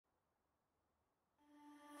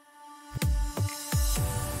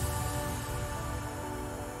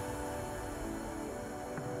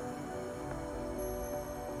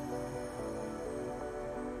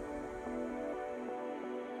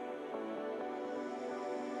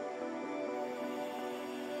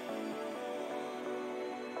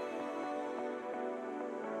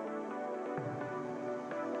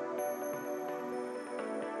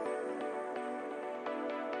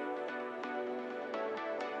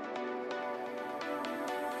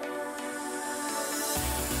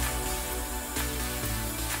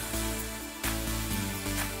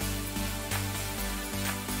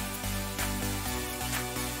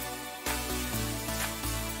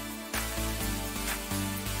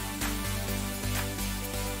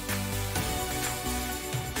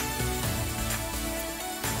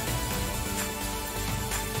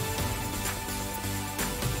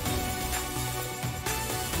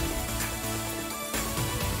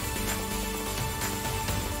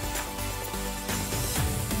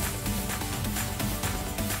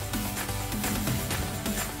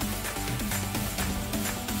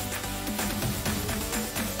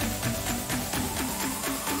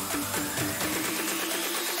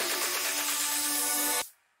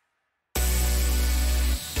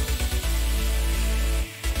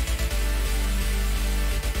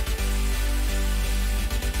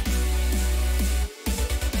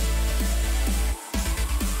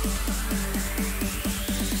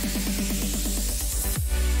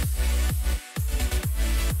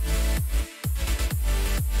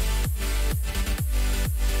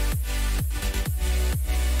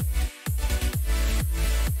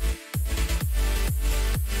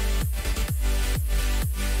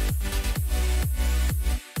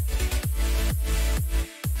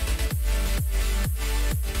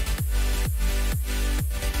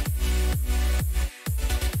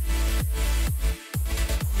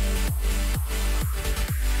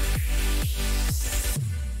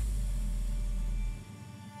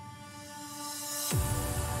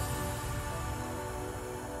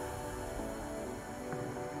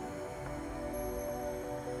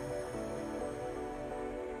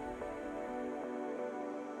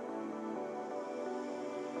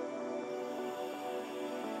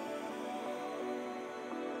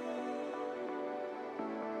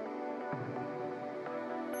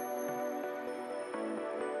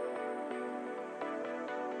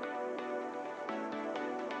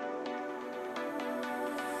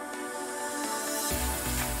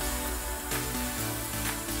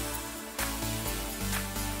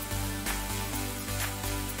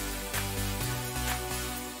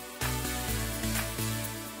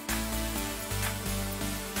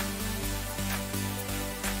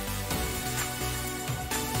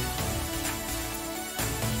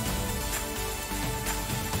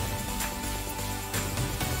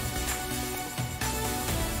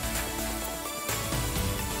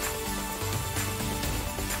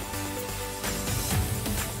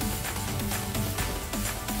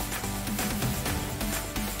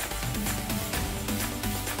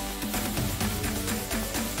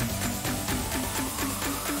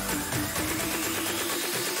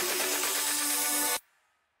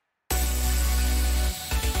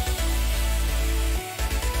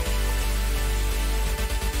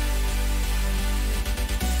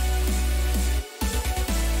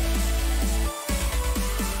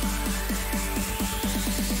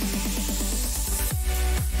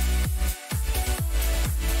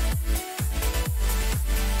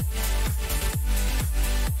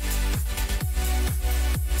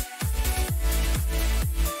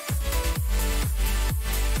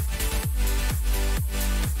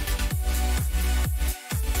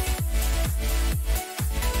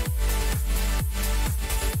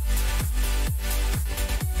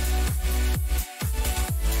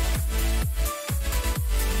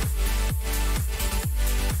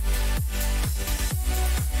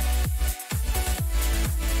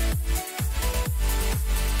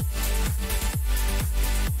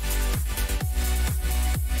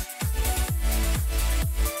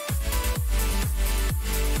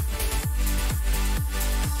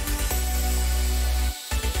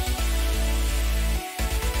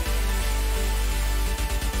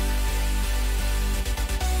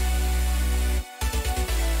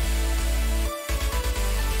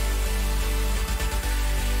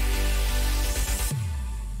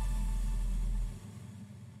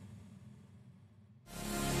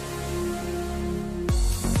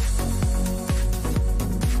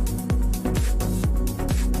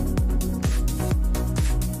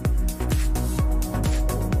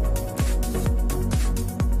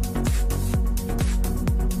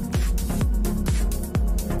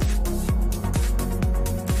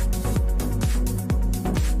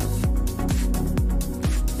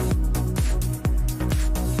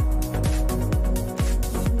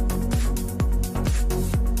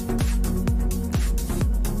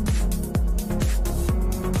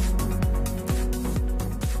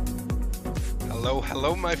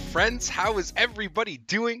Hello, my friends. How is everybody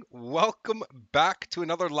doing? Welcome back to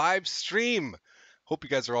another live stream. Hope you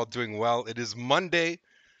guys are all doing well. It is Monday.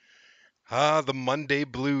 The Monday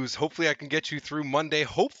blues. Hopefully, I can get you through Monday.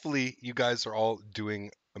 Hopefully, you guys are all doing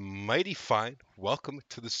mighty fine. Welcome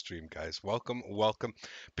to the stream, guys. Welcome, welcome.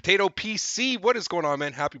 Potato PC, what is going on,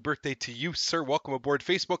 man? Happy birthday to you, sir. Welcome aboard.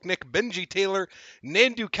 Facebook, Nick, Benji Taylor,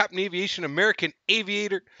 Nandu, Captain Aviation, American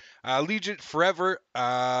Aviator, Legion Forever,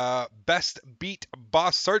 Best Beat,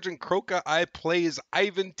 Boss, Sergeant Croca, I Plays,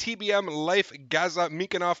 Ivan, TBM, Life, Gaza,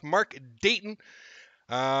 Mikanov, Mark Dayton,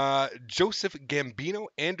 Joseph Gambino,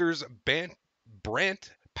 Anders Brandt,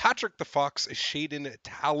 Patrick the Fox, Shaden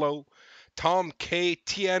Tallow, Tom K,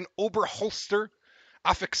 Tien Oberholster,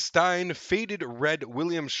 Afik Stein, Faded Red,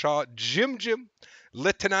 William Shaw, Jim,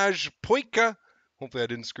 Letanage Poika, hopefully I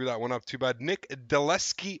didn't screw that one up too bad, Nick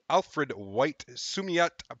Deleski, Alfred White,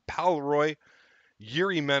 Sumiat Palroy,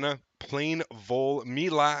 Yuri Mena, Plain Vol, Me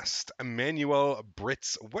Last, Emmanuel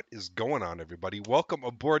Brits. What is going on, everybody? Welcome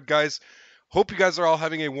aboard, guys. Hope you guys are all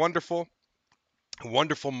having a wonderful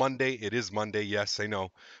Monday. It is Monday, yes, I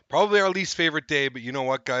know. Probably our least favorite day, but you know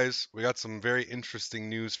what, guys? We got some very interesting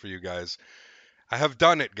news for you guys. I have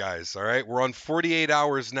done it, guys, all right? We're on 48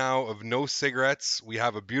 hours now of no cigarettes. We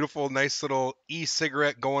have a beautiful, nice little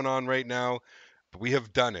e-cigarette going on right now, but we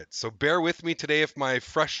have done it. So bear with me today if my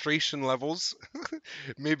frustration levels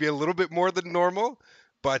may be a little bit more than normal.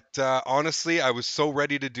 But honestly, I was so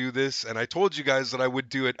ready to do this, and I told you guys that I would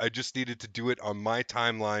do it. I just needed to do it on my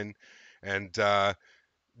timeline. And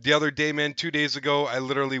the other day, man, 2 days ago, I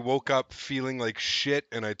literally woke up feeling like shit,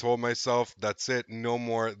 and I told myself, that's it, no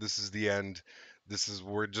more, this is the end.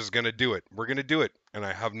 We're just gonna do it. We're gonna do it. And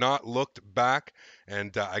I have not looked back,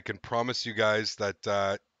 and I can promise you guys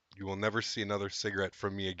that you will never see another cigarette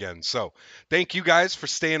from me again. So, thank you guys for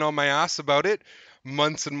staying on my ass about it.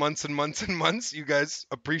 Months and months and months and months. You guys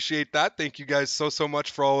appreciate that. Thank you guys so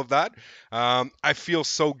much for all of that. I feel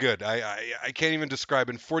so good. I can't even describe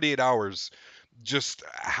in 48 hours just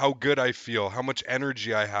how good I feel, how much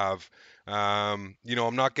energy I have. I'm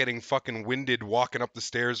not getting fucking winded walking up the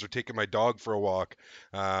stairs or taking my dog for a walk.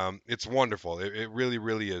 It's wonderful. It really,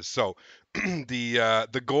 really is. So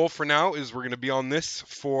the goal for now is we're going to be on this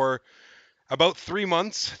for about 3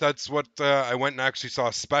 months. That's what I went and actually saw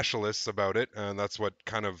specialists about it, and that's what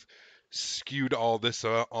kind of skewed all this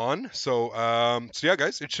on. So yeah,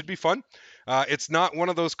 guys, it should be fun. It's not one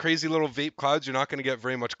of those crazy little vape clouds. You're not going to get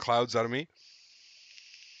very much clouds out of me.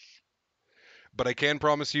 But I can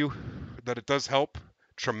promise you that it does help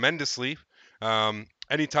tremendously.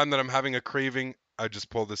 Anytime that I'm having a craving, I just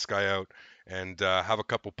pull this guy out and have a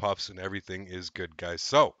couple puffs, and everything is good, guys.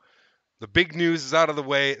 So the big news is out of the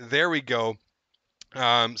way. There we go.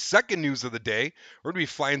 Second news of the day, we're going to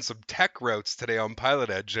be flying some tech routes today on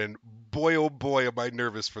PilotEdge, and boy, oh boy, am I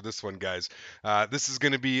nervous for this one, guys. This is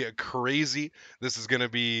going to be crazy. This is going to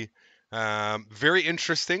be very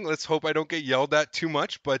interesting. Let's hope I don't get yelled at too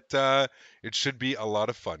much, but it should be a lot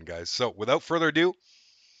of fun, guys. So without further ado,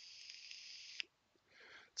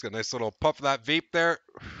 let's get a nice little puff of that vape there.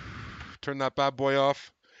 Turn that bad boy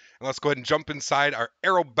off. And let's go ahead and jump inside our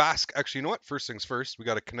Aerobasque. Actually, you know what? First things first, we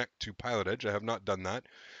got to connect to PilotEdge. I have not done that.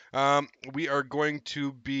 We are going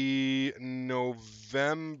to be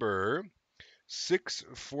November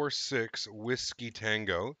 646 Whiskey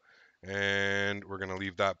Tango. And we're going to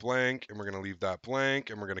leave that blank, and we're going to leave that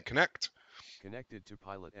blank, and we're going to connect. Connected to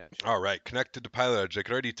PilotEdge. All right, connected to PilotEdge. I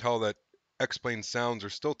could already tell that X-Plane sounds are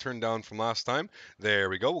still turned down from last time. There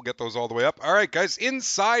we go. We'll get those all the way up. All right, guys,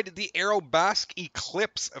 inside the Aerobasque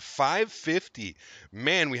Eclipse 550.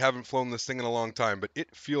 Man, we haven't flown this thing in a long time, but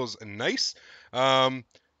it feels nice. I want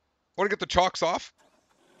to get the chocks off.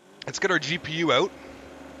 Let's get our GPU out.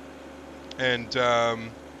 And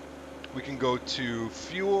we can go to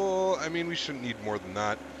fuel. I mean, we shouldn't need more than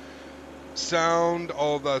that. Sound,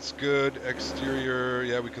 all of that's good. Exterior,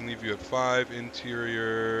 yeah, we can leave you at 5.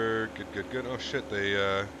 Interior, good. Oh shit, they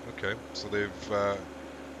okay. So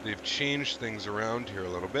they've changed things around here a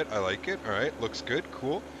little bit. I like it. All right, looks good.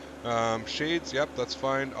 Cool. Shades, yep, that's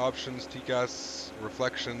fine. Options, TCAS,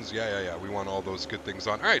 reflections, yeah. We want all those good things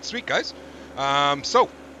on. All right, sweet guys.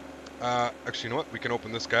 Actually, you know what? We can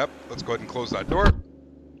open this guy up. Let's go ahead and close that door.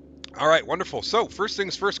 All right, wonderful. So first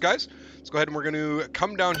things first, guys. Let's go ahead and we're going to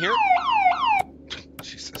come down here.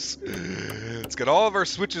 Jesus. Let's get all of our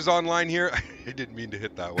switches online here. I didn't mean to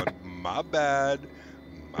hit that one. My bad.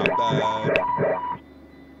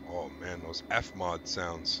 Oh man, those F mod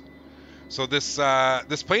sounds. So this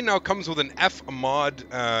plane now comes with an F mod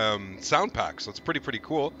sound pack, so it's pretty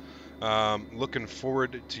cool. Looking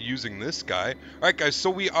forward to using this guy. All right, guys, so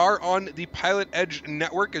we are on the PilotEdge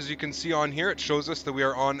network. As you can see on here, it shows us that we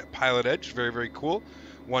are on PilotEdge. Very, very cool.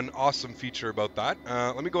 One awesome feature about that.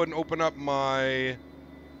 Let me go ahead and open up my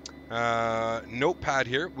notepad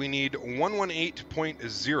here. We need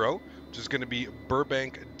 118.0, which is going to be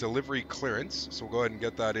Burbank delivery clearance. So we'll go ahead and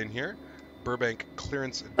get that in here. Burbank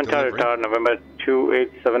clearance delivery. Tower, November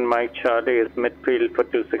 287 Mike Charlie is midfield for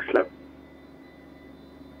 26 left.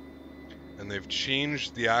 And they've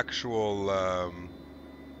changed the actual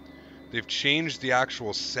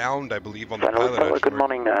sound, I believe, on the PilotEdge. Good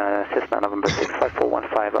morning, Cessna November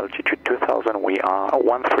 65415, altitude 2000. We are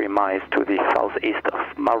 13 miles to the southeast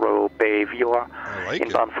of Morro Bay Viewer. I like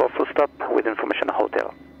inbound for full stop with information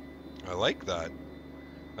hotel. I like that.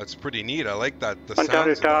 That's pretty neat. I like that. The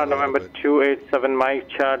Ontario sounds Tower, November 287 Mike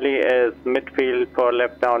Charlie is midfield for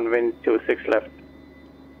left downwind 26 left.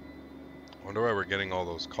 I wonder why we're getting all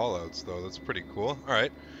those call-outs, though. That's pretty cool. All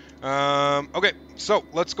right. Okay, so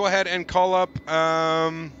let's go ahead and call up.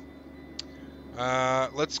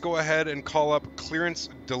 Clearance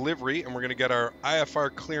delivery, and we're gonna get our IFR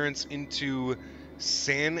clearance into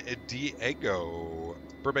San Diego.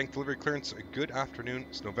 Burbank delivery clearance. Good afternoon.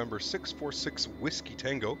 It's November 646 Whiskey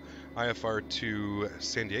Tango. IFR to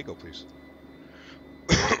San Diego, please.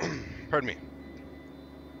 Pardon me.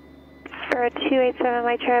 For 287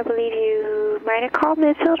 Mike Charlie, I believe you might have called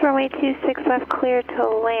midfield, runway 26 left, clear to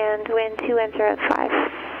land, wind 210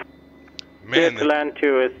 Man, to land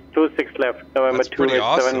 2 is 26 left, November 287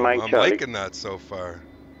 awesome. Mike I'm Charlie. liking that so far.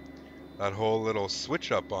 That whole little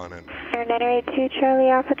switch up on it. Honorary 2 Charlie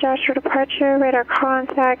Alpha Joshua departure, radar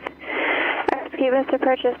contact, execute Mr.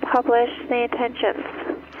 Purchase, publish the intentions.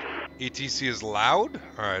 ATC is loud?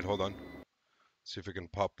 Alright, hold on. See if I can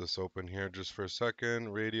pop this open here just for a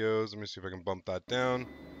second. Radios, let me see if I can bump that down.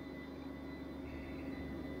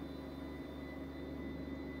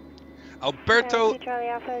 Alberto! Charlie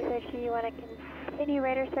Alpha, is you want to continue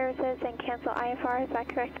radar services and cancel IFR, is that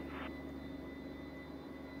correct?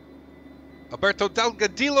 Alberto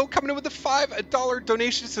Delgadillo coming in with a $5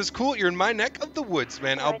 donation. Says, cool, you're in my neck of the woods,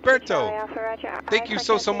 man. Alberto, thank you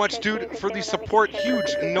so much, dude, for the support.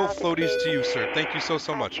 Huge no floaties to you, sir. Thank you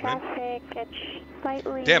so much, man.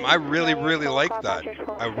 Damn, I really like that.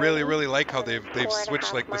 I really like how they've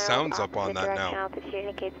switched like the sounds up on that now.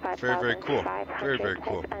 Very cool. Very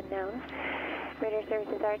cool. Radar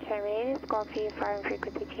services are terminated. Squawk PFR and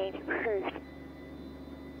frequency change approved.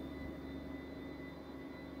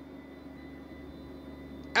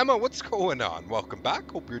 Emma, what's going on? Welcome back.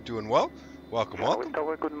 Hope you're doing well. Welcome.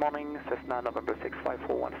 Tower, good morning. Cessna November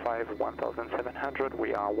 65415, 1700.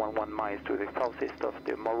 We are 11 miles to the southeast of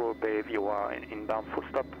the Morro Bay Viewer in inbound full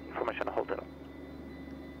stop. Information hotel.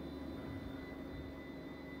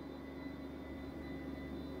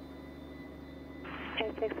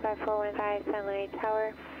 And 65415, Sunlight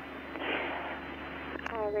Tower.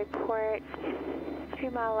 Report 3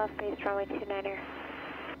 mile left base, runway 29er.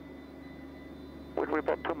 We'll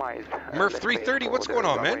report 2 miles. Murph 330, what's going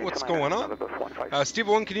on, man? What's going on? Steve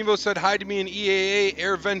 1 Canevo said hi to me in EAA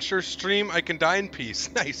Air Venture stream. I can die in peace.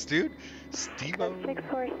 Nice, dude. Steve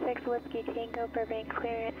 646 Whiskey Tango, Burbank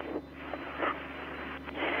clearance.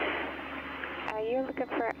 You're looking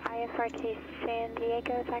for IFR to San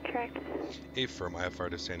Diego, is that correct? A firm IFR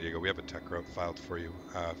to San Diego. We have a tech route filed for you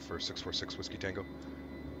for 646 Whiskey Tango.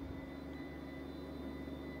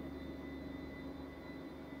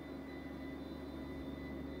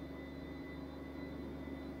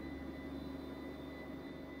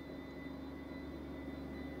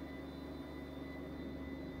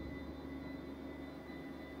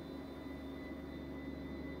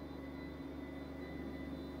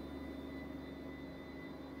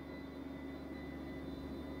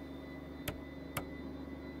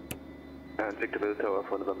 Victor Tower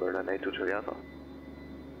for November 982 Charlie Alpha.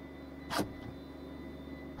 I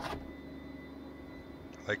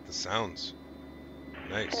like the sounds.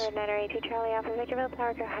 Nice. 982 Charlie Alpha, Victorville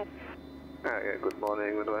Tower, go ahead. Yeah, good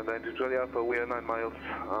morning, November 982 Charlie Alpha. We are 9 miles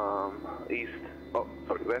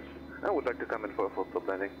west. I would like to come in for a full stop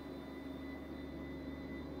landing.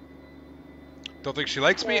 Don't think she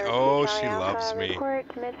likes me? Oh, she loves me.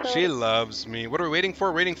 She loves me. What are we waiting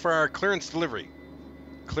for? Waiting for our clearance delivery.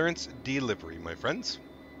 Clearance delivery, my friends.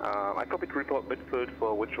 I copied report midfield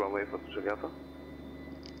for which runway for Charlie Alpha?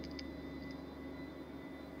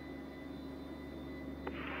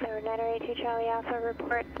 So 982 Charlie Alpha,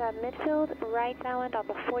 report midfield, right downwind on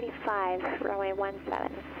the 45, runway 17.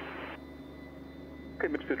 Okay,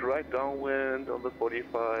 midfield right downwind on the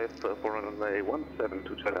 45 for runway 17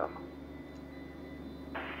 to Charlie Alpha.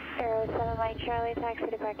 07 Mike Charlie, taxi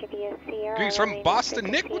to back of ESC. Greetings from Boston.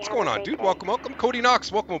 Nick, what's going on, dude? Welcome, welcome. Cody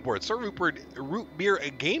Knox, welcome aboard. Sir Rupert, Root Beer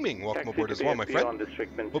Gaming, welcome aboard as well, my friend.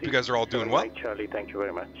 Hope you guys are all doing well. Mike Charlie, thank you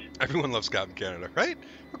very much. Everyone loves Captain Canada, right?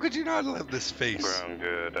 How could you not love this face? Ground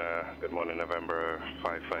good. Good morning, November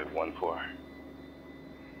 5514.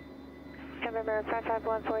 November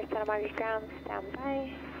 5514, Santa Margaret ground, stand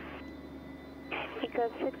by. Eco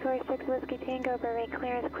 646 Whiskey Tango, Burbank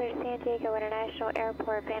clearance, clear San Diego International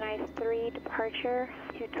Airport, Van Nuys 3, departure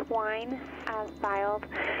to Twine, as filed.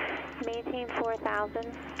 Maintain 4000,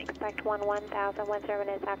 expect 1000, 10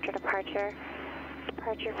 minutes after departure.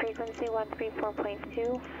 Departure frequency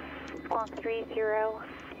 134.2, squawk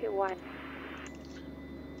 3021.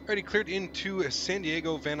 Already cleared into San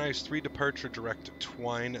Diego, Van Nuys 3, departure direct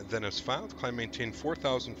Twine, then as filed. Climb maintain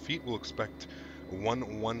 4,000 feet, we'll expect 10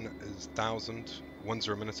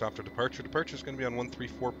 minutes after departure. Departure is going to be on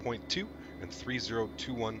 134.2 and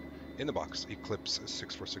 3021 in the box. Eclipse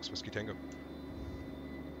 646 Whiskey Tango.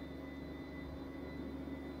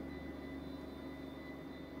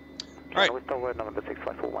 All right. We start November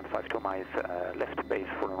 65415 miles left base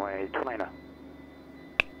for runway 29er.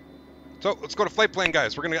 So let's go to flight plan,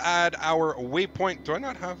 guys. We're going to add our waypoint. Do I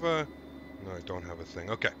not have a... No, I don't have a thing.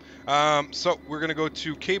 Okay. So we're going to go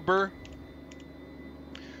to K-Bur.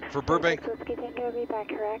 For Burbank. Readback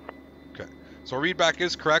correct. Okay, so our readback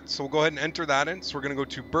is correct, so we'll go ahead and enter that in. So we're going to go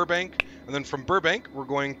to Burbank, and then from Burbank, we're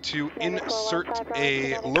going to insert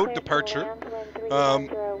a load departure.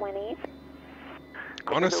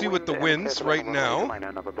 Honestly, with the winds right now,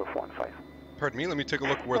 pardon me, let me take a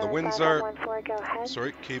look where the winds are.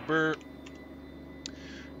 Sorry, K-Bur.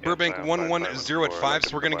 Burbank 110 at 5,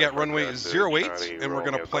 so we're going to get runway 08, and we're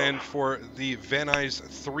going to plan for the Van Nuys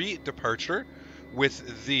 3 departure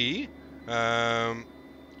with the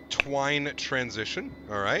Twine transition.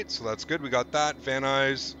 All right, so that's good. We got that. Van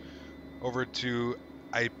Nuys over to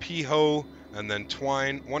Ipiho and then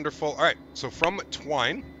Twine. Wonderful. All right, so from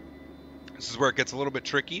Twine, this is where it gets a little bit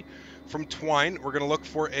tricky. From Twine, we're going to look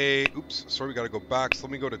for a... Oops, sorry, we got to go back. So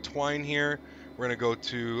let me go to Twine here. We're going to go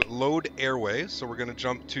to Load Airway. So we're going to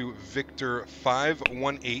jump to Victor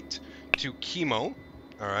 518 to Chemo.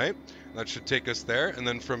 All right, that should take us there. And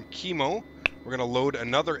then from Chemo, we're going to load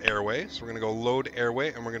another airway. So we're going to go Load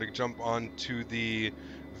Airway, and we're going to jump on to the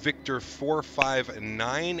Victor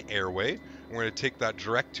 459 airway. And we're going to take that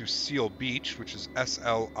direct to Seal Beach, which is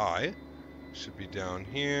SLI. Should be down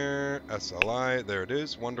here. SLI. There it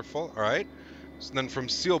is. Wonderful. All right. So then from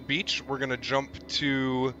Seal Beach, we're going to jump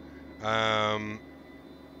to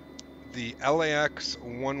the LAX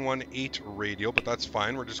 118 radio, but that's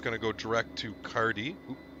fine. We're just going to go direct to Cardi.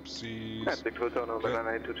 Oopsies. Okay.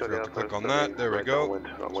 Forgot to click on that. There we go.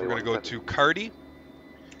 So we're going to go to Cardi,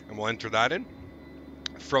 and we'll enter that in.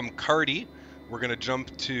 From Cardi, we're going to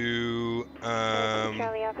jump to...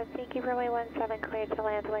 Charlie Office, thank you for runway 17 cleared to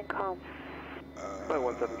land, wind calm.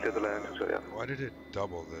 Runway 17 cleared to land, Charlie. Why did it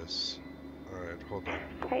double this? Alright, hold on.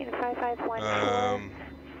 Titan 5514.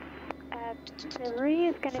 Delivery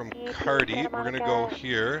is going to be... From Cardi, we're going to go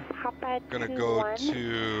here. We're going to go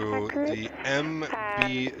to the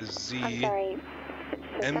MZB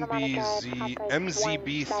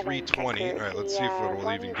 320. Alright, let's see if it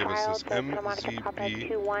will even give us this. MZB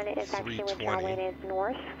 320.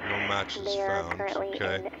 No matches found.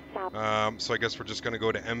 Okay. So I guess we're just going to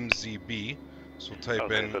go to MZB. So we'll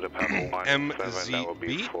type in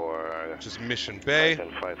MZB, which is Mission Bay.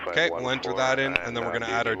 Okay, we'll enter that in, and then we're going to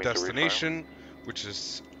add our destination, which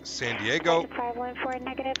is San Diego.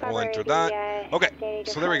 We'll enter that. Okay,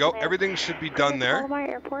 so there we go. Everything should be done there.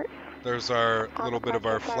 There's our little bit of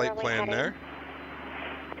our flight plan there.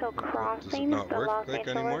 Does it not work like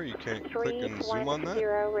anymore? You can't click and zoom on that?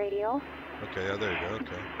 Okay, yeah, there you go.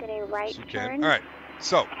 Okay. So you can. All right.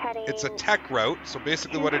 So it's a tech route. So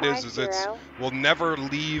basically what it is it's we'll never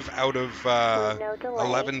leave out of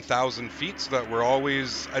 11,000 feet, so that we're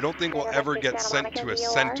always, I don't think we'll ever get sent to a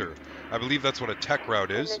center. I believe that's what a tech route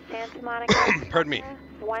is. Pardon me.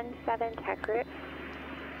 17 tech route.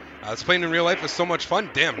 This plane in real life is so much fun.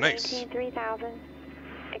 Damn, nice. 3,000.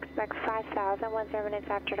 Expect 5,000, 10 minutes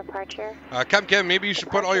after departure. Cam, maybe you should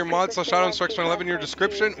put all your mods / shadow instruction 11 in your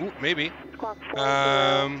description. Ooh, maybe.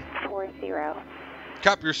 40.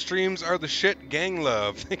 Cap, your streams are the shit. Gang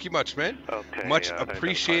love. Thank you much, man. Okay, much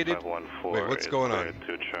appreciated. Wait, what's going on?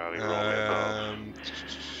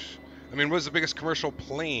 I mean, what's the biggest commercial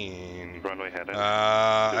plane?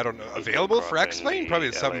 I don't know. Available for X-Plane? Probably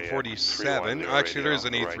a 747. Actually, there is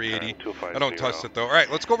an A380. I don't trust it, though. All right,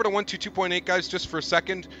 let's go over to 122.8, guys, just for a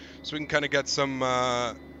second, so we can kind of get some...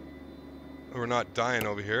 we're not dying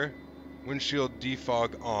over here. Windshield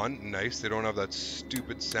defog on. Nice. They don't have that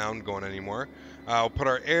stupid sound going anymore. We'll put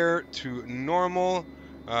our air to normal.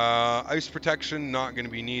 Ice protection, not going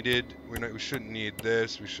to be needed. We shouldn't need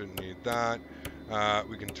this. We shouldn't need that.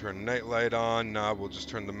 We can turn night light on. No, we'll just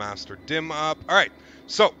turn the master dim up. All right.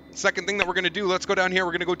 So, second thing that we're going to do, let's go down here.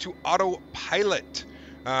 We're going to go to autopilot.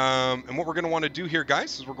 And what we're going to want to do here,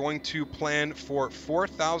 guys, is we're going to plan for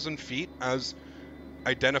 4,000 feet as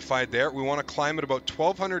identified there. We want to climb at about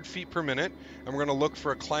 1,200 feet per minute, and we're going to look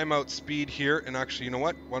for a climb out speed here. And actually, you know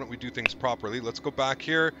what? Why don't we do things properly? Let's go back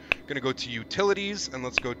here. Going to go to utilities, and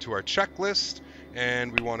let's go to our checklist.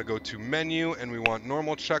 And we want to go to menu, and we want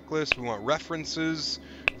normal checklist. We want references,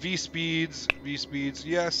 V speeds,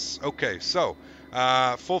 yes. Okay, so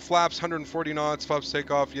full flaps, 140 knots, flaps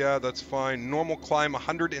takeoff, yeah, that's fine. Normal climb,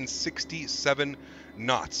 167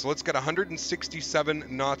 knots. So let's get 167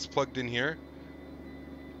 knots plugged in here.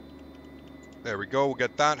 There we go, we'll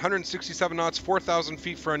get that. 167 knots, 4,000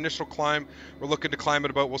 feet for our initial climb. We're looking to climb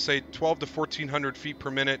at about, we'll say, 1,200 to 1,400 feet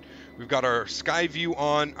per minute. We've got our sky view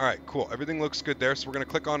on. All right, cool. Everything looks good there. So we're going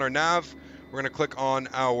to click on our nav. We're going to click on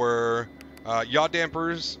our yaw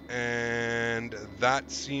dampers, and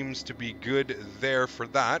that seems to be good there for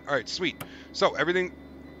that. All right, sweet. So everything...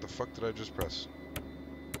 What the fuck did I just press?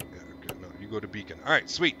 Yeah, okay, no, you go to beacon. All right,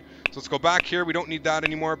 sweet. So let's go back here. We don't need that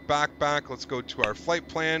anymore. Back. Let's go to our flight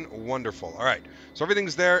plan. Wonderful. All right. So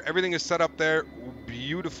everything's there. Everything is set up there.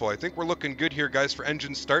 Beautiful. I think we're looking good here, guys, for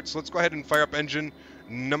engine start. So let's go ahead and fire up engine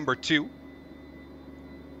number 2.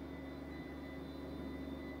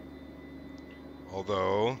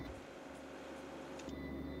 Although,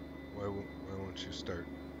 why won't you start?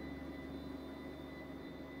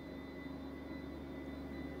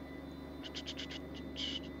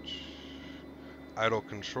 Idle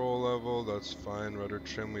control level, that's fine. Rudder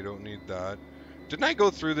trim, we don't need that. Didn't I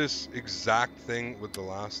go through this exact thing with the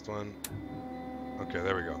last one? Okay,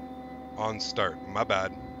 there we go. On start, my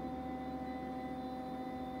bad.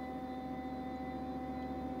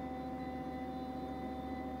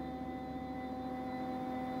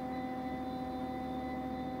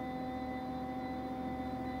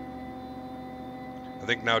 I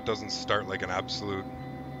think now it doesn't start like an absolute...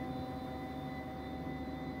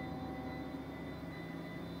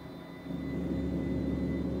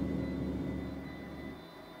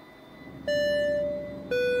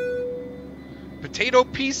 Potato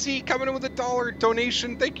PC coming in with $1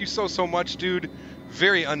 donation. Thank you so much, dude.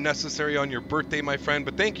 Very unnecessary on your birthday, my friend,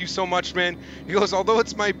 but thank you so much, man. He goes, although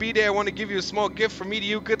it's my B-Day, I want to give you a small gift from me to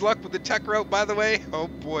you. Good luck with the tech route, by the way. Oh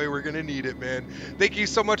boy, we're gonna need it, man. Thank you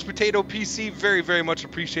so much, Potato PC. Very much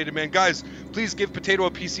appreciated, man. Guys, please give Potato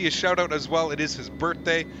PC a shout out as well. It is his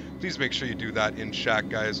birthday. Please make sure you do that in chat,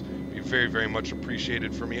 guys. Be very much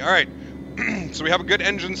appreciated for me. All right, so we have a good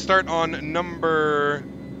engine start on number...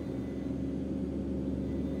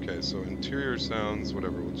 Okay, so interior sounds,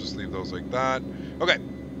 whatever, we'll just leave those like that. Okay,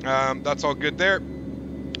 that's all good there.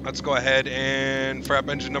 Let's go ahead and fire up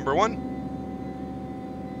engine number 1.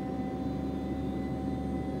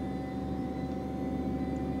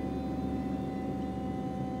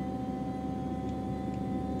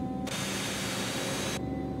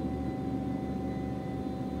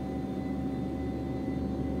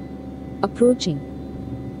 Approaching.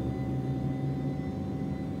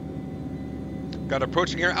 Got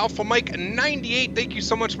approaching here. Alpha Mike 98. Thank you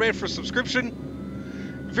so much, man, for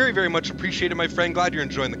subscription. Very much appreciated, my friend. Glad you're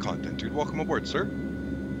enjoying the content, dude. Welcome aboard, sir.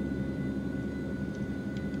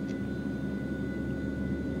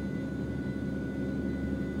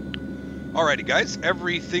 Alrighty, guys.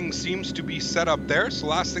 Everything seems to be set up there. So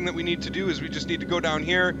last thing that we need to do is we just need to go down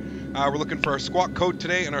here. We're looking for our squawk code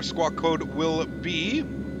today, and our squawk code will be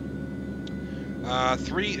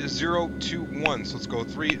 3021. So let's go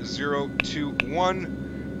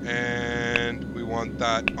 3021, and we want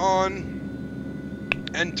that on.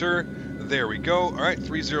 Enter. There we go. All right,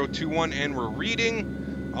 3021, and we're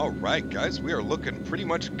reading. All right, guys, we are looking pretty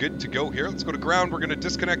much good to go here. Let's go to ground. We're going to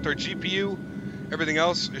disconnect our GPU. Everything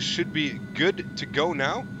else should be good to go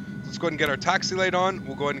now. Let's go ahead and get our taxi light on.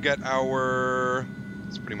 We'll go ahead and get our...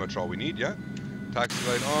 That's pretty much all we need, yeah. Taxi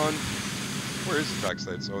light on. Where is the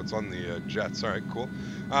taxi light? So it's on the jets. All right, cool.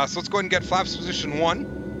 So let's go ahead and get flaps position 1.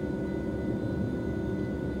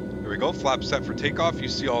 There we go. Flap set for takeoff. You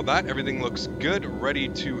see all that. Everything looks good. Ready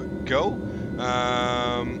to go.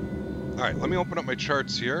 All right, let me open up my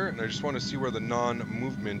charts here, and I just want to see where the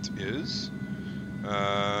non-movement is.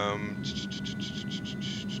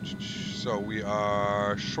 So we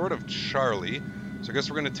are short of Charlie. So I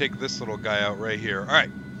guess we're going to take this little guy out right here. All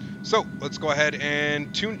right. So let's go ahead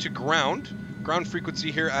and tune to ground. Ground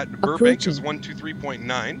frequency here at Burbank is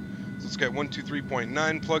 123.9. So let's get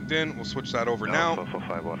 123.9 plugged in. We'll switch that over now.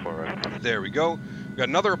 514, right. There we go. We got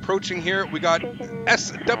another approaching here. We got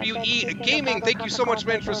SWE Gaming. Thank you so much,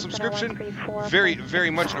 man, for the subscription. Very, very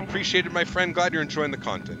much appreciated, my friend. Glad you're enjoying the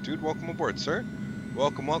content, dude. Welcome aboard, sir.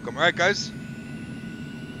 Welcome, welcome. All right, guys.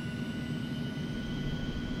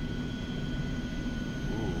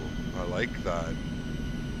 Ooh, I like that.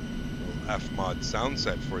 Little F-mod sound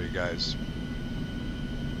set for you guys.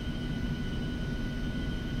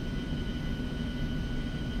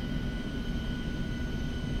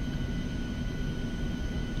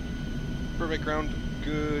 Burbank ground,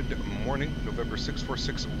 good morning. November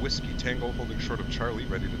 646 Whiskey Tango, holding short of Charlie,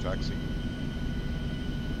 ready to taxi.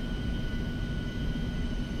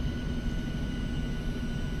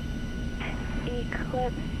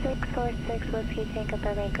 Eclipse 646 Whiskey Tango,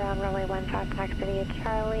 Burbank ground, runway 15, taxi via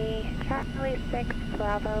Charlie. Charlie 6,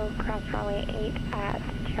 Bravo, cross runway 8 at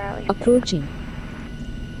Charlie 6. Approaching.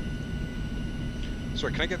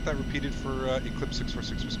 Sorry, can I get that repeated for Eclipse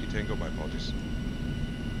 646 Whiskey Tango? My apologies.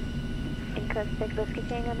 Eclipse 6 Whiskey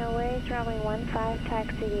Tango, no worries. Runway 15,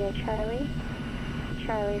 taxi via Charlie.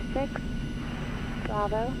 Charlie 6,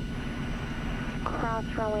 Bravo, cross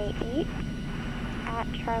runway 8 at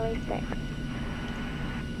Charlie 6.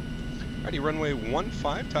 Alrighty, runway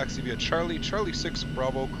 15, taxi via Charlie. Charlie 6,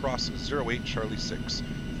 Bravo, cross 08, Charlie 6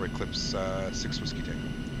 for Eclipse 6 Whiskey Tango.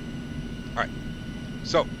 Alright,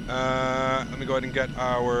 so let me go ahead and get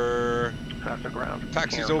our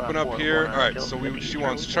taxis open up here. Alright, so she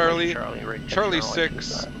wants Charlie. Charlie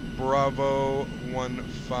 6, Bravo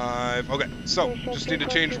 15. Okay, so just need to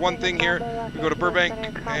change one thing here. We go to Burbank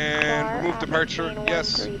and remove departure.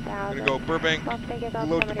 Yes. I'm gonna go Burbank,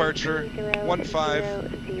 load departure, 15,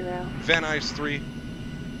 Van Nuys 3,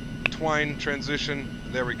 Twine transition.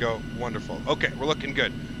 There we go. Wonderful. Okay, we're looking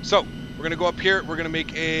good. So we're gonna go up here. We're gonna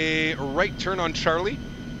make a right turn on Charlie.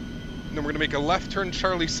 And then we're gonna make a left turn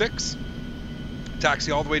Charlie 6.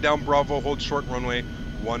 Taxi all the way down Bravo, hold short runway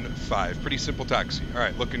 15. Pretty simple taxi. All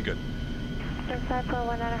right, looking good.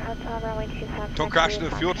 Don't crash into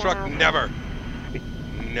the fuel truck. Never.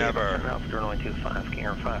 Never.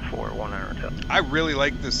 I really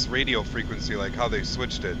like this radio frequency, like how they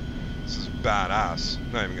switched it. This is badass.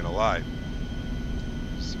 I'm not even gonna lie.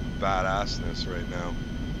 Some badassness right now.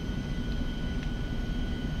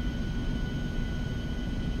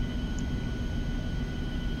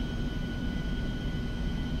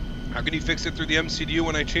 How can you fix it through the MCDU?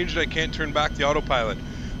 When I change it, I can't turn back the autopilot.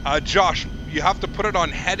 Josh, you have to put it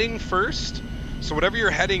on heading first. So whatever your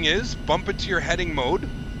heading is, bump it to your heading mode.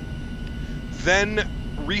 Then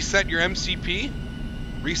reset your MCP,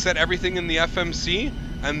 reset everything in the FMC,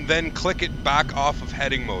 and then click it back off of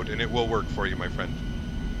heading mode, and it will work for you, my friend.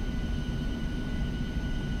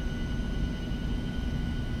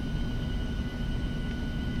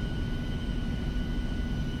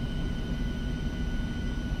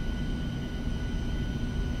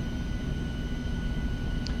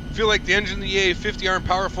 Feel like the engine of the EA50 aren't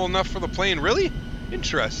powerful enough for the plane. Really?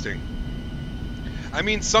 Interesting. I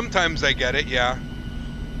mean, sometimes I get it, yeah.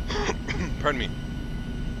 Pardon me.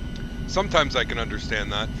 Sometimes I can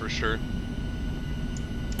understand that, for sure.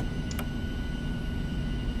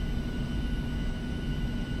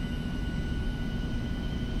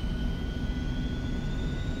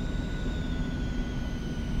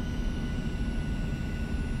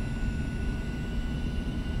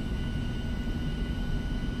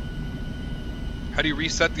 How do you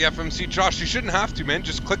reset the FMC? Josh, you shouldn't have to, man.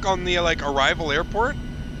 Just click on the like arrival airport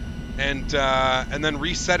and then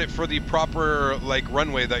reset it for the proper like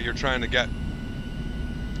runway that you're trying to get.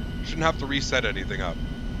 Shouldn't have to reset anything up.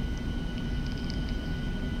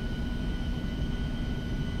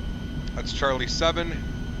 That's Charlie 7.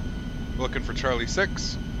 We're looking for Charlie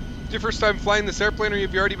 6. It's your first time flying this airplane, or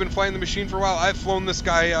have you already been flying the machine for a while? I've flown this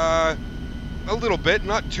guy a little bit,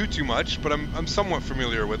 not too much, but I'm somewhat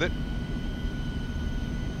familiar with it.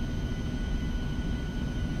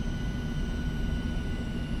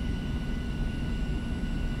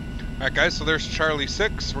 Alright guys, so there's Charlie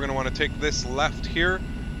 6. We're going to want to take this left here.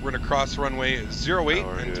 We're going to cross runway 08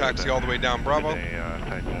 and taxi all the way down Bravo.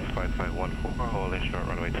 Titan 5514, holding short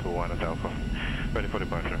runway 21 at Alpha. Ready for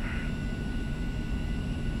departure.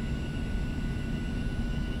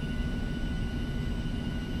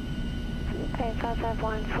 Okay,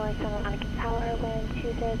 5514, Monica Tower, wind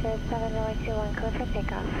 2007, runway 21, clear for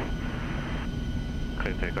takeoff.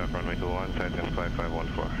 Clear takeoff, runway 21, Titan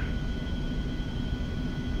 5514.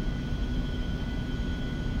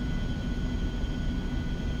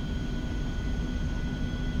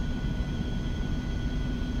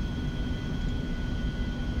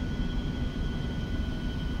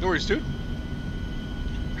 No worries, dude.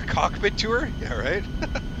 cockpit tour? Yeah, right?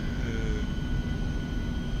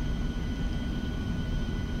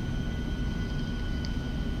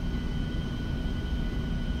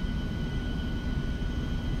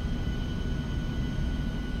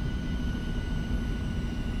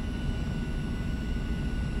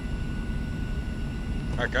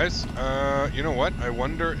 Alright guys, you know what? I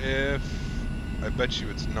wonder if... I bet you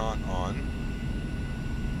it's not on.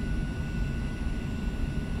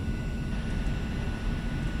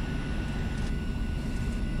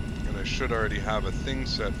 And I should already have a thing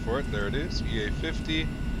set for it. There it is, EA50.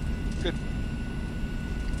 Good.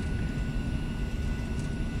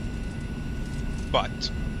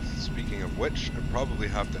 But, speaking of which, I probably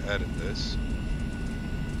have to edit this.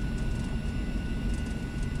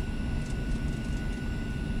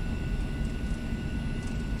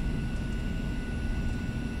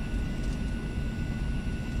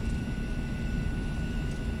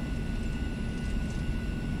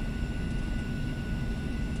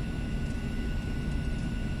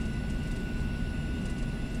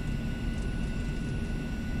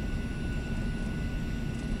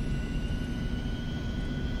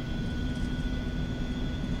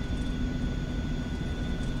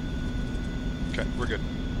 Okay, we're good.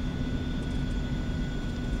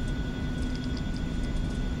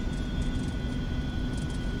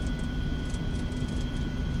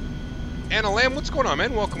 Anna Lamb, what's going on,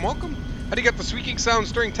 man? Welcome, welcome. How do you get the squeaking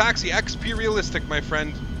sounds during taxi? XP realistic, my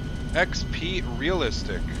friend. XP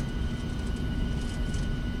realistic.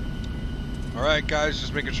 Alright, guys,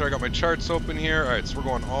 just making sure I got my charts open here. Alright, so we're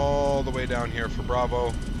going all the way down here for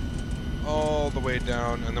Bravo. All the way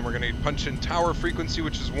down, and then we're going to punch in tower frequency,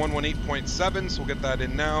 which is 118.7, so we'll get that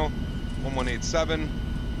in now. 1187.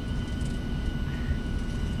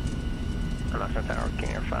 Alaska Tower,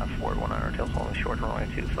 King Air 541 tails holding short runway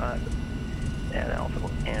 25. And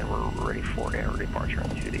also, and we're ready for air departure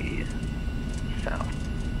into the south.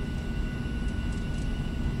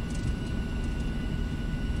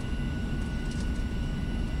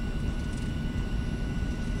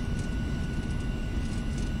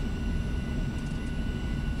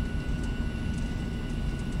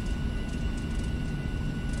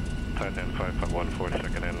 Titan 5.14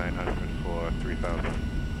 second and 900 for 3000.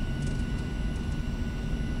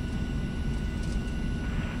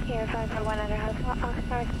 Here, 541 under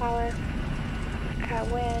Oxnard Tower.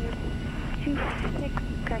 Wind 26,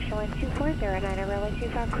 correction, wind 2409, runway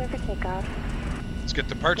 25, clear for takeoff. Let's get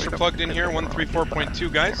departure plugged in here,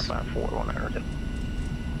 134.2, guys. Titan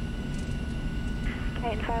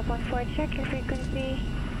 514, check your frequency.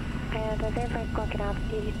 And verify squawk and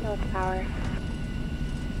altitude, still tower.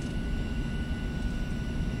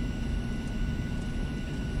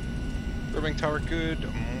 Burbank Tower, good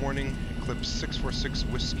morning. Eclipse 646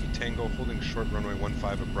 Whiskey Tango, holding short runway 15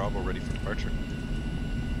 at Bravo, ready for departure.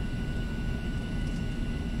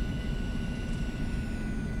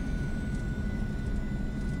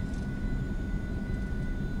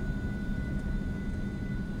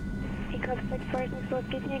 Eclipse 646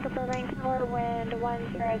 Whiskey Tango, Burbank Tower, wind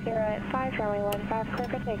 100 at 5, runway 15, clear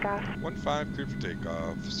for takeoff. 15, clear for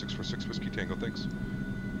takeoff. 646 Whiskey Tango, thanks.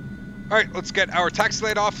 Alright, let's get our taxi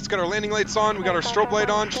light off. Let's get our landing lights on. We got our strobe light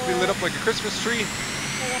on. Should be lit up like a Christmas tree.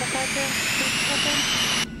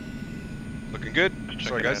 Looking good.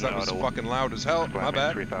 Sorry guys, that was fucking loud as hell. My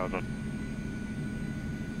bad. 3000.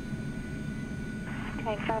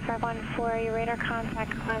 Okay, 5514, your radar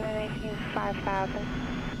contact climbing 5000.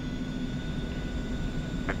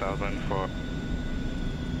 5000 for...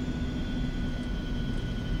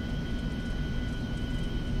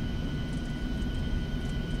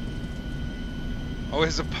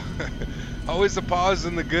 Always a pause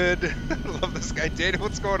in the good. Love this guy, Dana.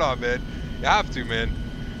 What's going on, man? You have to, man.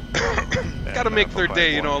 Gotta make their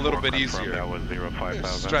day, you know, a little bit easier. That was 05,000.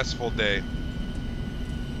 Stressful day.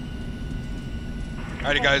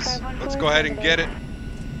 Alrighty, guys. Let's go ahead and get it.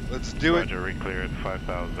 Let's do it. Roger, recleared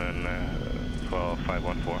 5000,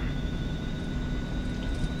 12514.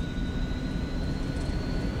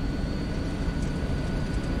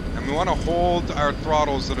 And we want to hold our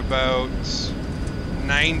throttles at about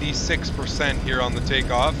 96% here on the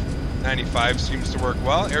takeoff. 95 seems to work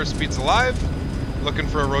well. Airspeed's alive. Looking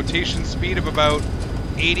for a rotation speed of about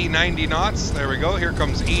 80, 90 knots. There we go. Here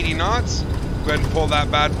comes 80 knots. Go ahead and pull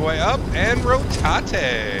that bad boy up and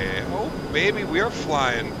rotate. Oh, baby, we are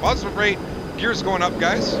flying. Positive rate. Gears going up,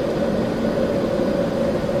 guys.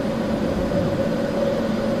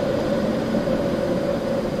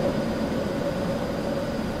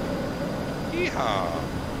 Yeehaw.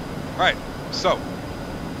 All right, so.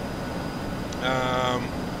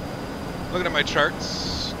 Looking at my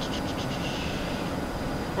charts.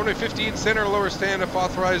 Runway 15, center lower stand if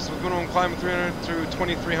authorized with minimum climb of 300 through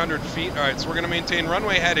 2,300 feet. Alright, so we're going to maintain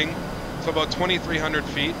runway heading to about 2,300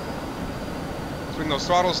 feet. Swing those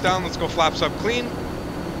throttles down, let's go flaps up clean.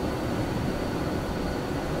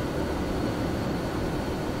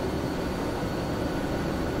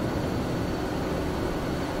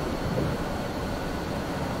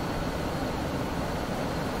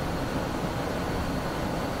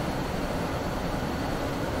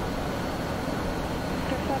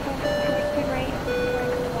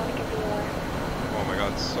 Oh my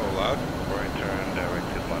god, it's so loud. Right turn,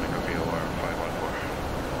 direct to Monaco VOR 514.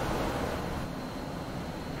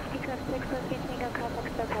 Eco 6 Whiskey Tango, contact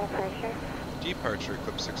SoCal departure. Departure,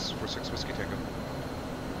 Eclipse 646 Whiskey Tango.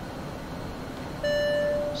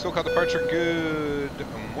 SoCal departure, good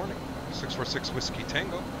morning. 646 Whiskey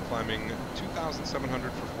Tango, climbing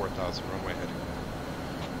 2,700 for 4,000, runway heading.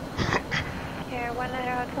 Here, 1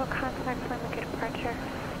 Hotel, contact Flamingo departure.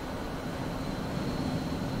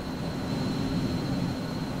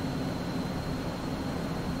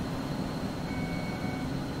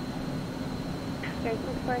 There's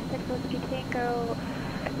 646 Whiskey Tango,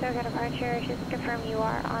 SoCal departure. Just confirm you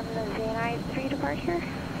are on the Van Nuys 3 departure.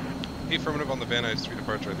 Affirmative on the Van Nuys 3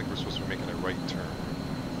 departure. I think we're supposed to be making a right turn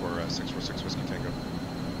for 646 Whiskey Tango.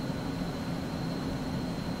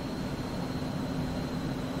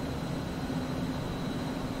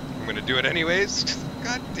 I'm gonna do it anyways.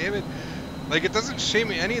 God damn it. Like, it doesn't show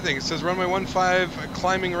me anything. It says runway 15,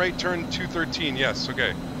 climbing right turn 213. Yes,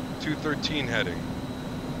 okay. 213 heading.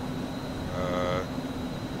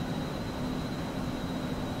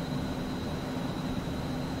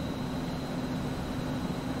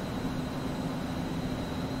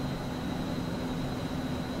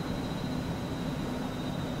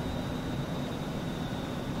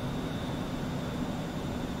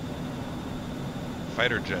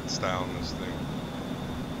 Fighter jet style in this thing.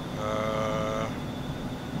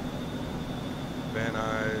 Van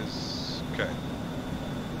Nuys. Okay.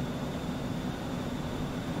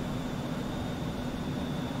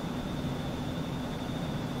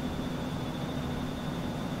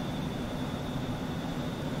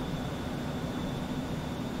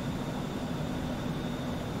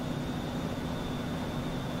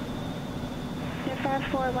 Your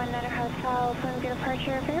 541 Nutter Hotel, Flamingo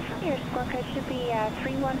departure. Verify your score code should be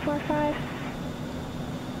 3145.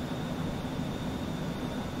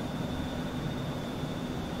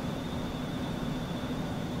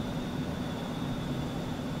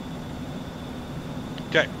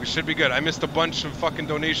 Okay, we should be good. I missed a bunch of fucking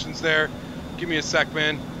donations there. Give me a sec,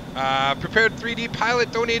 man. Prepared 3D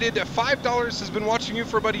Pilot donated $5. Has been watching you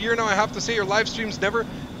for about a year now. I have to say your live streams never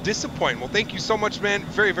disappoint. Well, thank you so much, man.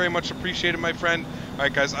 Very, very much appreciated, my friend. All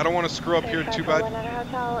right, guys, I don't want to screw up here too bad.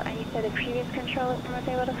 Hotel, and you said the previous controller was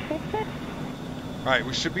able to fix it? All right,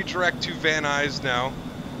 we should be direct to Van Nuys now.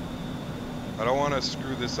 I don't want to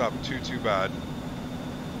screw this up too bad.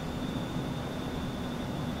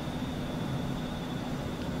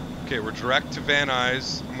 Okay, we're direct to Van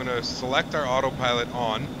Nuys. I'm going to select our autopilot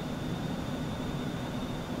on.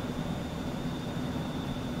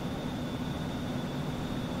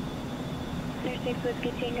 There's 6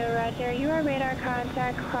 Whiskey Tango, Roger. You are radar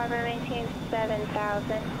contact. Climber maintains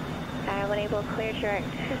 7,000. When able to clear direct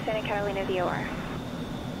to Santa Catalina VOR.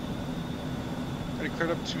 Already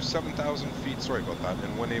cleared up to 7,000 feet. Sorry about that.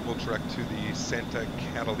 And when able direct to the Santa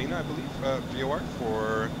Catalina, I believe, VOR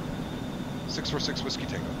for 646 Whiskey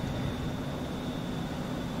Tango.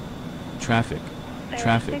 Traffic.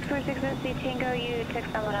 Traffic. 646 Whiskey Tango, you took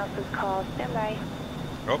someone else's call. Stand by.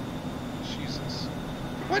 Oh, Jesus.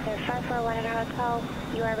 What? There's 541 at a hotel.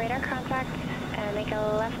 You are radar contact. Make a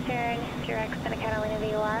left turn, direct Santa Catalina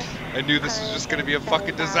VOR. I knew this was just going to be a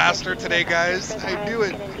fucking disaster today, guys. I knew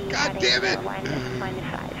it. God damn it.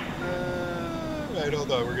 Right,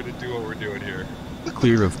 hold on. We're going to do what we're doing here.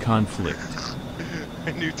 Clear of conflict.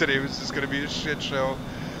 I knew today was just going to be a shit show.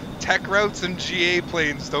 Tech routes and GA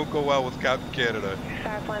planes don't go well with Captain Canada.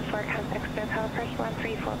 514 contact SoCal, approach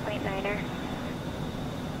 134.9er.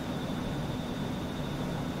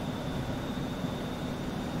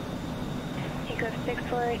 Eco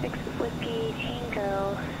 646 Whiskey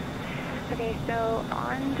Tango. Okay, so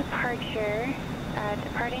on departure,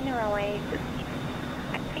 departing the runway,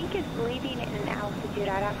 I think it's leaving at an altitude.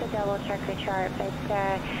 I'd have to double check the chart, but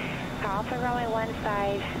off of runway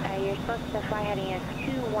 15, you're supposed to fly heading at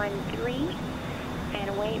 213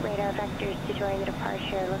 and wait radar vectors to join the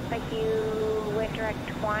departure. Looks like you went direct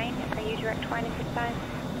twine. Are you direct twine at this time?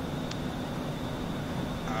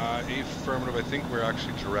 Affirmative. I think we're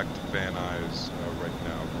actually direct to Van Nuys right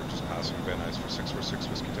now. We're just passing Van Nuys for 646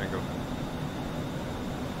 Whiskey Tango.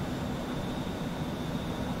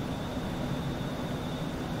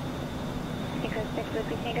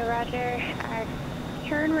 Whiskey Tango, roger.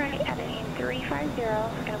 Turn right at an 350.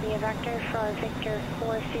 It'll be a vector for Victor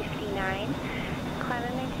 459. Climb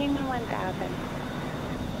and maintain 1000.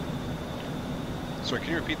 Sorry, can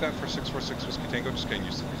you repeat that for 646 Whiskey Tango? Just getting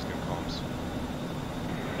used to these new comms.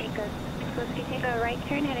 Echo 6 Whiskey Tango, right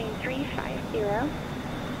turn heading 350.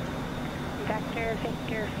 Vector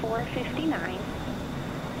Victor 459.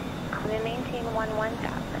 Climb and maintain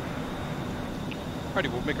 1000. Alrighty,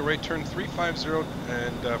 we'll make a right turn 350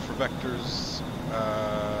 and for vectors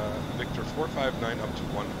Victor 459 up to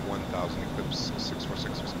 1000. Eclipse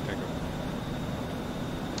 646 Whiskey Tango.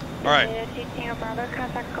 Alright.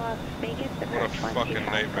 What a fucking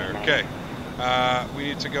nightmare. Okay. We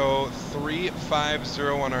need to go 350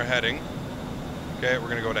 on our heading. Okay, we're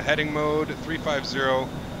going to go to heading mode, 350. We're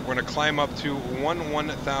going to climb up to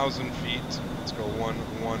 1000 feet. Let's go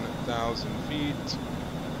 1000 feet.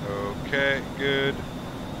 Okay, good.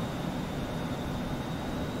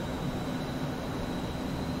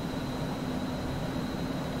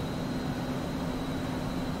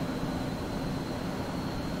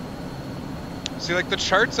 See, like, the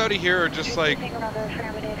charts out of here are just like,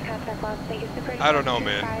 I don't know,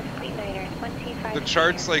 man. The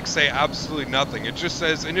charts, like, say absolutely nothing. It just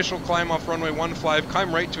says initial climb off runway 15,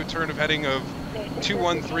 climb right to a turn of heading of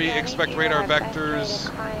 213, expect radar vectors.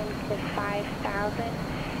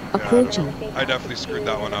 Approaching. I definitely screwed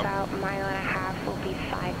that one up. About a mile and a half will be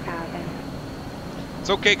 5,000. It's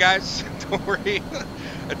okay, guys. Don't worry.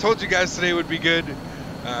 I told you guys today would be good.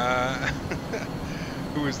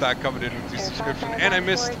 Who is that coming in with the subscription? And I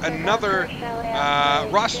missed another.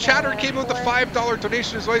 Ross Chatter came in with a $5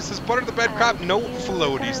 donation as well. He says, butter the bed crap, no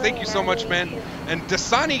floaties. Thank you so much, man. And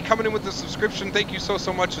Dasani coming in with the subscription. Thank you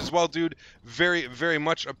so much as well, dude. Very, very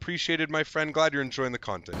much appreciated, my friend. Glad you're enjoying the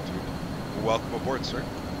content, dude. Welcome aboard, sir.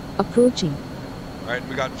 Approaching. All right,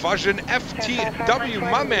 we got Vajan FTW,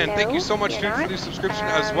 my man. Thank you so much, dude, for the subscription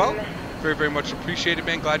as well. Very, very much appreciated,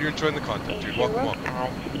 man. Glad you're enjoying the content, dude. Welcome on.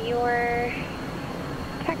 At your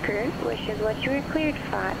checker, which is what you were cleared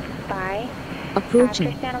by. Approaching.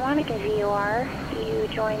 After Santa Monica VOR, you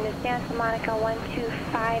join the Santa Monica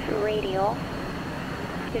 125 radial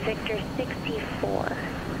to Victor 64.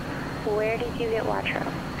 Where did you get Watro?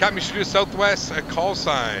 Captain, you should do Southwest call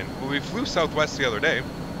sign. Well, we flew Southwest the other day.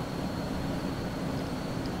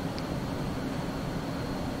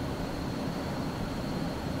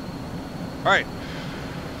 Alright.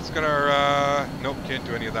 Let's get our, nope, can't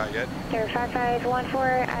do any of that yet. Sir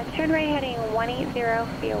 5514, turn right heading 180,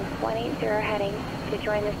 via 180 heading to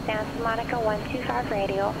join the Santa Monica 125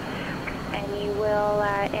 radial, and you will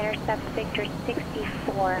intercept Victor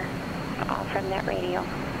 64 from that radial.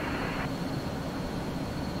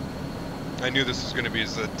 I knew this was going to be a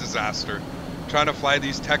disaster. Trying to fly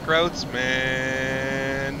these tech routes,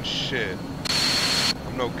 man, shit.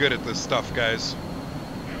 I'm no good at this stuff, guys.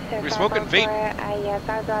 We're smoking vape. Yes,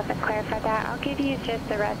 I was about to clarify that. I'll give you just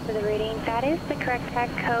the rest of the readings. That is the correct tech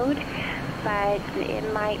code, but it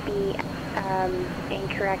might be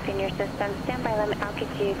incorrect in your system. Stand by, I'll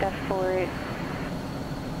get you the forward.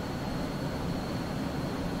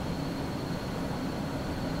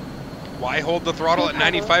 Why hold the throttle at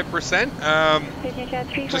 95%?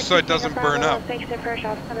 Just so it doesn't burn up. That's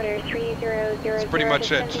pretty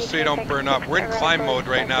much it, just so you don't burn up. We're in climb mode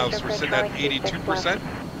right now, so we're sitting at 82%.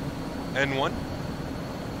 N1.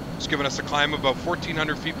 It's giving us a climb of about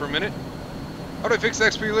 1,400 feet per minute. How do I fix the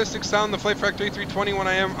XP realistic sound, the Flight Factor A320 when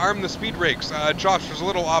I arm the speed brakes? Josh, there's a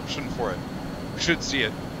little option for it. You should see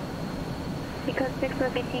it. Eco 6 will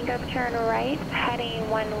be Tango, turn right, heading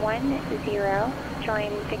 110,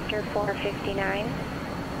 join Victor 459.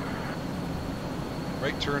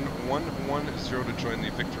 Right turn 110 to join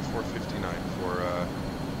the Victor 459 for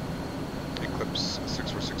Eclipse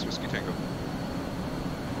 646 Whiskey Tango.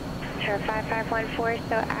 Sure, 5514,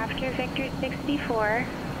 so after Victor 64,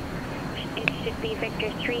 it should be Victor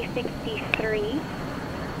 363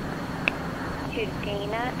 to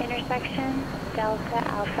Dana intersection, Delta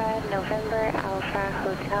Alpha, November Alpha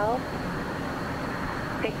Hotel,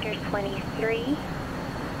 Victor 23,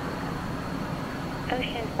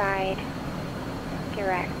 Oceanside,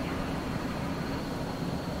 direct.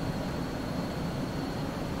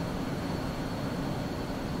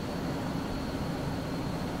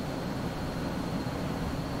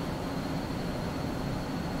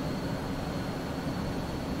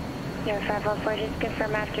 Zero 514, just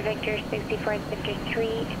confirm after Victor 64, Victor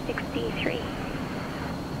 363.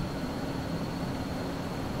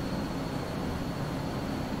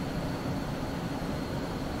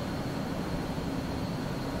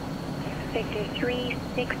 Victor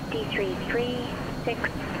 363,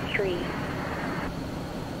 363.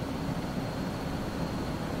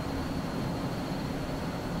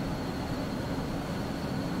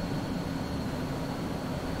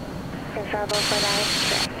 Bravo for that is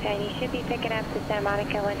correct. And you should be picking up the Santa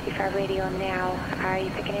Monica 125 radio now. Are you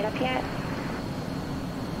picking it up yet?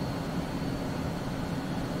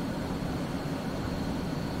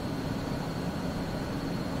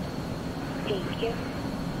 Thank you.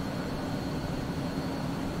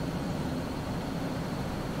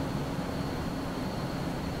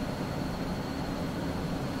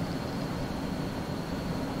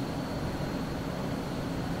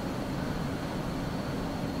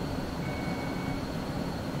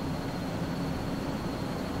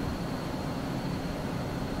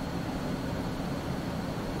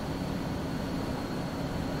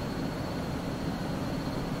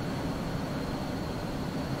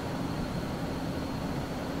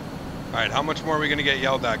 Alright, how much more are we going to get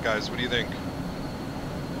yelled at, guys? What do you think?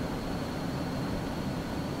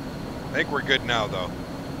 I think we're good now, though.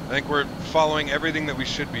 I think we're following everything that we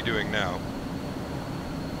should be doing now.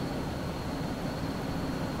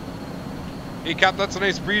 Hey, Cap, that's a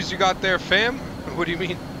nice breeze you got there, fam. What do you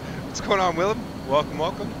mean? What's going on, Willem? Welcome,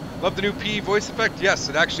 welcome. Love the new PE voice effect? Yes,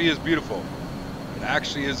 it actually is beautiful. It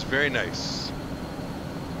actually is very nice.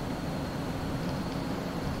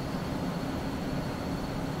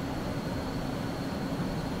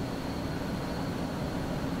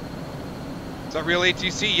 Is that real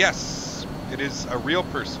ATC? Yes, it is a real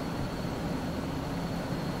person.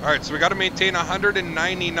 Alright, so we got to maintain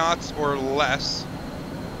 190 knots or less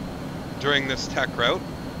during this tech route.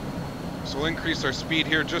 So we'll increase our speed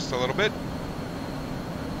here just a little bit.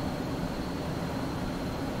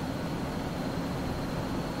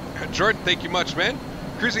 Jordan, thank you much, man.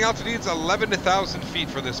 Cruising altitude's 11,000 feet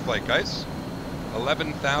for this flight, guys.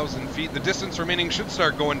 11,000 feet. The distance remaining should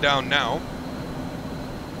start going down now.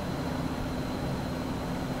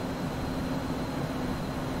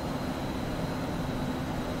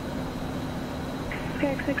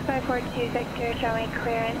 Square 6542 Victor showing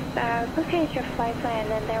clearance. Looking at your flight plan,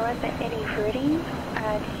 and there wasn't any routing.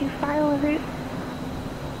 Did you file a route?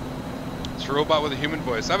 It's a robot with a human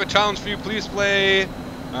voice. I have a challenge for you. Please play.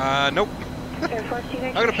 Nope.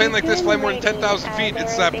 I'm gonna plane like this, fly more than 10,000 feet.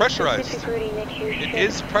 It's pressurized. It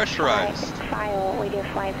is pressurized. File with your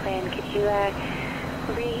flight plan. Could you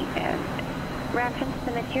reference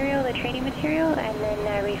the material, the training material, and then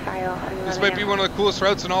refile? This might be one of the coolest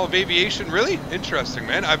routes in all of aviation. Really? Interesting,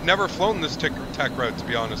 man. I've never flown this tech route, to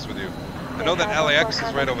be honest with you. I know that LAX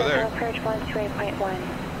is right over there. Approach 128.1.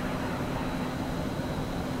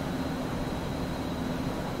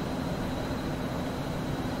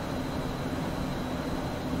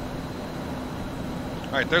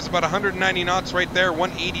 Alright, there's about 190 knots right there,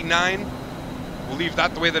 189. We'll leave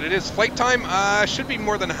that the way that it is. Flight time should be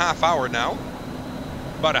more than a half hour now.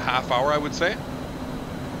 About a half hour, I would say.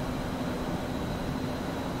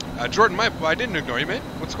 Jordan, I didn't ignore you, man.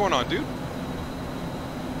 What's going on, dude?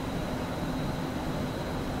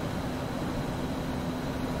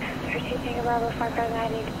 Tango Bravo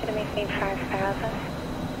 5,000, needs to maintain 5,000.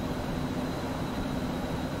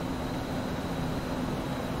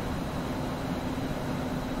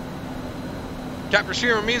 Captain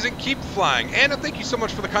Shear, amazing. Keep flying. Anna, thank you so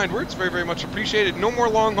much for the kind words. Very, very much appreciated. No more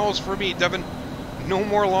long hauls for me, Devin. No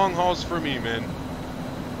more long hauls for me, man.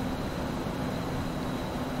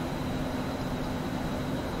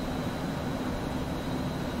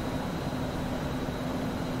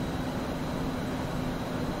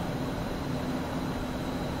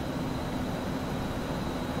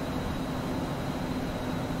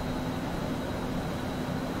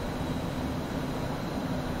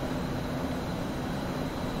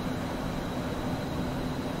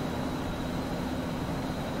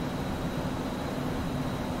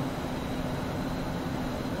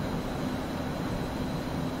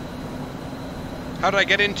 How did I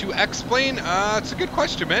get into X-Plane? It's a good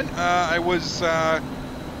question, man. I was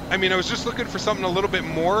just looking for something a little bit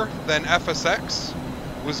more than FSX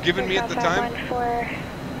was giving me at the time.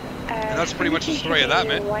 And that's pretty much the story of that,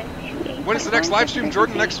 man. When is the next live stream,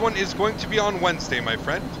 Jordan? The next one is going to be on Wednesday, my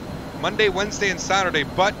friend. Monday, Wednesday, and Saturday.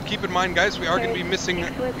 But keep in mind, guys, we are going to be missing...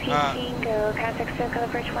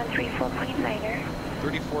 34.9er.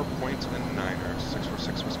 34.9er.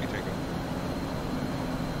 646 Whiskey Tango.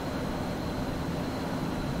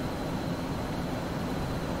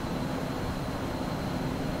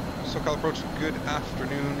 SoCal approach, good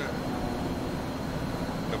afternoon.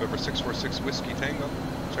 November 646 Whiskey Tango,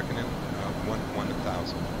 checking in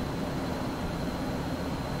 1000.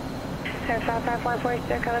 5544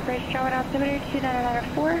 SoCal approach, showing altimeter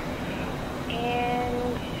 2994.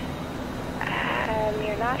 And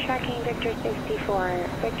you're not tracking Victor 64.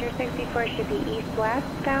 Victor 64 should be east-west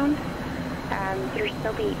bound through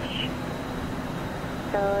Snow Beach.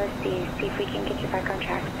 So let's see if we can get you back on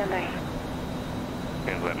track. Stand by.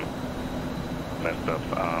 Inland. Messed up.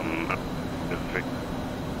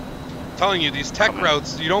 Telling you, these tech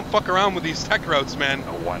routes, you don't fuck around with these tech routes, man.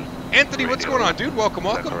 Anthony, what's going on, dude? Welcome,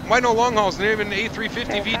 welcome. Why no long hauls? Not even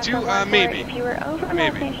A350 V2? Maybe. If you were over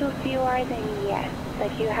Los Angeles COR, then yes.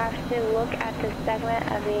 But you have to look at the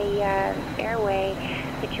segment of the airway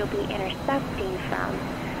that you'll be intercepting from.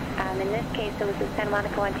 In this case, it was the Santa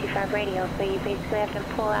Monica 125 radial, so you basically have to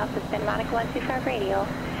pull out the Santa Monica 125 radial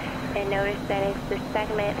and notice that it's the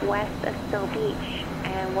segment west of Still Beach,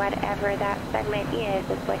 and whatever that segment is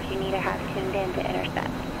what you need to have tuned in to intercept.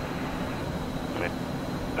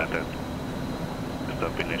 That's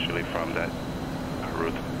up initially from that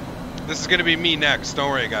route. This is going to be me next, don't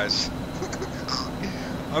worry, guys.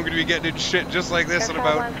 I'm going to be getting in shit just like this in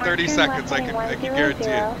about 30 seconds, I can guarantee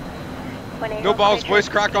it. No balls, voice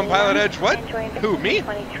crack on PilotEdge. What? Who, me?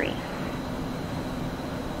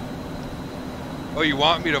 Oh, you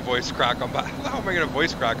want me to voice crack on How am I going to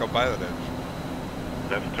voice crack on PilotEdge?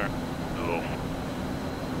 Left turn low.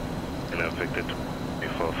 And evicted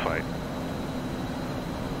before fight.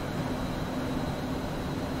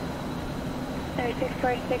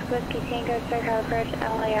 3646 Whiskey Tango, circle approach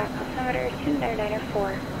LA altimeter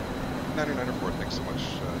 2994. 9994, thanks so much.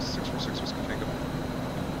 646 Whiskey Tango.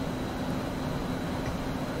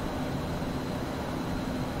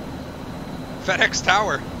 FedEx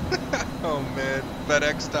Tower. Oh man,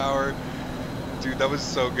 FedEx Tower. Dude, that was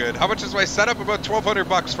so good. How much is my setup? About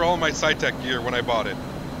 $1,200 for all of my SciTech gear when I bought it.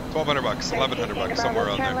 $1,200, $1,100, somewhere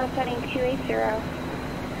around there.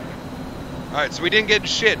 Alright, so we didn't get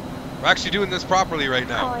shit. We're actually doing this properly right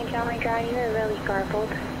now. Calling John McGraw, you are really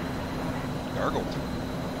gargled. Gargled.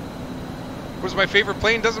 What's my favorite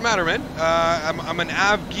plane? Doesn't matter, man. I'm an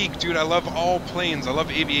av geek, dude. I love all planes. I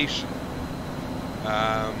love aviation.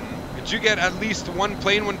 Did you get at least one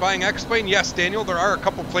plane when buying X-Plane? Yes, Daniel. There are a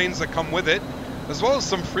couple planes that come with it, as well as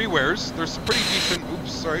some freewares. There's some pretty decent.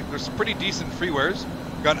 Oops, sorry. There's some pretty decent freewares.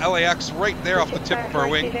 We've got LAX right there off the tip of our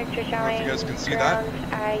wing. I don't know if you guys can see that.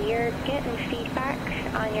 You're getting feedback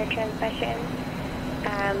on your transmission,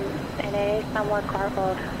 and it is somewhat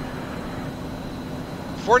garbled.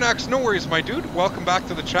 Fornax, no worries, my dude. Welcome back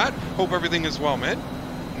to the chat. Hope everything is well, man.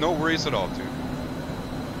 No worries at all, dude.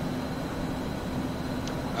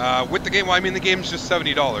 With the game, well, I mean, the game's just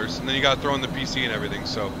 $70, and then you got to throw in the PC and everything.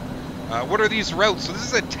 So, what are these routes? So this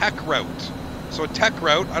is a tech route. So a tech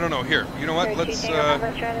route, I don't know. Here, you know what? Let's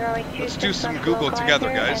do some Google together,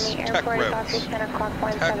 guys. Tech routes. Tech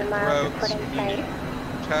routes meaning.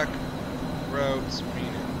 Tech routes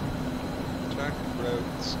meaning. Tech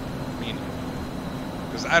routes meaning.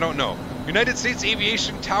 Because I don't know. United States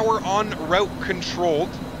Aviation Tower on Route Controlled.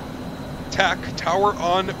 Tech Tower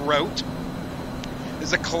on Route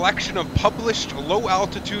is a collection of published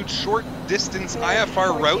low-altitude, short-distance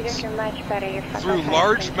IFR routes through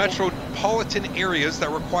large metropolitan areas that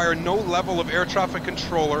require no level of air traffic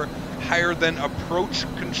controller higher than approach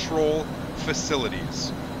control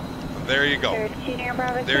facilities. There you go. There you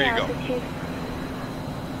go.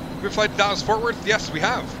 We fly to Dallas-Fort Worth? Yes, we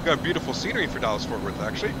have. We've got beautiful scenery for Dallas-Fort Worth,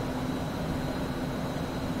 actually.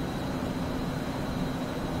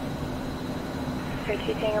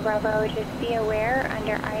 Tango Bravo, just be aware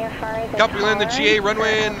under IFR. Copy land the GA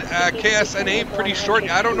runway and KSNA pretty short.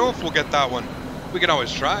 I don't know if we'll get that one. We can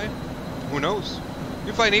always try. Who knows?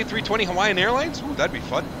 You fly an A320 Hawaiian Airlines? Ooh, that'd be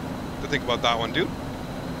fun to think about that one, dude.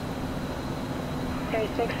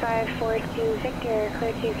 6542 Victor,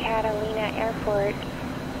 clear to Catalina Airport,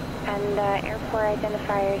 and the airport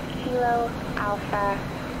identifier is Kilo Alpha.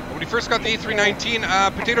 When we first got the A319,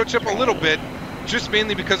 potato chip a little bit. Just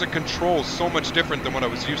mainly because it controls so much different than what I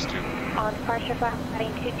was used to. On departure flight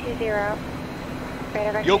heading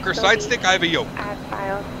 220. Yoke or side stick? I have a yoke. Add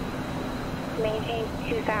files. Maintain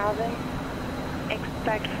 2000.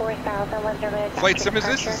 Expect 4000. Once limited. Flight sim is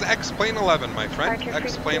this? Is X-Plane 11, my friend.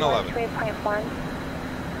 X-Plane 11. 3.1.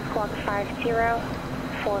 Squawk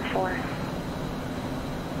 5044.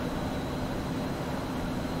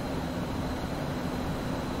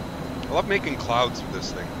 I love making clouds with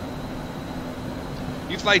this thing.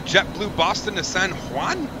 You fly JetBlue Boston to San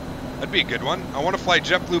Juan? That'd be a good one. I want to fly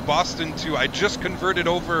JetBlue Boston to... I just converted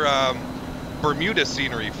over Bermuda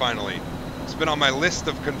scenery, finally. It's been on my list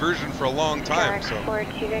of conversion for a long time. So.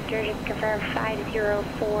 42 Victor, just confirm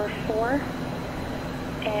 5044.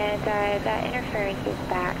 And that interference is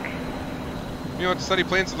back. You know, to study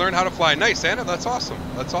planes and learn how to fly. Nice, Anna. That's awesome.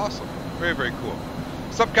 That's awesome. Very, very cool.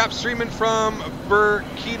 Subcap streaming from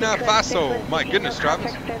Burkina Faso. My goodness,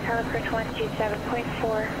 Travis.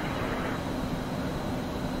 127.4.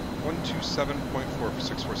 127.4 for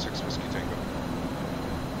 646 Whiskey Tango.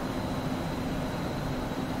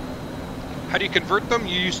 How do you convert them?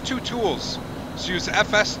 You use two tools. So use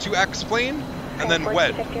FS to X-plane, and then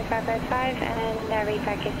WED. Victor 555, and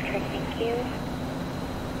readback is correct, thank you.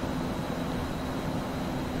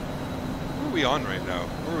 Who are we on right now?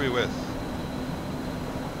 Who are we with?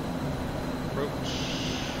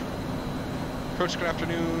 Approach, good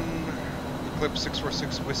afternoon. Eclipse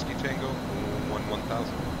 646 Whiskey Tango,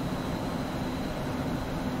 1000.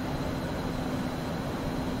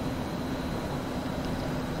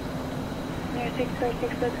 There's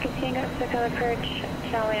 646 Whiskey Tango, circle approach,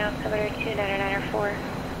 showing altimeter 2994.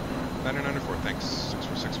 994, thanks.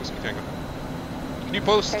 646 Whiskey Tango. Can you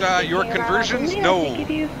post your conversions? No. Give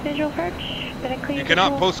you visual approach. You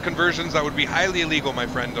cannot post conversions. That would be highly illegal, my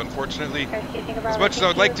friend, unfortunately. As much as I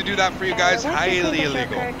would like to do that for you guys, highly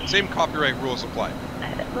illegal. Same copyright rules apply.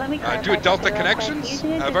 Do a Delta Connections.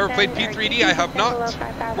 Have I ever played P3D? I have not.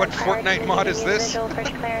 What Fortnite mod is this?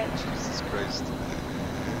 Jesus Christ.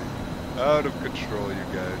 Out of control, you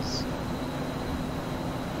guys.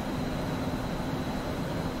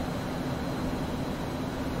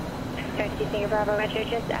 Bravo Metro,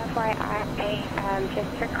 just FYI, just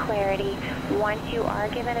for clarity, once you are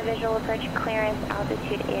given a visual approach clearance,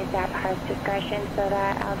 altitude is at Park's discretion, so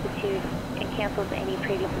that altitude it cancels any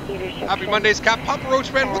previous speed restrictions. Happy Mondays, Cap. Papa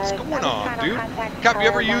Roach, man, what's going on, dude? Cap, you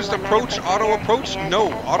ever used approach, auto approach?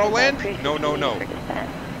 No. Auto land? No, no, no.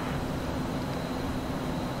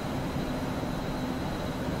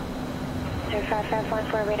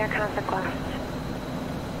 5514 radar conflict lost.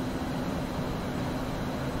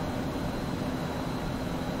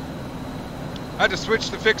 I had to switch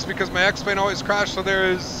to fix because my X-plane always crashed, so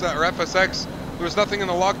there's, or FSX, there was nothing in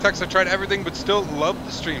the log text. I tried everything, but still love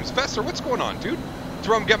the streams. Fester, what's going on, dude? That's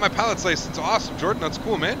where I'm getting my pilot's license. Awesome, Jordan, that's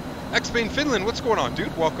cool, man. X-plane Finland, what's going on,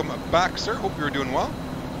 dude? Welcome back, sir. Hope you were doing well.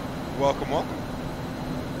 Welcome, welcome.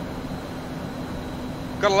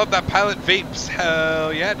 Gotta love that pilot vapes.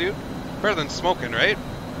 Hell yeah, dude. Better than smoking, right?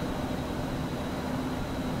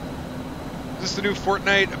 Is this the new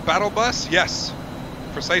Fortnite battle bus? Yes,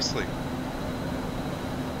 precisely.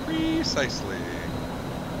 Precisely.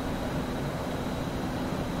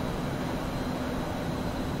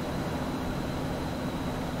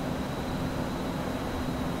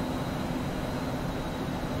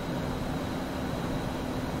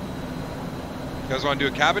 You guys want to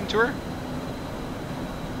do a cabin tour?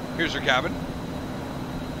 Here's your cabin.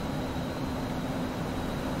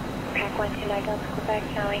 Pack 129 Delta Quebec,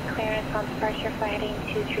 showing clearance on departure for heading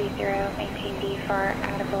 230, maintain D4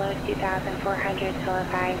 out of below 2,400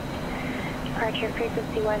 solidified. Departure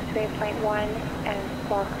frequency 1 waypoint 1 and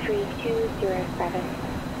squawk 3207.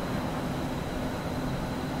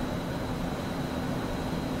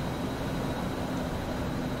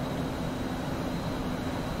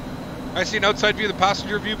 I see an outside view of the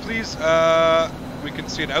passenger view, please. We can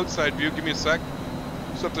see an outside view. Give me a sec.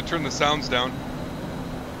 Just have to turn the sounds down.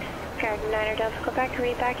 Correct, 9er Delta Quebec,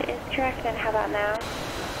 readback is correct, and how about now?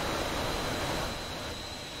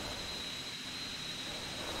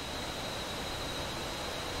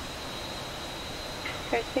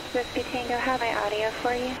 There's 6 Whiskey Tango, have my audio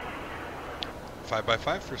for you?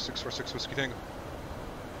 5x5 for 646 Whiskey Tango.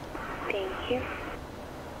 Thank you. You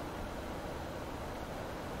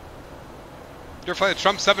ever fly the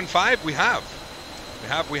Trump 7.5? We have.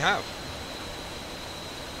 We have.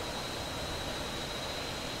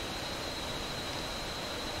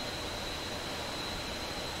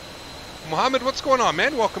 Mohammed, what's going on,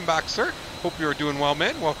 man? Welcome back, sir. Hope you're doing well,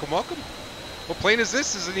 man. Welcome, welcome. What plane is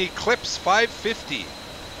this? This is an Eclipse 550.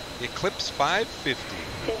 Eclipse 550.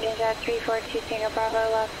 Division Jet 342 Tango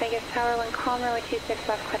Bravo, Las Vegas Tower, when calmer with 26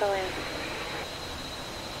 left, quit a land.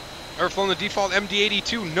 Ever flown the default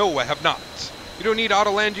MD-82? No, I have not. You don't need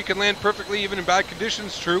auto land. You can land perfectly even in bad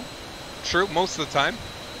conditions. True. True, most of the time.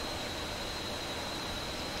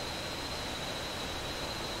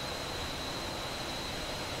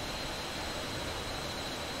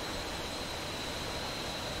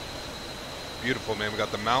 Beautiful, man. We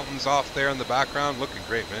got the mountains off there in the background. Looking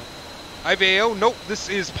great, man. IVAO? Nope, this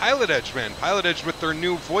is PilotEdge, man. PilotEdge with their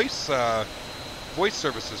new voice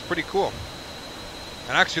services. Pretty cool.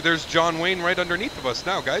 And actually, there's John Wayne right underneath of us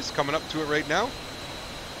now, guys. Coming up to it right now.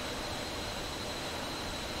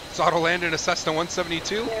 It's auto land in a Cessna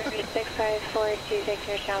 172. 6542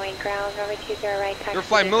 Victor, showing ground, over 20 right. You ever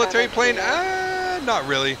fly military plane? Not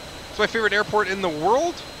really. It's my favorite airport in the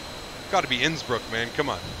world. Got to be Innsbruck, man. Come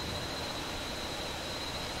on.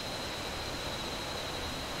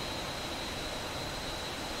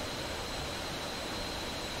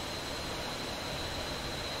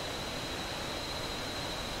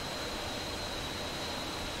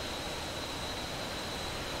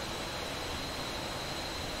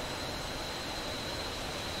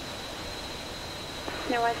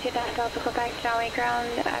 No 12 Delta, go back to Doyle ground,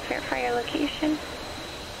 verify your location.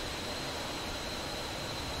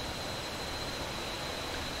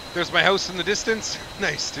 There's my house in the distance.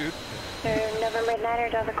 Nice, dude. November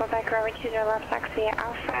 9 Delta, go back runway 20 left, taxi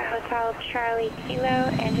Alpha, Hotel Charlie Kilo,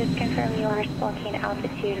 and just confirm you are stalking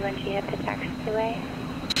altitude once you hit the taxiway.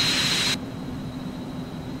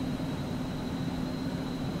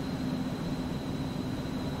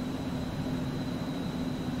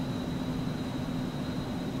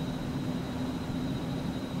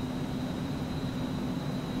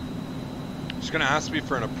 She's gonna ask me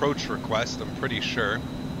for an approach request, I'm pretty sure.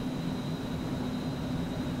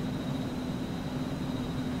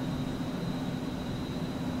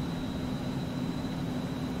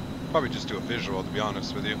 Probably just do a visual, to be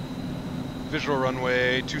honest with you. Visual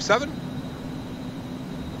runway 27.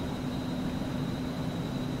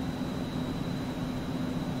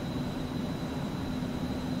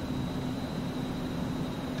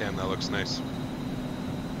 Damn, that looks nice.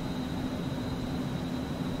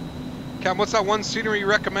 Cam, what's that one scenery you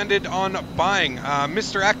recommended on buying?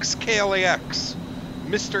 Mr. X KLAX.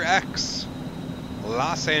 Mr. X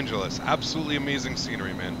Los Angeles. Absolutely amazing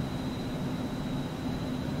scenery, man.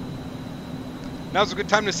 Now's a good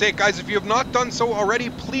time to say it, guys. If you have not done so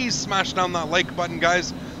already, please smash down that like button,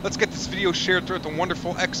 guys. Let's get this video shared throughout the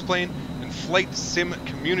wonderful X-Plane and flight sim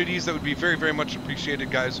communities. That would be very, very much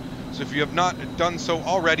appreciated, guys. So if you have not done so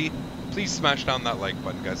already, please smash down that like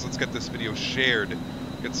button, guys. Let's get this video shared.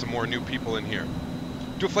 Get some more new people in here.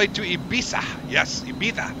 Do a flight to Ibiza. Yes,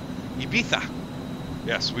 Ibiza. Ibiza.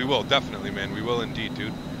 Yes, we will. Definitely, man. We will indeed,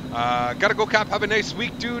 dude. Gotta go, Cap. Have a nice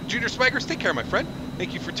week, dude. Junior Swaggers, take care, my friend.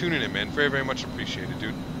 Thank you for tuning in, man. Very, very much appreciated,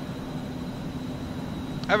 dude.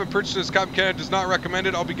 I haven't purchased this. Cap Canada does not recommend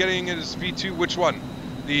it. I'll be getting it as V2. Which one?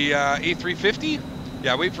 The A350?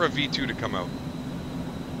 Yeah, wait for a V2 to come out.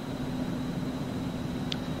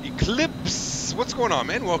 Eclipse. What's going on,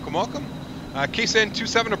 man? Welcome, welcome.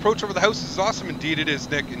 KSN27 approach over the house is awesome. Indeed it is,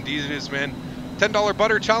 Nick. Indeed it is, man. $10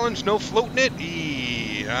 butter challenge. No floating it.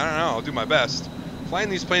 I don't know. I'll do my best. Flying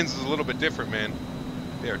these planes is a little bit different, man.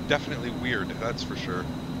 They are definitely weird, that's for sure.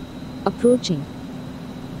 Approaching.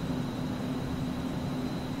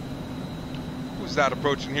 Who's that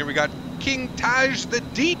approaching here? We got King Taj the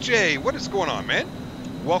DJ. What is going on, man?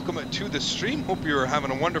 Welcome to the stream. Hope you're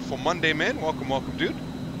having a wonderful Monday, man. Welcome, welcome, dude.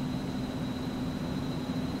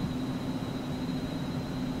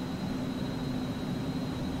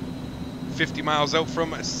 $50 miles out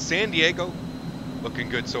from San Diego. Looking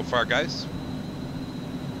good so far, guys.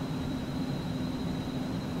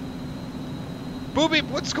 Booby,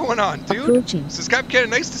 what's going on, dude? Approaching. This is Cap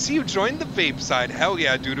Canada. Nice to see you join the vape side. Hell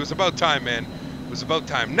yeah, dude. It was about time, man. It was about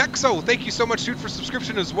time. Nexo, thank you so much, dude, for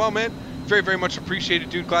subscription as well, man. Very, very much appreciated,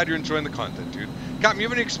 dude. Glad you're enjoying the content, dude. Cap, you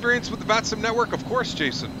have any experience with the VATSIM network? Of course,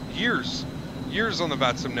 Jason. Years. Years on the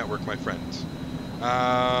VATSIM network, my friend.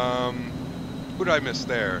 Who did I miss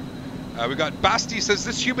there? We got Basti says,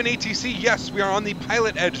 this human ATC. Yes, we are on the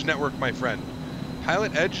PilotEdge network, my friend.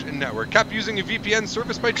 PilotEdge and network. Cap, using a VPN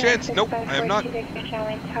service by chance? Nope, I am not.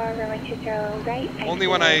 Only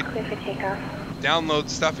when I download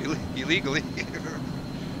stuff illegally.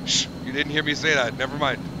 Shh, you didn't hear me say that. Never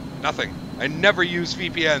mind. Nothing. I never use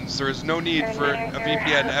VPNs. There is no need for a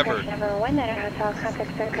VPN ever.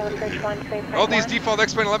 All these default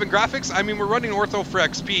X-Plane 11 graphics, I mean, we're running ortho for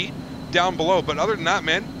XP down below, but other than that,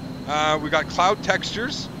 man, we got cloud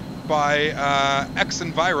textures by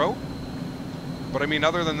X-Enviro. But I mean,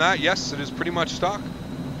 other than that, yes, it is pretty much stock.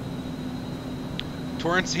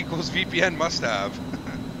 Torrents equals VPN must have.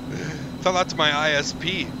 Tell that to my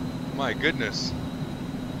ISP. My goodness.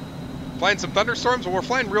 Flying some thunderstorms? Well, we're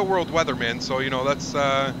flying real world weather, man. So, you know, that's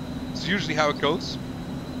usually how it goes.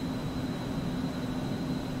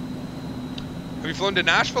 Have you flown to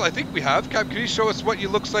Nashville? I think we have. Cap, can you show us what it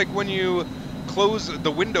looks like when you close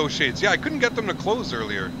the window shades? Yeah, I couldn't get them to close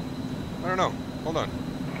earlier. I don't know. Hold on.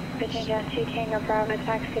 Virginia 2 Tango Bravo,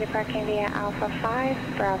 taxi to parking via Alpha 5,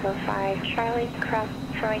 Bravo 5, Charlie, cross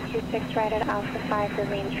runway 26 right at Alpha 5 for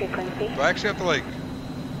range frequency. Do I actually have to, like...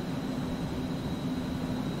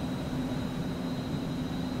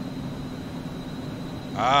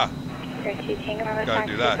 Ah. 2 Tango Bravo, Gotta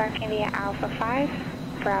taxi do to that. parking via Alpha 5,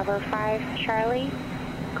 Bravo 5, Charlie,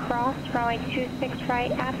 cross runway 26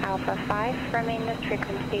 right at Alpha 5 for maintenance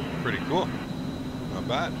frequency. Pretty cool. Not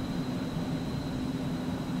bad.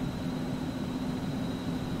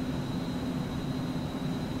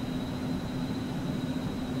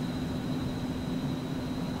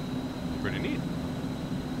 Pretty neat.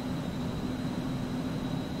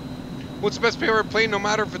 What's the best favorite plane, no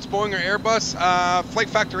matter if it's Boeing or Airbus? Flight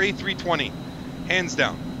Factor A320. Hands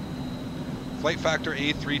down. Flight factor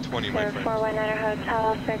A320, my friend. 419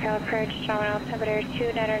 Hotel, circle approach, terminal altimeter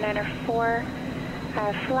 2994.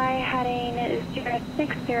 Fly heading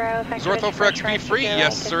 060. Is ortho for XP free?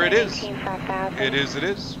 Yes, sir, it is. It is, it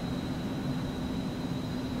is.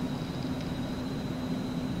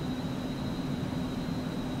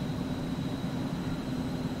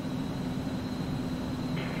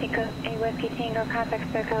 Echo A Whiskey Tango,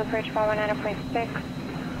 contact circle approach 119.6.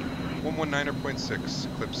 119.6,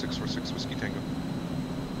 Eclipse 646 Whiskey Tango.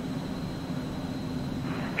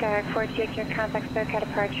 Skyrock 46, your contact circle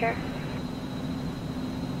departure.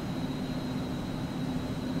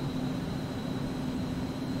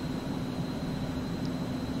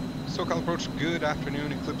 SoCal approach, good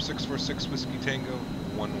afternoon, Eclipse 646 Whiskey Tango,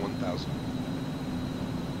 1000.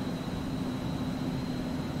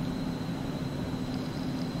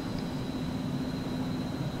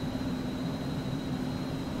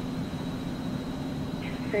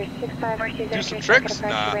 Do some tricks?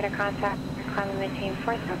 Nah.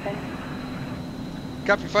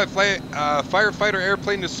 Copy 5, firefighter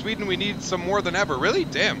airplane to Sweden, we need some more than ever. Really?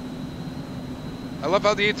 Damn. I love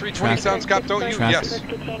how the A320 sounds, Cap, don't you? Yes.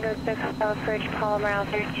 Whiskey Tango, approach Palm Route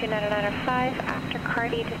 29905, after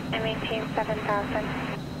Cardi, just maintain 7,000.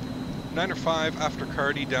 905 after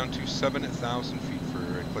Cardi, down to 7,000 feet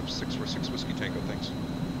for Eclipse 646 Whiskey Tango, thanks.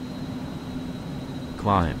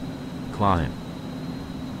 Climb. Climb.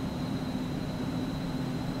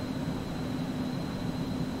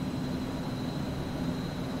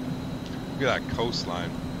 Look at that coastline.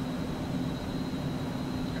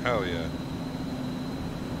 Hell yeah.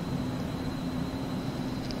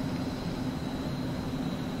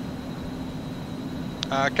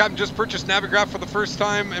 Captain, just purchased Navigraph for the first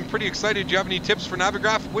time. I'm pretty excited. Do you have any tips for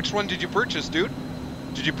Navigraph? Which one did you purchase, dude?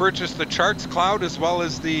 Did you purchase the charts cloud as well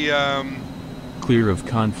as the Clear of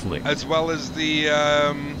conflict. as well as the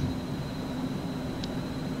Iraq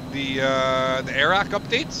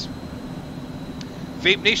updates?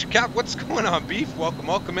 Vape Nation Cap, what's going on, Beef? Welcome,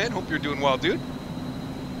 welcome in. Hope you're doing well, dude.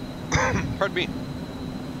 Pardon me.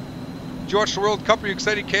 Did you watch the World Cup? Are you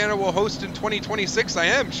excited Canada will host in 2026? I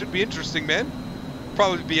am. Should be interesting, man.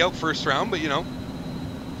 Probably be out first round, but you know.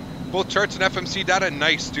 Both charts and FMC data,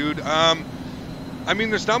 nice, dude. I mean,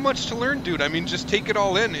 there's not much to learn, dude. I mean, just take it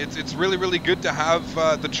all in. It's really, really good to have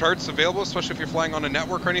the charts available, especially if you're flying on a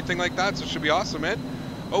network or anything like that, so it should be awesome, man.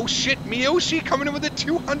 Oh shit, Miyoshi coming in with a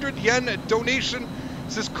 200 yen donation.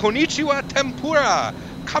 It says, Konnichiwa Tempura.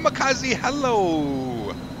 Kamikaze,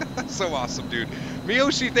 hello. So awesome, dude.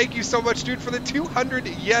 Miyoshi, thank you so much, dude, for the 200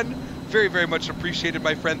 yen. Very, very much appreciated,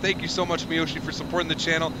 my friend. Thank you so much, Miyoshi, for supporting the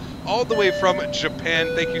channel all the way from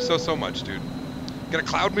Japan. Thank you so, so much, dude. Got a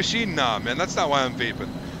cloud machine? Nah, man, that's not why I'm vaping.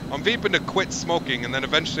 I'm vaping to quit smoking, and then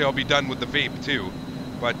eventually I'll be done with the vape, too.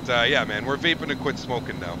 But, yeah, man, we're vaping to quit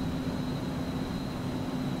smoking now.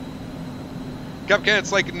 Capcan,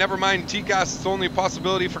 it's like, never mind, TCAS, it's only a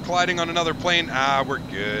possibility for colliding on another plane. Ah, we're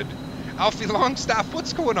good. Alfie Longstaff,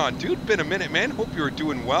 what's going on, dude? Been a minute, man. Hope you're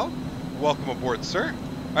doing well. Welcome aboard, sir.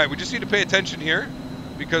 All right, we just need to pay attention here,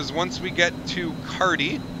 because once we get to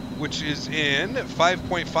Cardi, which is in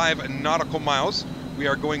 5.5 nautical miles, we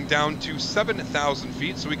are going down to 7,000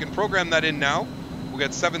 feet, so we can program that in now. We'll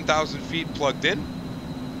get 7,000 feet plugged in.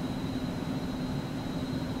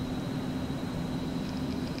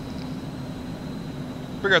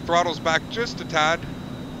 Bring our throttles back just a tad.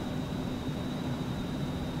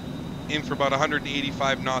 Aim for about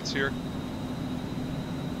 185 knots here.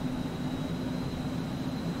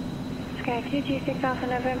 Sky 2G6 Alpha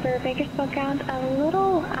November, Bakersfield sounds a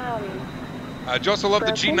little, Do you also love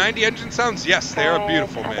the G90 engine sounds? Yes, they are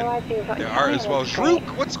beautiful, man. They are as well. Shrook,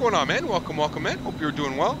 what's going on, man? Welcome, welcome, man. Hope you're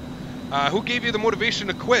doing well. Who gave you the motivation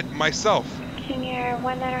to quit? Myself. Junior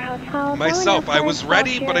 19 Hotel. Myself. I was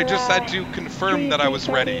ready, but I just had to confirm that I was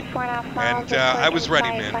ready. And I was ready,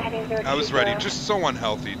 man. I was ready. Just so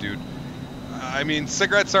unhealthy, dude. I mean,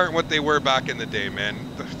 cigarettes aren't what they were back in the day, man.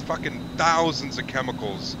 The fucking thousands of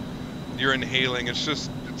chemicals you're inhaling. It's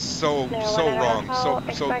just, it's so wrong.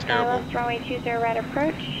 So terrible.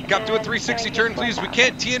 Cap, do a 360 turn, please. We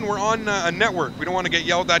can't tee in. We're on a network. We don't want to get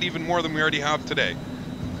yelled at even more than we already have today.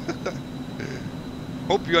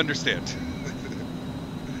 Hope you understand.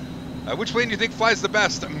 Which plane do you think flies the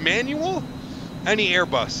best? Manual? Any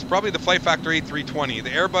Airbus. Probably the Flight Factor A320. The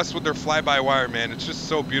Airbus with their fly-by-wire, man. It's just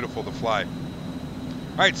so beautiful to fly.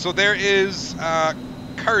 Alright, so there is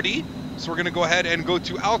Cardi. So we're going to go ahead and go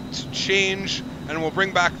to alt change, and we'll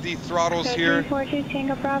bring back the throttles here. 342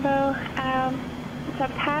 Tango Bravo. a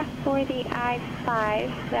pass for the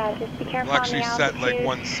I-5. Just be careful We'll on the actually set altitude. like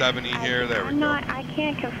 170 here. There we go. I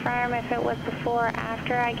can't confirm if it was before or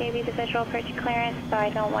after I gave you the visual approach clearance, so I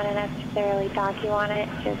don't want to necessarily dock you on it.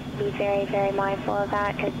 Just be very, very mindful of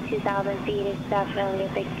that, because 2,000 feet is definitely a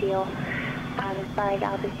big deal as far as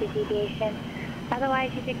altitude deviation.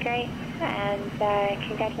 Otherwise, you did great, and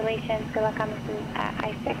congratulations. Good luck on this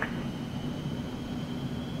I-6.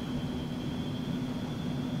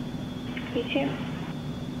 You too.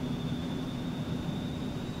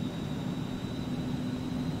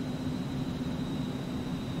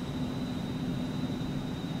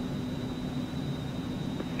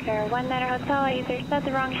 Sir, 1 Niner Hotel, I either said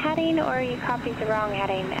the wrong heading or you copied the wrong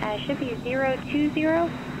heading. It should be 020,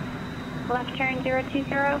 left turn 020.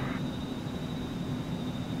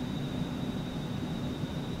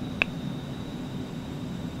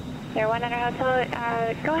 Sir, 1 Niner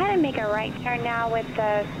Hotel, go ahead and make a right turn now with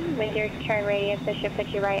your turn radius. That should put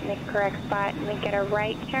you right in the correct spot. Make it a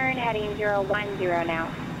right turn heading 010 now.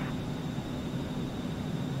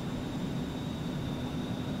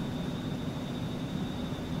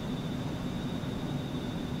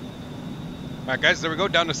 All right, guys, there we go,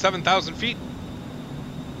 down to 7,000 feet.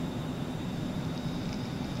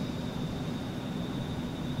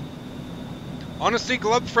 Honestly,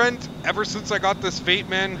 Glove Friend, ever since I got this Fate,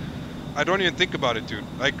 man, I don't even think about it, dude.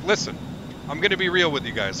 Like, listen, I'm going to be real with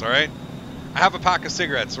you guys, all right? I have a pack of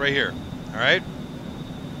cigarettes right here, all right?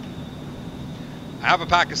 I have a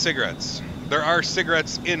pack of cigarettes. There are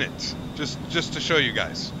cigarettes in it, just to show you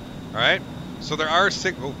guys, all right? So there are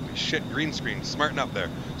oh shit, green screen, smarten up there.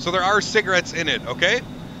 So there are cigarettes in it, okay?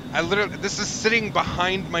 This is sitting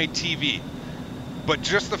behind my TV. But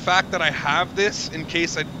just the fact that I have this in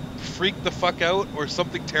case I freak the fuck out or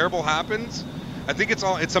something terrible happens, I think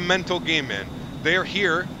it's a mental game, man. They're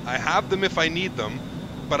here, I have them if I need them,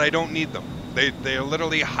 but I don't need them. They're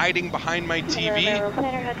literally hiding behind my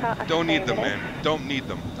TV. Don't need them, man. Don't need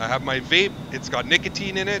them. I have my vape, it's got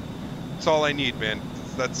nicotine in it. That's all I need, man.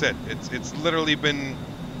 That's it. It's literally been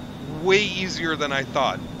way easier than I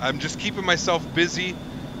thought. I'm just keeping myself busy.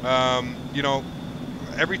 You know,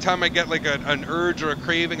 every time I get like an urge or a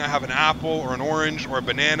craving, I have an apple or an orange or a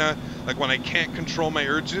banana. Like when I can't control my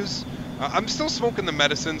urges, I'm still smoking the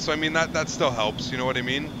medicine, so I mean that still helps. You know what I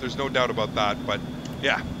mean? There's no doubt about that. But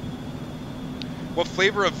yeah. What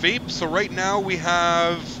flavor of vape? So right now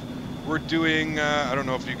we're doing. I don't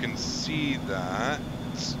know if you can see that.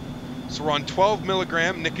 So we're on 12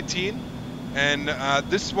 milligram nicotine, and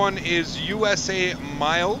this one is USA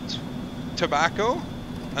mild tobacco,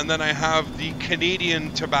 and then I have the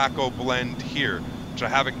Canadian tobacco blend here, which I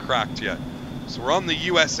haven't cracked yet. So we're on the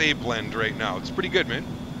USA blend right now. It's pretty good, man.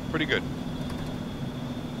 Pretty good.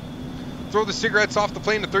 Throw the cigarettes off the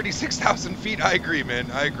plane to 36,000 feet. I agree,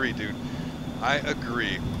 man. I agree, dude. I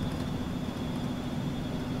agree.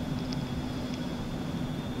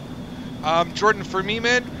 Jordan, for me,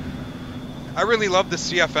 man, I really love the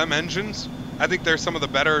CFM engines. I think they're some of the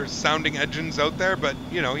better sounding engines out there, but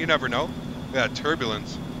you know, you never know. Yeah,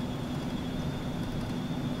 turbulence.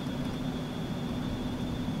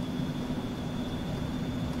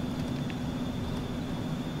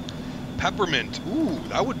 Peppermint. Ooh,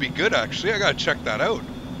 that would be good actually. I gotta check that out.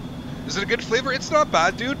 Is it a good flavor? It's not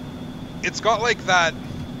bad, dude. It's got like that.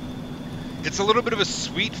 It's a little bit of a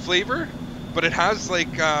sweet flavor, but it has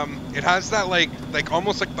like it has that like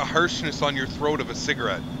almost like the harshness on your throat of a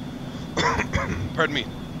cigarette. Pardon me.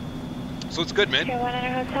 So it's good, man. Okay, 1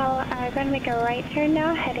 Niner Hotel. I'm going to make a right turn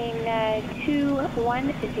now, heading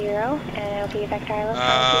 210, and it'll be Vector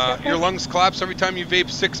Island. Your lungs collapse every time you vape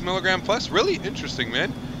 6 milligram plus. Really interesting,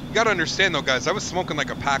 man. You gotta understand though, guys. I was smoking like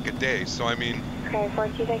a pack a day, so I mean. Okay,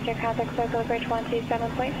 42 Vector, contact circle bridge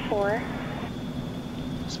 127.4.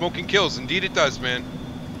 Smoking kills, indeed it does, man.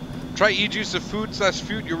 Try e-juice of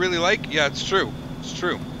food/food you really like. Yeah, it's true. It's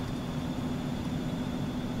true.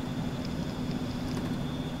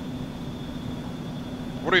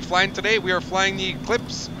 What are we flying today? We are flying the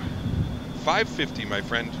Eclipse 550, my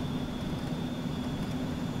friend.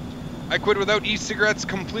 I quit without e-cigarettes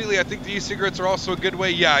completely. I think the e-cigarettes are also a good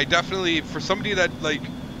way. Yeah, I definitely, for somebody that, like,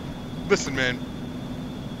 listen, man.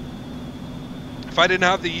 If I didn't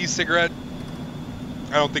have the e-cigarette,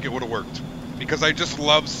 I don't think it would have worked. Because I just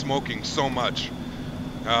love smoking so much.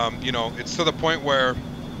 You know, it's to the point where,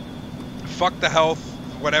 fuck the health,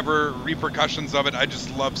 whatever repercussions of it, I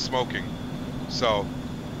just love smoking. So,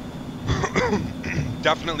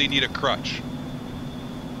 definitely need a crutch.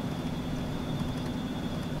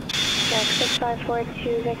 Jack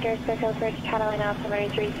 6542 Victor, Circle Bridge, Catalina,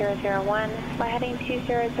 altimeter 3001. Fly heading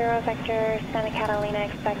 200, Vector, Santa Catalina,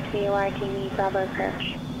 expect VORT, need Bravo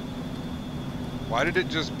approach. Why did it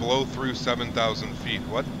just blow through 7,000 feet?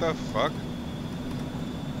 What the fuck?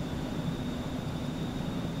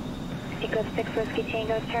 Echo 6 Whiskey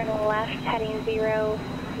Tango, turn left, heading 090,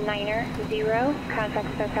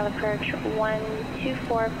 contact SoCal approach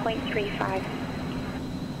 124.35.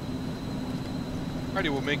 Alrighty,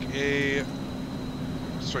 we'll make a,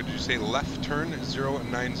 sorry, did you say left turn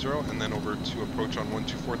 090 and then over to approach on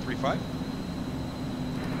 12435?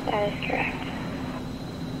 That is correct.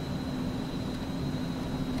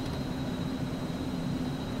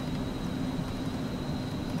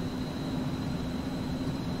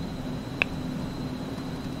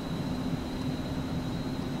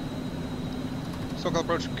 SoCal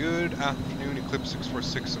approach, good afternoon, Eclipse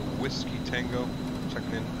 646 Whiskey Tango,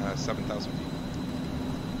 checking in 7,000 feet.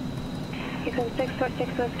 Eclipse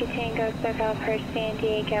 646 Whiskey Tango, SoCal approach San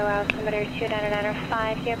Diego, altimeter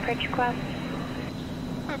 29905, your approach request.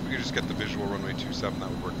 If we could just get the visual runway 27,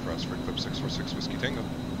 that would work for us for Eclipse 646 Whiskey Tango.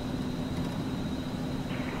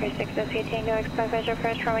 6 Whiskey Tango, expect visual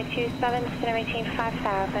approach runway 27, descend maintain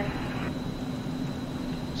 5,000.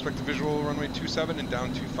 Expect the visual runway 27 and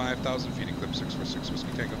down to 5,000 feet, Eclipse 646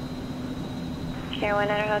 Whiskey Tango. Share 1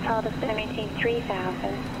 Hotel, descend maintain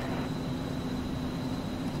 3,000.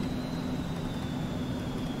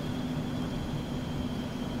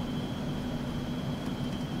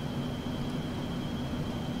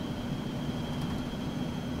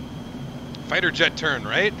 Fighter jet turn,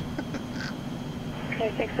 right?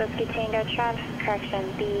 6 Whiskey Tango, traffic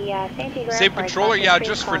correction. The San Diego Save Airport, controller? Yeah, 3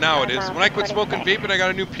 just for now it is. When I quit smoking vaping, I got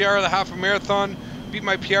a new PR of the half a marathon. Beat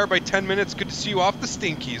my PR by 10 minutes. Good to see you off the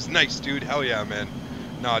stinkies. Nice, dude. Hell yeah, man.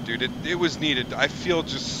 Nah, dude, it was needed. I feel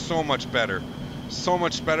just so much better. So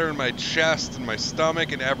much better in my chest and my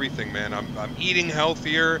stomach and everything, man. I'm eating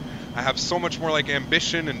healthier. I have so much more like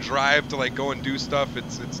ambition and drive to like go and do stuff.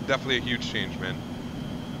 It's definitely a huge change, man.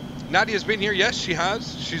 Nadya's been here. Yes, she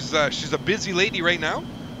has. She's a busy lady right now,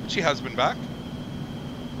 but she has been back.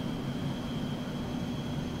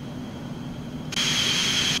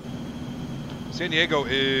 San Diego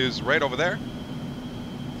is right over there.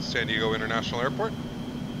 San Diego International Airport.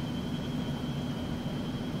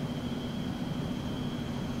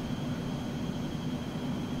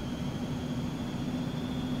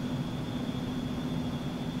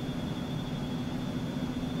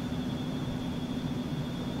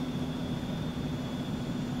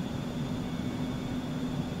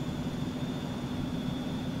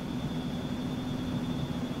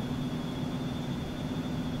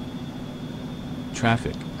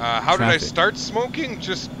 Traffic. How did I start smoking?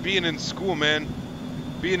 Just being in school, man.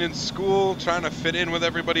 Being in school, trying to fit in with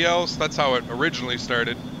everybody else. That's how it originally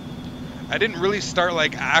started. I didn't really start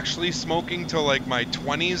like actually smoking till like my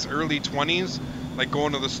 20s, early 20s, like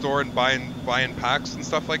going to the store and buying packs and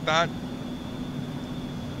stuff like that.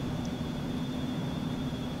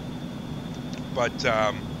 But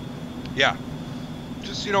yeah,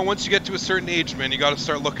 just, you know, once you get to a certain age, man, you got to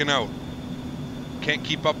start looking out. Can't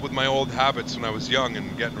keep up with my old habits when I was young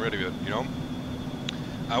and getting rid of it, you know.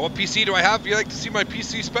 What PC do I have? If you'd like to see my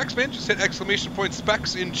PC specs, man, just hit !point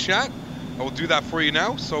specs in chat. I will do that for you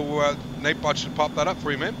now. So Nightbot should pop that up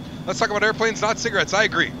for you, man. Let's talk about airplanes, not cigarettes. I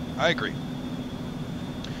agree. I agree.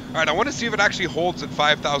 All right, I want to see if it actually holds at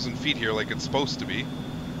 5,000 feet here like it's supposed to be.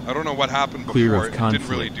 I don't know what happened before. It didn't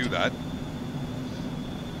really do that.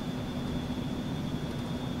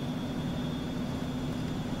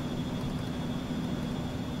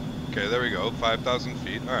 Okay, there we go, 5,000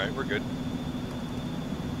 feet. All right, we're good.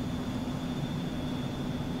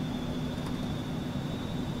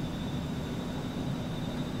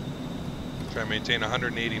 Try and maintain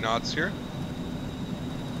 180 knots here.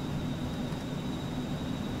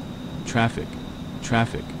 Traffic.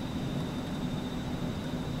 Traffic.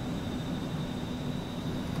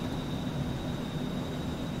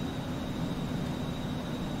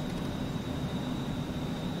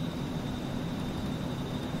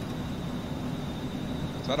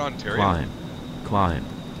 Is that Ontario? Climb. Climb.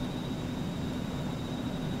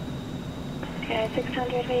 Okay,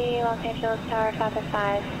 600 feet, Los Angeles Tower,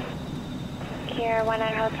 505. Here,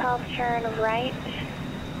 19 Hotel, turn right.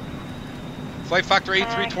 Flight factor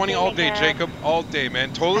 8320 all day, Jacob. All day,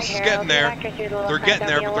 man. Tolis is getting there. They're getting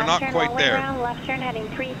there, but they're not quite there. Left turn heading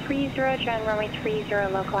 330, turn runway 30,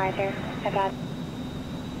 localizer. About.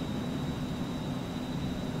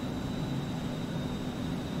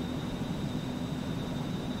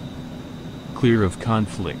 Clear of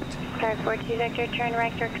conflict. Star 42 Victor, turn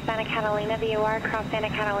right to Santa Catalina VOR, cross Santa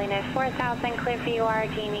Catalina 4000, clear VOR,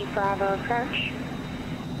 Jamie Bravo approach.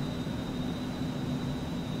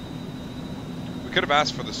 We could have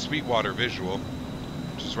asked for the Sweetwater visual,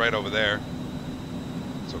 which is right over there.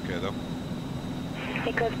 It's okay though.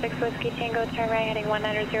 Eclipse 6 Whiskey Tango, turn right heading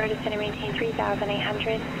 190, descend and maintain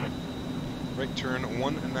 3,800. Right turn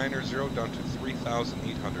 190 down to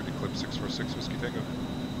 3,800. Eclipse 646 Whiskey Tango.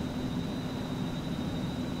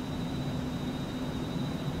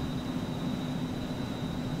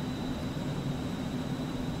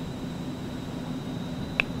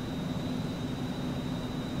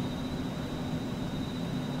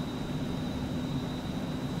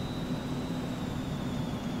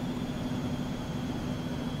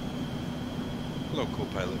 Hello,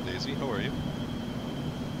 co-pilot Daisy. How are you?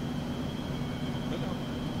 Hello.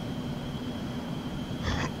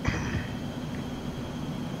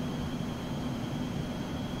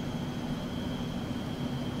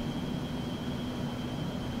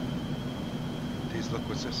 Daisy, look,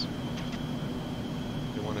 what's this?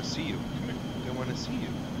 They want to see you. Come here. They want to see you.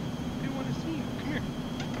 They want to see you. Come here.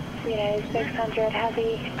 United 600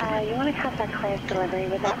 Heavy, you want to contact clearance delivery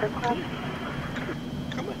with that request?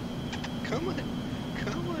 Come on. Come on.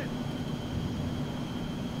 Come on.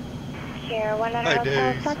 Here, 190 Hi,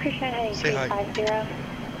 Hotel, Days. stop Christian heading Say hi. 350.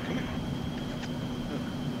 Come here.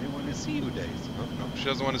 They want to see you, Days. Oh, no, she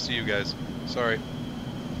doesn't want to see you guys. Sorry.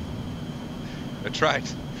 I tried.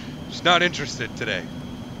 She's not interested today.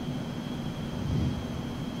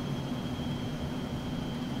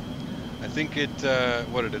 I think it,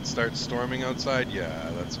 what did it start storming outside?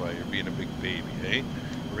 Yeah, that's why you're being a big baby, eh?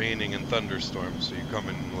 Raining and thunderstorms, so you come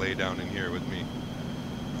and lay down in here with me.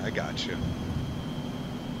 I got you.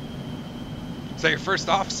 Is that your first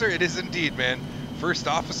officer? It is indeed, man. First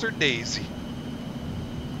Officer Daisy.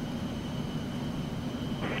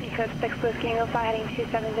 Eclipse 6 Whiskey Tango, fly heading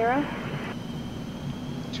 270.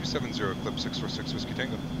 270, Eclipse 646 Whiskey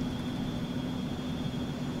Tango.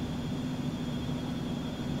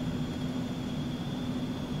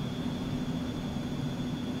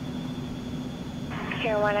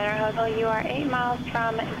 Here, 190 Hotel, you are 8 miles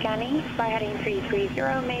from Denis, fly heading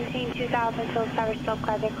 330, maintain 2,000 till Savage still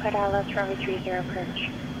clear, clear out, left runway 30 approach.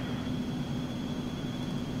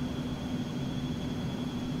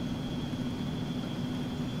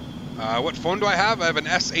 What phone do I have? I have an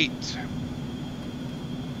S8.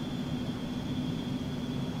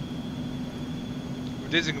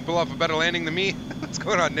 Daisy can pull off a better landing than me. What's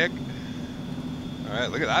going on, Nick?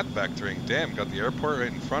 Alright, look at that vectoring. Damn, got the airport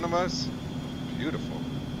right in front of us. Beautiful.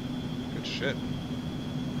 Good shit.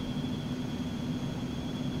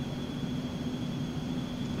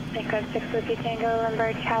 Eclipse 6 Whiskey Tango,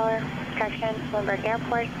 Limburg Tower, correction, Limburg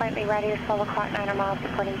Airport, slightly ready, 12 o'clock, 9 miles,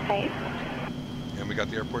 supporting site. And we got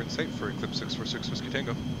the airport in sight for Eclipse 646 Whiskey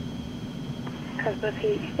Tango. Eclipse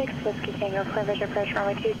Whiskey 6 Whiskey Tango, clear visual approach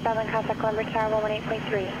runway 27, contact Limburg Tower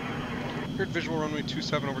 118.3. Cleared visual runway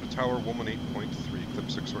 27 over to tower 118.3,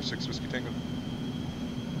 Eclipse 646 Whiskey Tango.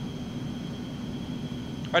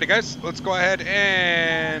 Alrighty guys, let's go ahead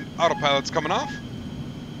and autopilot's coming off.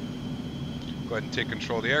 Go ahead and take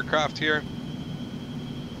control of the aircraft here.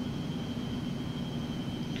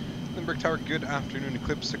 Limburg Tower, good afternoon.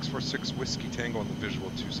 Eclipse 646 Whiskey Tango on the visual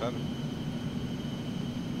 27.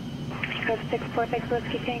 Eclipse 646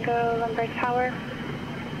 Whiskey Tango, Limburg Tower.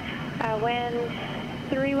 Wind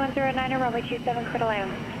 3109, runway 27, clear to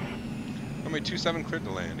land. Runway 27 cleared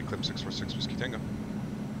to land. Eclipse 646 Whiskey Tango.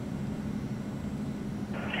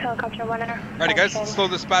 Helicopter 190. Alrighty guys, let's slow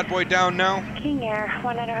this bad boy down now. King Air,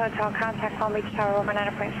 190 Hotel, contact Palm Beach Tower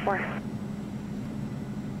 190.4.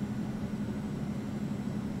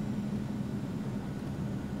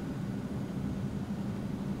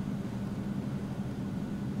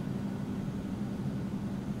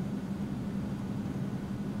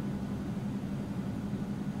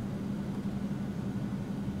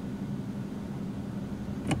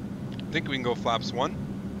 I think we can go flaps 1.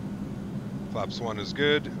 Flaps 1 is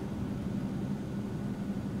good.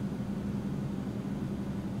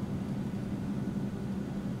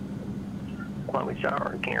 Palm Beach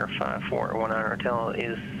Tower, King Air 5419 Hotel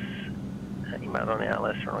is inbound on the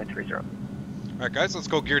Atlas, runway 30. Alright guys, let's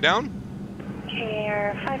go gear down. King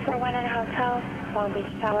Air 5419 Hotel, Palm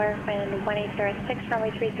Beach Tower, wind 1806,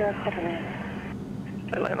 runway 30, clear to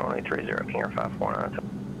land. They land runway 30, King Air 549 Hotel.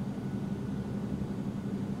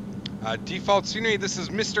 Default scenery, this is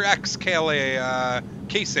Mr. X KLA,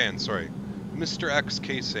 K-San, sorry. Mr. X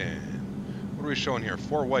K-San. What are we showing here?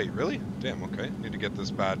 4 white, really? Damn, okay. Need to get this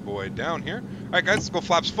bad boy down here. Alright guys, let's go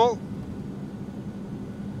flaps full.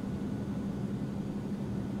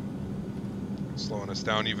 Slowing us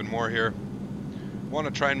down even more here. Want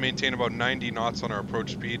to try and maintain about 90 knots on our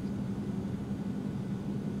approach speed.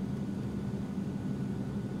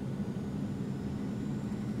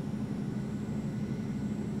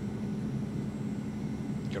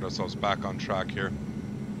 Get ourselves back on track here.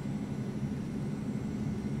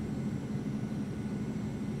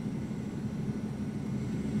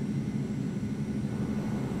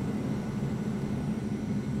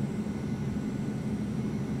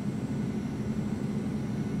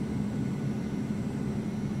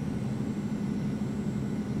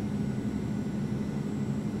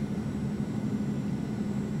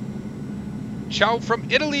 Ciao from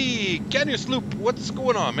Italy! Canyon Sloop, what's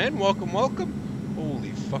going on, man? Welcome, welcome.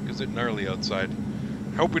 Holy fuck, is it gnarly outside.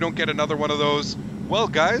 I hope we don't get another one of those. Well,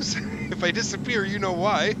 guys, if I disappear, you know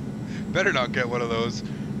why. Better not get one of those.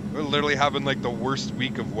 We're literally having like the worst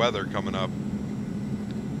week of weather coming up.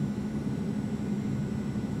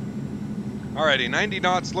 Alrighty, 90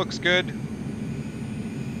 knots looks good.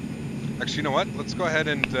 Actually, you know what? Let's go ahead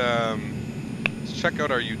and let's check out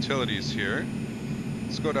our utilities here.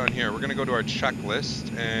 Let's go down here. We're going to go to our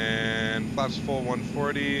checklist and flaps full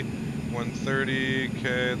 140, 130.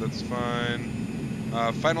 Okay, that's fine.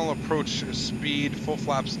 Final approach speed, full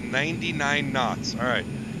flaps 99 knots. All right,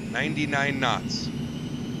 99 knots.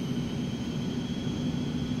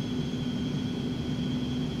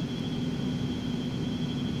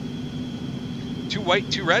 Two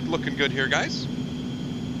white, two red, looking good here, guys.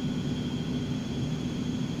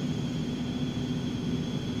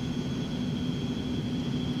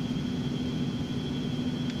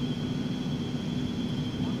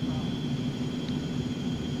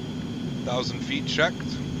 Feet checked.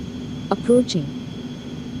 Approaching.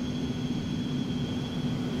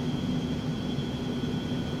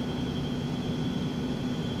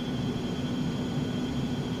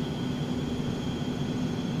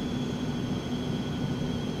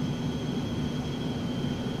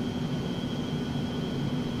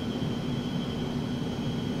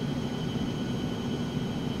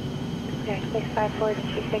 There's 654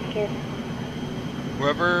 here.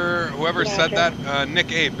 Whoever Yeah, said sure. that,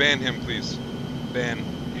 Nick A, ban him, please. Ban.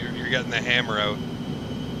 You're getting the hammer out.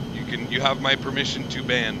 You have my permission to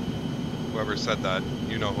ban. Whoever said that,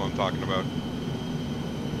 you know who I'm talking about.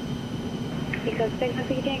 Because 6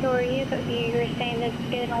 Tango, are you were saying it's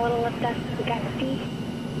getting a little left us to Gatsby?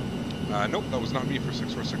 Nope, that was not me for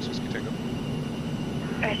 646 Whiskey Tango.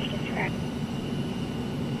 I should just correct.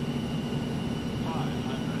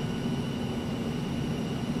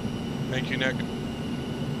 Thank you, Nick.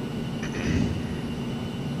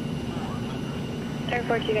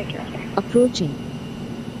 342 Victor. Approaching.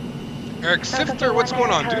 Eric Sifter, what's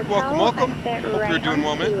going on, dude? Welcome, welcome. Hope you're doing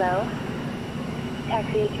well, man.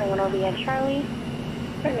 Taxi Terminal via Charlie.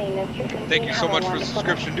 Thank you so much for the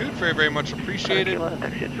subscription, dude. Very, very much appreciated.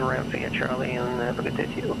 Taxi to ramp via Charlie and have a good day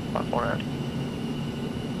to you. Box 1 out.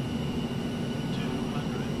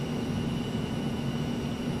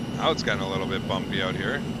 Now it's getting a little bit bumpy out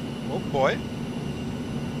here. Oh boy.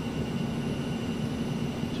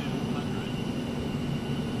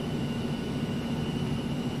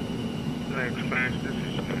 This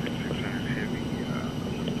is 600 Heavy.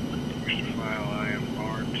 File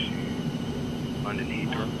IMR to underneath.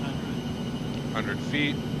 100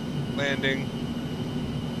 feet. Landing.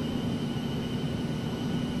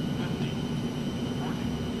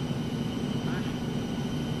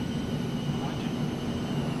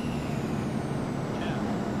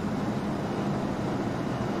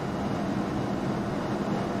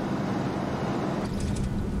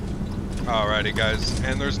 Alrighty, guys,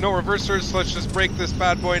 and there's no reversers, so let's just break this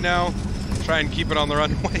bad boy now. Try and keep it on the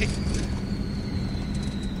runway.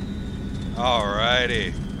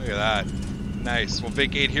 Alrighty, look at that. Nice, we'll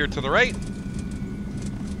vacate here to the right.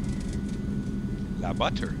 La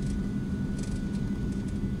butter.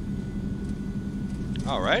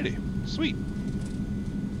 Alrighty, sweet.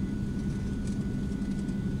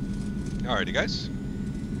 Alrighty, guys.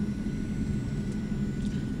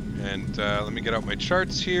 And let me get out my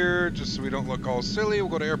charts here, just so we don't look all silly.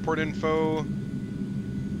 We'll go to airport info. And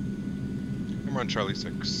we're on Charlie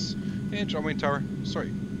 6. And John Wayne Tower,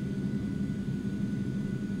 sorry.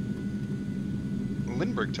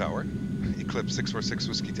 Lindbergh Tower. Eclipse 646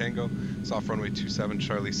 Whiskey Tango. It's off runway 27,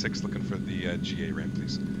 Charlie 6, looking for the GA ramp,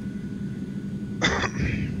 please.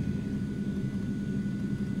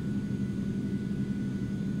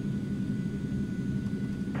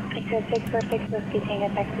 Because 646 Whiskey Tango,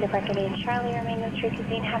 taxi to Park Avenue Charlie, remain this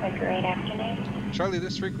frequency and have a great afternoon. Charlie,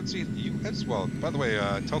 this frequency, you as well. By the way,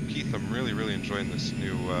 tell Keith I'm really, really enjoying this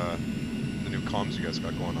new, the new comms you guys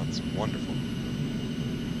got going on. It's wonderful.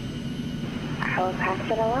 I will pass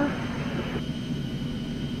it along.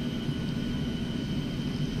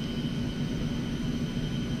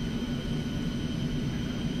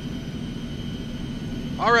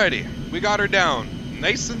 Alrighty, we got her down,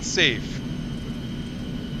 nice and safe.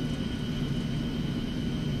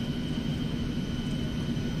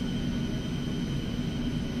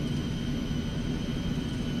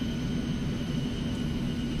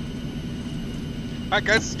 Alright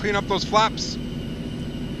guys, let's clean up those flaps.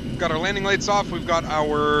 We've got our landing lights off, we've got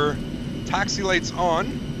our taxi lights on.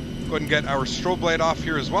 Go ahead and get our strobe light off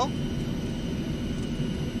here as well.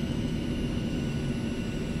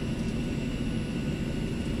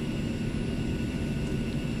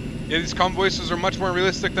 Yeah, these comm voices are much more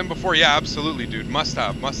realistic than before. Yeah, absolutely, dude. Must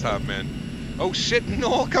have, man. Oh shit,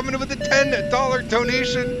 Noel coming in with a $10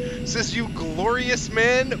 donation. Says, you glorious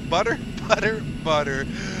man. Butter, butter, butter.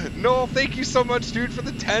 Noel, thank you so much, dude, for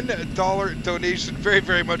the $10 donation. Very,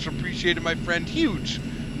 very much appreciated, my friend. Huge.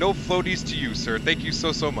 No floaties to you, sir. Thank you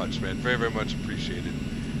so, so much, man. Very, very much appreciated.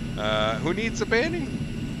 Who needs a banning?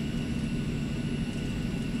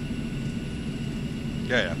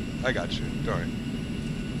 Yeah, I got you. Don't worry.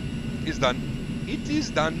 It's done. It is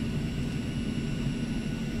done.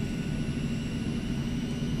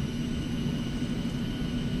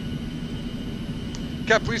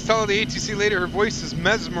 Kat, please tell the ATC lady her voice is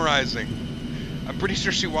mesmerizing. I'm pretty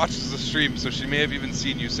sure she watches the stream, so she may have even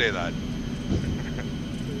seen you say that.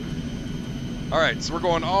 Alright, so we're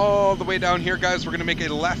going all the way down here, guys. We're going to make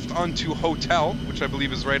a left onto Hotel, which I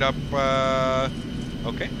believe is right up...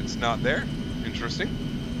 Okay, it's not there. Interesting.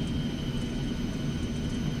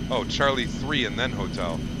 Oh, Charlie 3 and then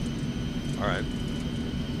Hotel. Alright.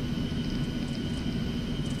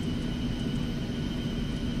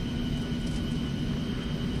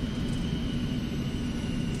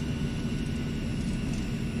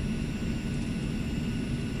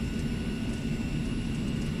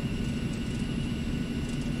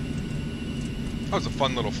 That was a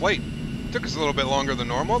fun little flight. Took us a little bit longer than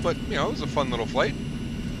normal, but, you know, it was a fun little flight.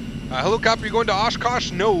 Hello, Copper, you going to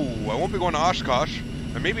Oshkosh? No, I won't be going to Oshkosh.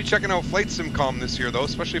 I may be checking out Flight Simcom this year, though,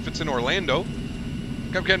 especially if it's in Orlando.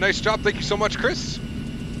 Cupcat, nice job. Thank you so much, Chris.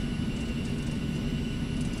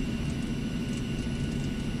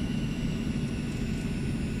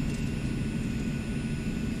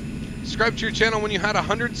 Subscribe to your channel when you had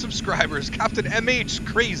 100 subscribers. Captain MH,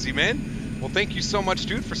 crazy, man. Well, thank you so much,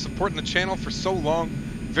 dude, for supporting the channel for so long.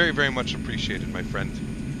 Very, very much appreciated, my friend.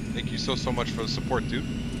 Thank you so, so much for the support, dude.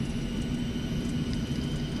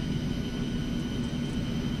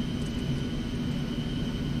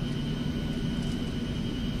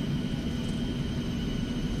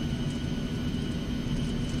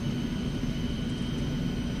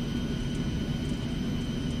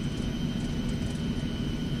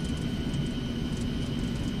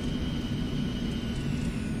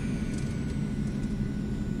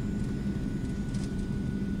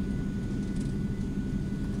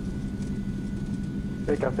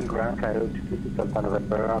 Captain Ground, Cairo 226 Delta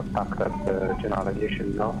November, parked at General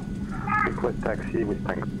Aviation North. Request taxi with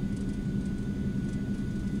thanks.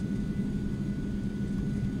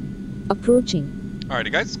 Approaching.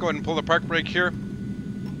 Alrighty, guys, let's go ahead and pull the park brake here.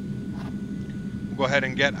 We'll go ahead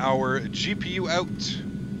and get our GPU out.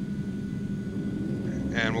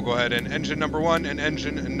 And we'll go ahead and engine number 1 and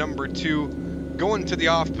engine number 2 go into the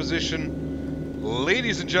off position.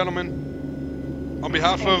 Ladies and gentlemen, on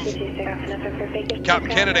behalf of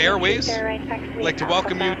Captain Canada Airways, I'd like to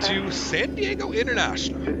welcome you to San Diego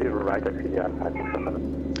International.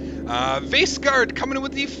 Vaseguard coming in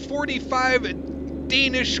with the 45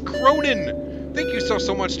 Danish Kronen. Thank you so,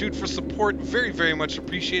 so much, dude, for support. Very, very much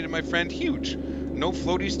appreciated, my friend. Huge. No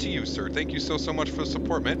floaties to you, sir. Thank you so, so much for the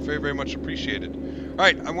support, man. Very, very much appreciated. All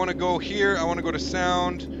right, I want to go here. I want to go to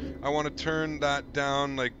sound. I want to turn that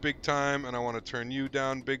down like big time, and I want to turn you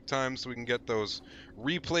down big time so we can get those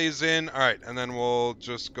replays in. All right, and then we'll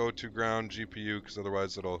just go to ground GPU because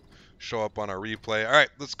otherwise it'll show up on our replay. All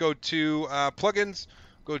right, let's go to plugins,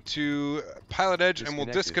 go to PilotEdge, and we'll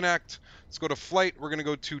disconnect. Let's go to flight. We're going to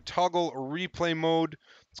go to toggle replay mode.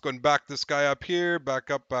 Let's go and back this guy up here.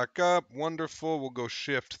 Back up, back up. Wonderful. We'll go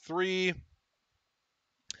shift 3.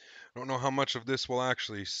 I don't know how much of this we'll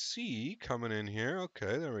actually see coming in here.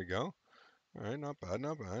 Okay, there we go. All right, not bad,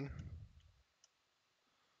 not bad.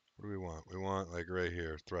 What do we want? We want like right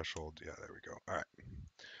here, threshold. Yeah, there we go. All right.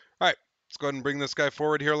 All right, let's go ahead and bring this guy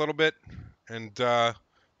forward here a little bit. And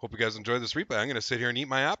hope you guys enjoy this replay. I'm going to sit here and eat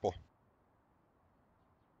my apple.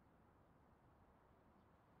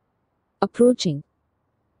 Approaching.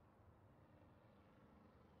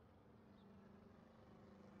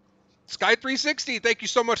 Sky360, thank you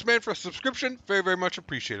so much, man, for a subscription. Very, very much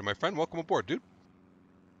appreciated, my friend. Welcome aboard, dude.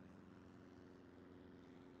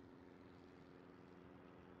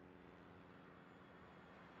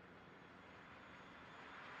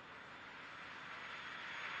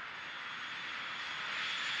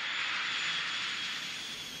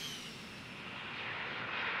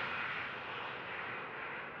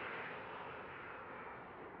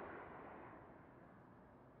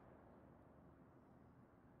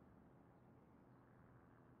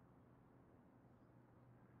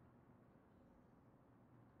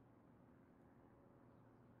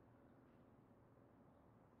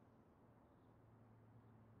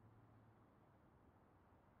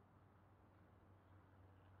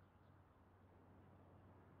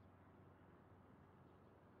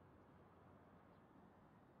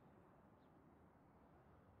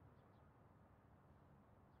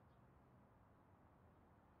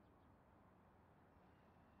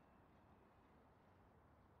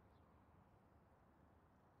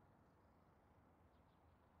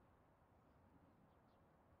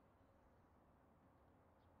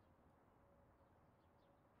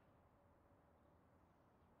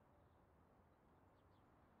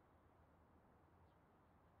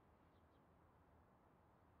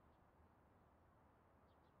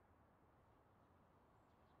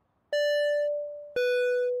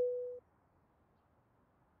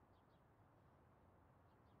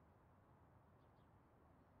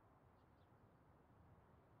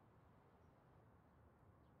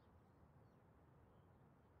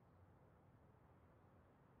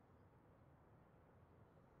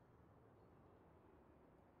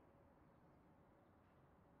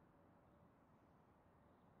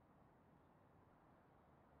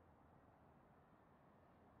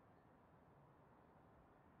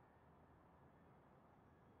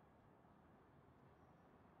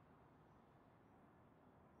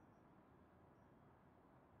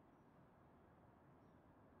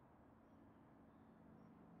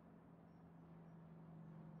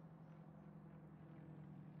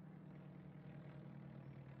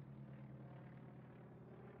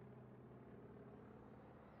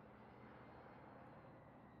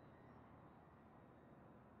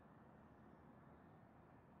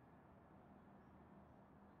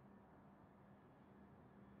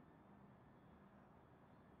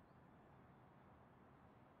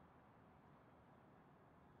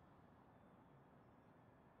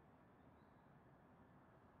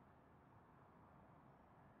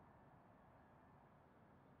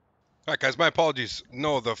 Alright, guys, my apologies.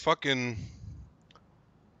 No, the fucking...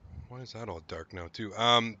 Why is that all dark now, too?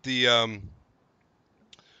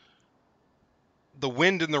 The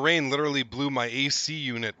wind and the rain literally blew my AC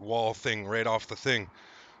unit wall thing right off the thing.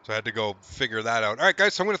 So I had to go figure that out. Alright,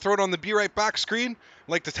 guys, so I'm going to throw it on the Be Right Back screen.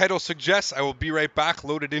 Like the title suggests, I will be right back,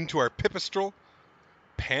 loaded into our Pipistrel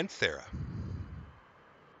Panthera.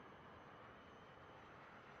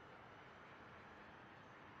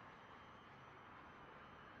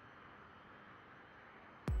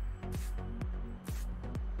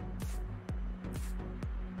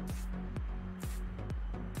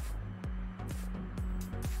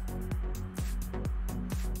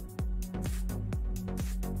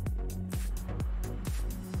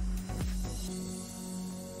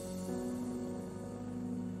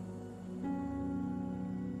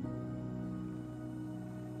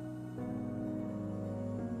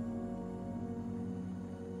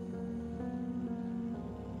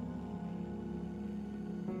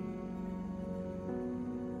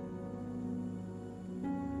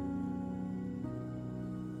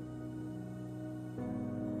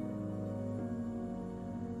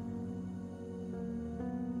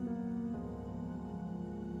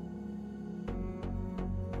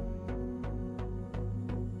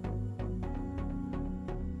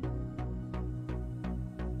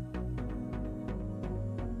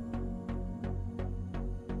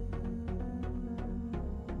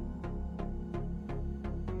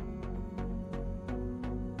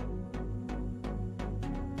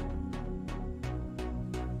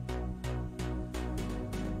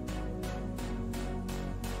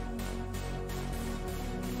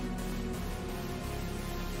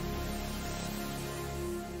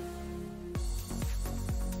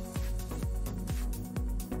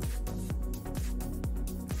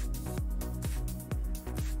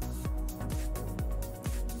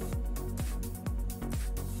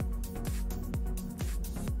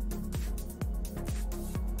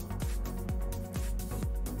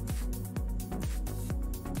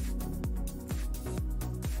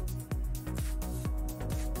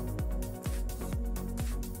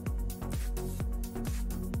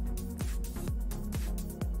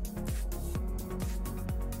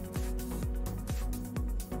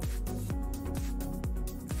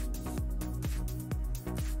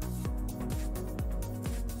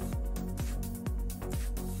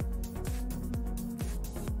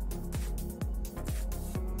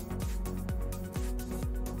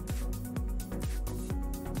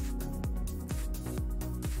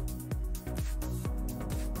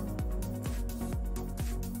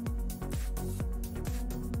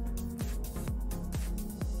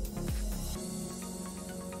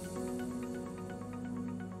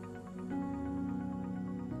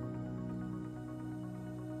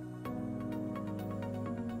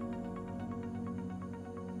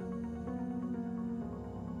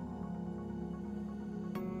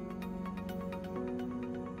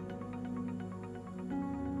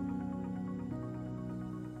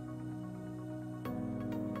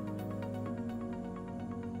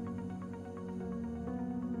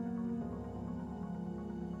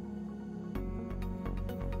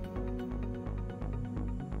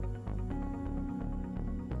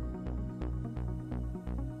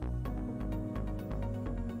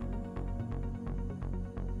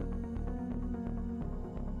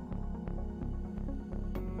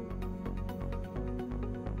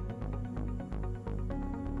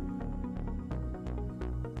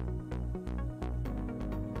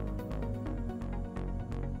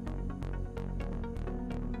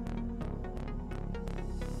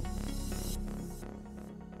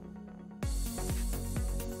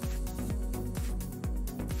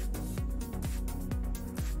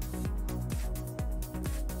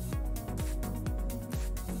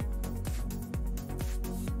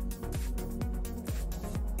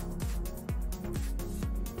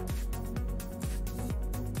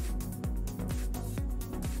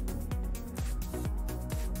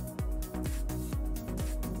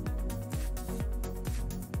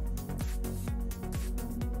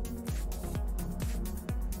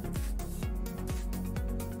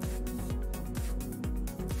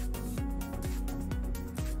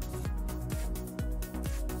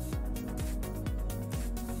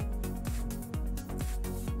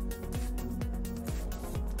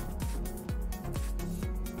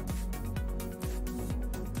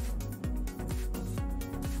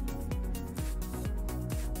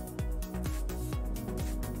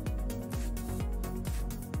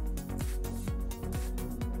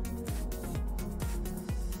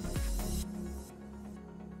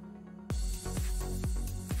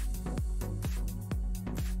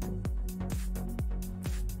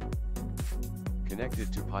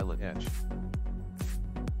 Connected to PilotEdge.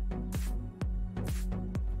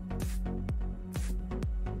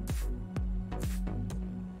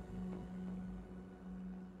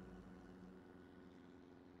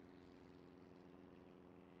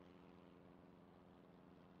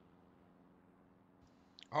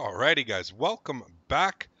 Alrighty, guys, welcome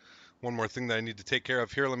back. One more thing that I need to take care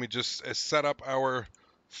of here. Let me just set up our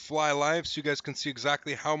fly live so you guys can see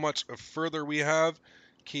exactly how much further we have.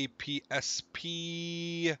 KPSP,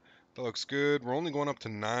 that looks good. We're only going up to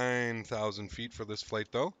 9,000 feet for this flight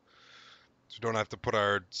though, so we don't have to put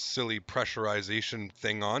our silly pressurization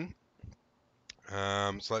thing on.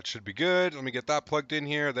 So that should be good. Let me get that plugged in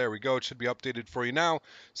here. There we go. It should be updated for you now.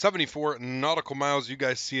 74 nautical miles. You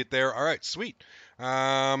guys see it there. All right, sweet.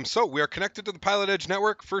 So we are connected to the PilotEdge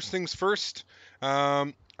network. First things first.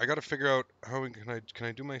 I got to figure out how can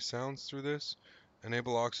I do my sounds through this?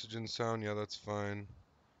 Enable oxygen sound. Yeah, that's fine.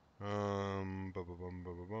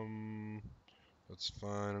 That's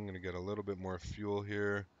fine. I'm gonna get a little bit more fuel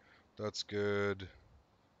here. That's good.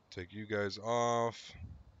 Take you guys off.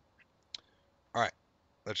 All right,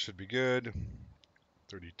 that should be good.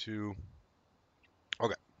 32.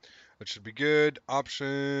 Okay, that should be good.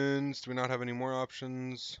 Options. Do we not have any more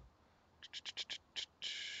options?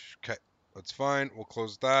 Okay, that's fine. We'll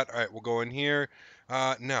close that. All right, we'll go in here.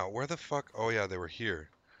 Now, where the fuck? Oh, yeah, they were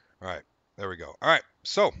here. All right, there we go. All right,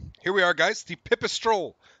 so here we are, guys. The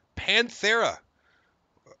Pipistrel Panthera.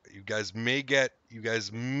 You guys may get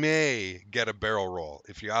a barrel roll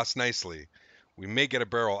if you ask nicely. We may get a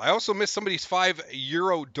barrel. I also missed somebody's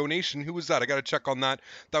 €5 donation. Who was that? I got to check on that.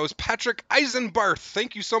 That was Patrick Eisenbarth.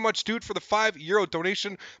 Thank you so much, dude, for the €5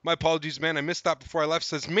 donation. My apologies, man. I missed that before I left.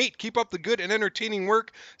 Says, mate, keep up the good and entertaining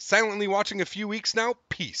work. Silently watching a few weeks now.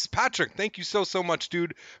 Peace. Patrick, thank you so much,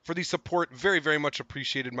 dude, for the support. Very, very much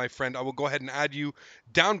appreciated, my friend. I will go ahead and add you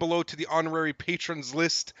down below to the honorary patrons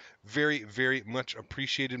list. Very, very much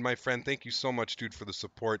appreciated, my friend. Thank you so much, dude, for the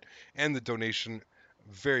support and the donation.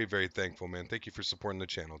 Very, very thankful, man. Thank you for supporting the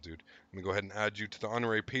channel, dude. Let me go ahead and add you to the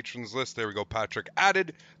honorary patrons list. There we go, Patrick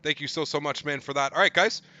added. Thank you so much, man, for that. All right,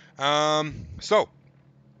 guys. So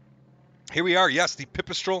here we are. Yes, the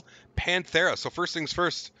Pipistrel Panthera. So first things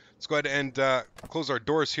first, let's go ahead and close our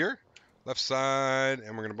doors here. Left side,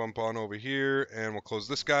 and we're going to bump on over here, and we'll close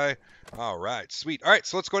this guy. All right, sweet. All right,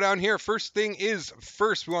 so let's go down here. First thing is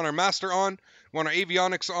first, we want our master on. We want our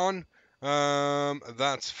avionics on.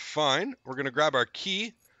 That's fine. We're going to grab our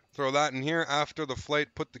key, throw that in here. After the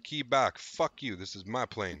flight, put the key back. Fuck you. This is my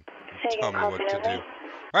plane. Tell me what to do. All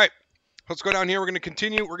right. Let's go down here. We're going to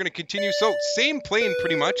continue. So same plane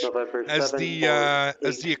pretty much as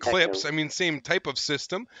the Eclipse. I mean, same type of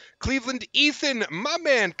system. Cleveland Ethan, my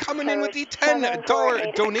man, coming in with the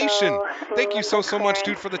 $10 donation. Thank you so much,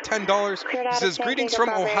 dude, for the $10. He says, greetings from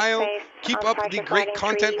Ohio. Keep up the great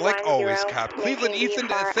content like always, Cap. Cleveland Ethan,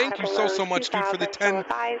 thank you so much, dude, for the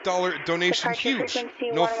 $10 donation. Huge.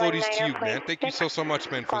 No floaties to you, man. Thank you so much,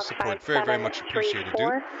 man, for the support. Very, very much appreciated,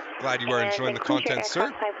 dude. Glad you are enjoying the content,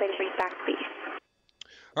 sir.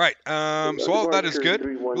 All right, so all of that is good.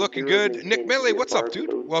 We're looking good. Nick Melee, what's up,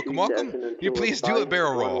 dude? Welcome. You please do a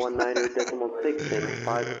barrel roll. all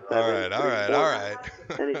right.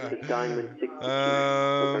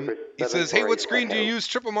 He says, hey, what screen do you use?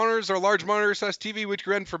 Triple monitors or large monitor size TV? Which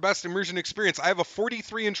you rent for best immersion experience? I have a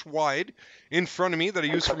 43-inch wide in front of me that I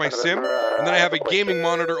use for my sim, and then I have a gaming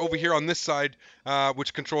monitor over here on this side,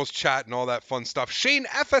 which controls chat and all that fun stuff. Shane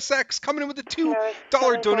FSX coming in with a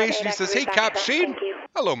 $2 donation. He says, hey, Cap, Shane.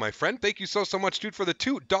 Hello, my friend. Thank you so much, dude, for the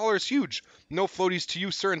 $2. Huge. No floaties to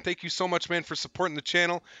you, sir, and thank you so much, man, for supporting the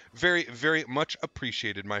channel. Very, very much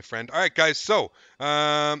appreciated, my friend. All right, guys, so do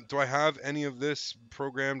I have any of this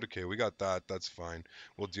programmed? Okay, we got that. That's fine.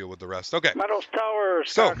 We'll deal with the rest. Okay. Meadows Tower,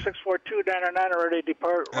 Stock 64299, ready to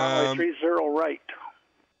depart, runway 30 right.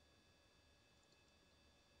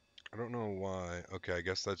 I don't know why. Okay, I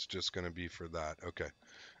guess that's just going to be for that. Okay.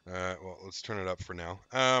 Well, let's turn it up for now.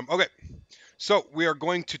 Okay, so we are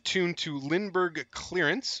going to tune to Lindbergh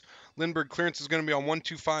clearance. Lindbergh clearance is going to be on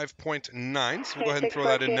 125.9, so we'll go ahead and throw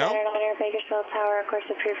that in now. Bakersfield Tower, course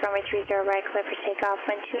approved, runway 30 right, clear for takeoff,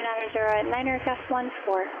 wind 290 at 9er, gust 14.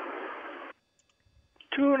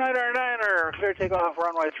 299er, clear takeoff,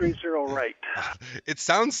 runway 30 right. It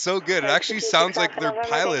sounds so good. It actually sounds like they're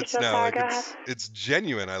pilots now. Like it's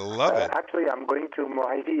genuine. I love it. Actually, I'm going to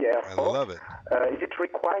Moravie Airport. I love it. Is it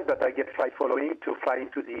required that I get flight following to fly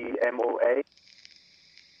into the MOA?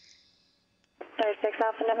 36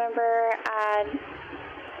 Alpha November,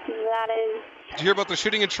 that is... Did you hear about the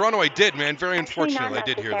shooting in Toronto? I did, man. Very unfortunate. I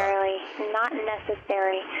did hear that. Not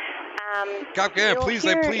necessary. Captain, please,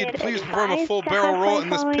 I plead, please perform a full barrel roll in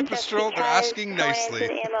this pipistrel. They're asking nicely.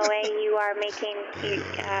 Going into the MOA, you are making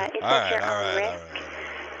it's at your own risk.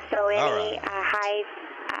 So any high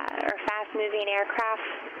or fast-moving aircraft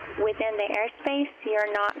within the airspace,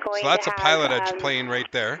 you're not going to have... So that's a PilotEdge plane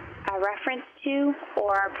right there. A reference to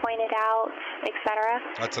or pointed out, etc.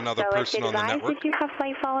 That's another person on the network. If you have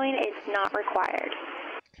flight following, it's not required.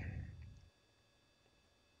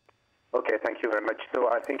 Okay, thank you very much.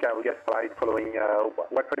 So I think I will get flight following.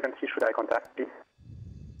 What frequency should I contact, please?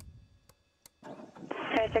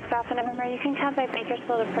 36 Alpha November, you can count by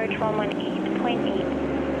Bakersfield approach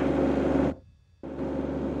 118.8.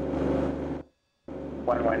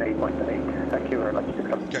 118.8. Thank you very much.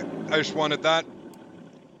 Okay, I just wanted that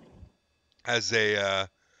as a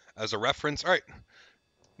reference. All right,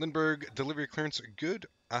 Lindbergh delivery clearance. Good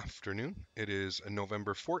afternoon. It is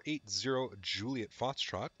November 480 Juliet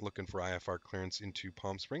Foxtrot. Looking for IFR clearance into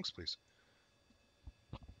Palm Springs, please.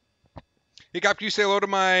 Hey, Cap, you say hello to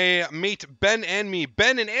my mate Ben and me.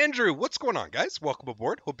 Ben and Andrew, what's going on, guys? Welcome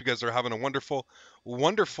aboard. Hope you guys are having a wonderful,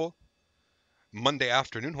 wonderful Monday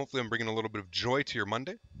afternoon. Hopefully I'm bringing a little bit of joy to your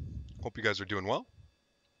Monday. Hope you guys are doing well.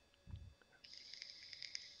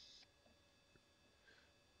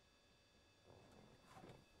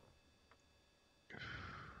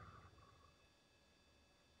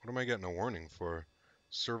 What am I getting a warning for?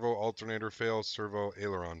 Servo alternator fail, servo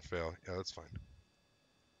aileron fail. Yeah, that's fine.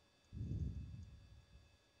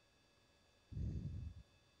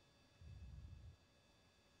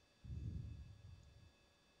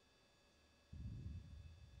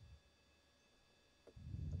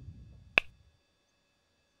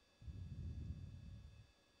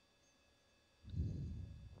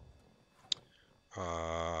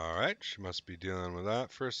 Alright, she must be dealing with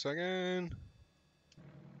that for a second.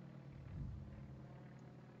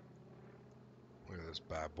 Look at this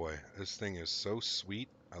bad boy. This thing is so sweet.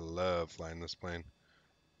 I love flying this plane.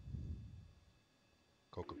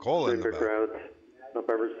 Coca-Cola in the back.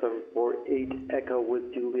 November 748 Echo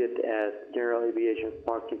with Juliet as General Aviation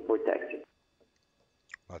parking for taxi.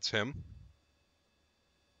 That's him.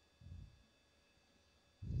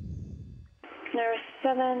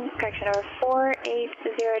 Number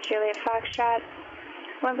 480 Juliet Foxtrot.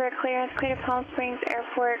 Lumber clearance, clear to Palm Springs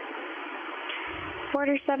Airport.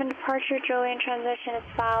 Border 7 departure, Julian transition is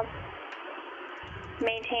filed.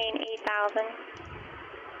 Maintain 8,000.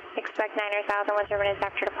 Expect 9,000 once minutes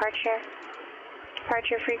after departure.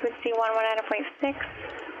 Departure frequency 119.6.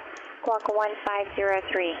 Squawk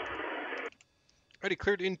 1503. Already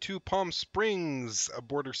cleared into Palm Springs.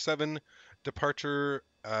 Border 7 departure.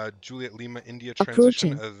 Juliet Lima India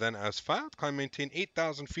transition then as filed. Climb maintain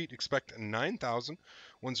 8,000 feet. Expect 9,000.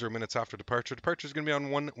 10 minutes after departure. Departure is going to be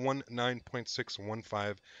on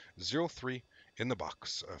 119.61503 in the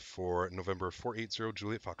box for November 480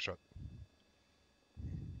 Juliet Foxtrot.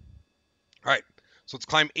 All right, so let's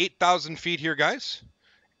climb 8,000 feet here, guys.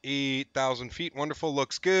 8,000 feet. Wonderful.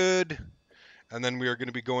 Looks good. And then we are going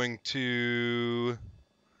to be going to...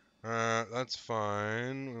 that's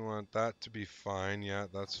fine. We want that to be fine. Yeah,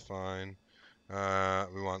 that's fine.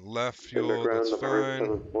 We want left fuel. That's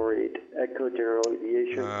fine.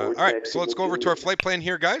 All right, so let's go over to our flight plan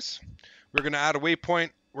here, guys. We're going to add a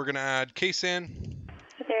waypoint. We're going to add KSAN.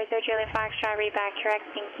 There's our Juliet Foxtrot, read back correct.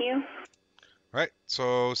 Thank you. All right,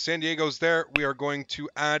 so San Diego's there. We are going to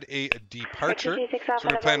add a departure. So we're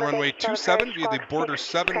going to plan runway 27 via the border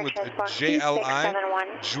 7 with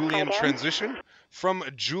JLI, Julian transition. From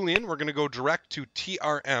Julian, we're going to go direct to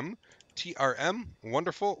TRM. TRM,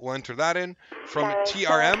 wonderful. We'll enter that in. From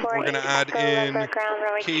TRM, we're going to add in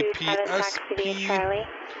KPSP.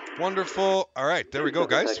 Wonderful. All right, there we go,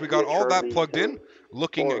 guys. We got all that plugged in.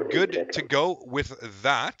 Looking good to go with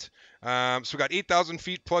that. So we got 8,000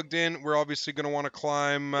 feet plugged in. We're obviously going to want to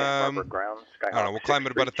climb, I don't know, we'll climb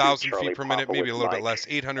at about 1,000 feet per minute, maybe a little bit less,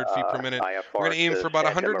 800 feet per minute. We're going to aim for about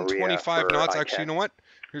 125 knots. Actually, you know what?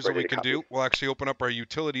 Here's what we can do. We'll actually open up our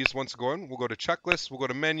utilities once again. We'll go to checklist. We'll go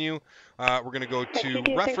to menu. We're going to go to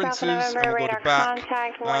references, and we'll go to back.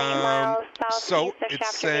 So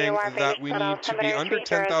it's saying that we need to be under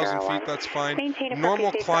 10,000 feet. That's fine.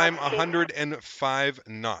 Normal climb 105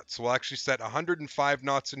 knots. We'll actually set 105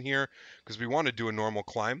 knots in here because we want to do a normal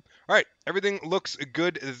climb. All right, everything looks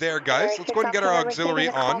good there, guys. Let's go ahead and get our auxiliary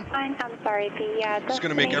on. Just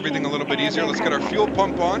going to make everything a little bit easier. Let's get our fuel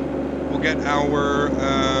pump on. We'll get our,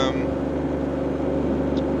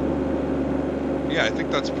 yeah, I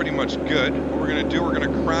think that's pretty much good. What we're going to do, we're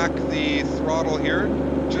going to crack the throttle here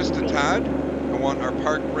just a tad. I want our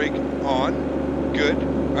park brake on. Good.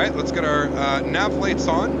 All right, let's get our nav lights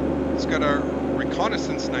on. Let's get our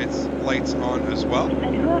reconnaissance lights on as well.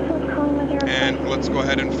 And who else was calling with your And let's go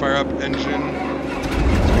ahead and fire up engine. Let's go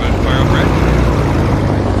ahead and fire up red.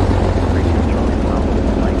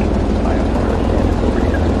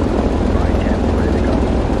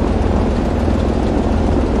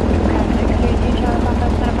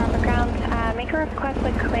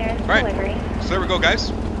 Alright, so there we go,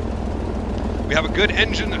 guys. We have a good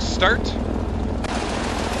engine start.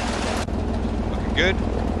 Looking good.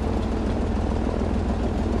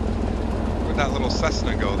 Where'd that little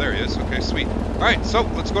Cessna go? There he is. Okay, sweet. Alright, so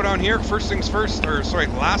let's go down here. First things first, or sorry,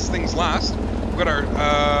 last things last. We've got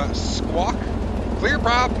our squawk. Clear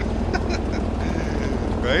prop!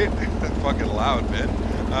 Right? Fucking loud, man.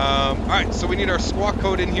 Alright, so we need our squawk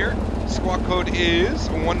code in here. Squawk code is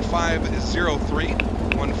 1503.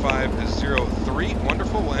 1503.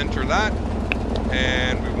 Wonderful. We'll enter that.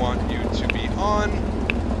 And we want you to be on.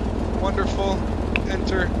 Wonderful.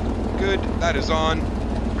 Enter. Good. That is on.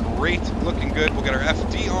 Great. Looking good. We'll get our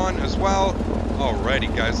FD on as well.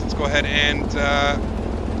 Alrighty, guys. Let's go ahead and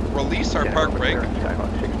release our park brake.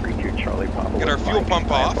 Get our fuel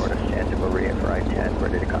pump off. Santa Maria for I-10.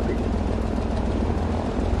 Ready to copy.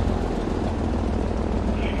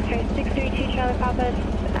 632 Charlie Papa,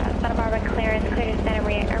 Santa Barbara clearance, clear to Santa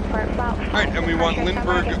Maria Airport. Alright, and we want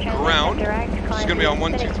Lindbergh ground. It's going to be on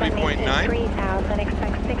 123.9. 3,000,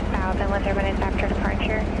 expect 6,000 with their minutes after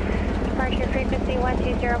departure. Departure frequency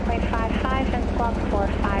 120.55 and squawk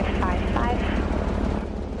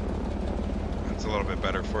 4555. That's a little bit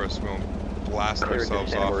better for us. We won't blast Clear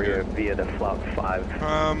ourselves to Santa off Maria here. via the Flout 5.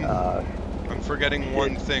 I'm forgetting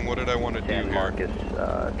one thing. What did I want to do San here? Marcos,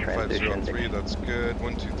 transition. 503, that's good.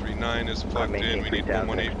 1239 is plugged in. We need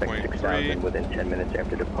 118.3. Within 10 minutes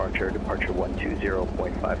after departure. Departure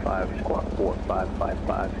 120.55. Squawk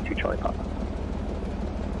 4555. 2 Charlie Papa.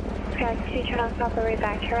 Correct, 2 Charlie Papa, read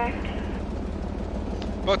back correct.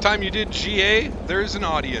 About time you did GA, there's an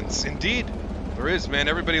audience. Indeed, there is, man.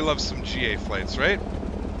 Everybody loves some GA flights, right?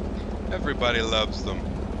 Everybody loves them.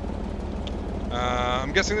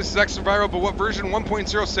 I'm guessing this is X-Enviro, but what version?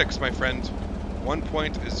 1.06, my friend.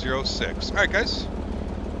 1.06. Alright, guys.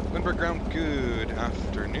 Lindbergh ground, good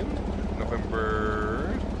afternoon.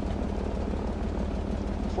 November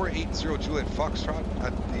 480 Juliet Foxtrot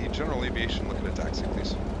at the General Aviation. Look at a taxi,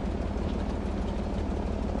 please.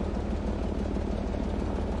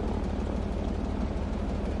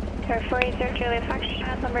 Sir 480 Juliet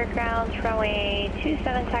Foxtrot, Lindbergh ground, runway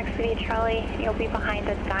 27 taxi Charlie. You'll be behind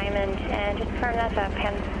the Diamond, and just confirm that's a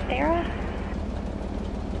Panthera.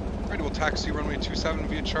 Alright, we'll taxi runway 27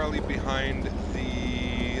 via Charlie behind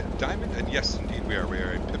the Diamond, and yes, indeed we are. We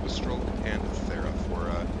are a Pipistrel and Thera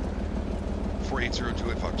for 480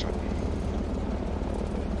 Juliet Foxtrot.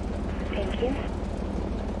 Thank you.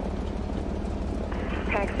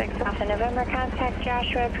 Pack 6 Alpha November, contact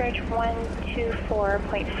Joshua, approach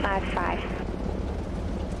 124.55.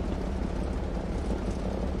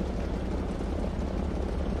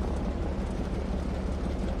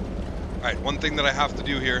 Alright, one thing that I have to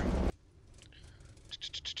do here.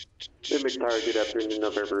 Lindbergh Tower, good afternoon,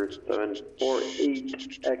 November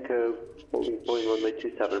 748 Echo, holding point runway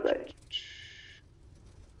 27 right.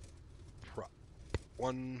 Prop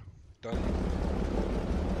 1 done.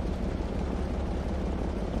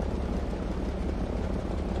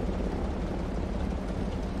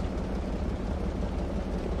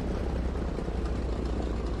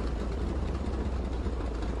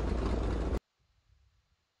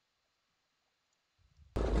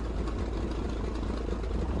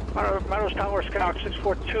 Meadows Tower Scout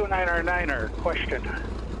 642-9R9er, question.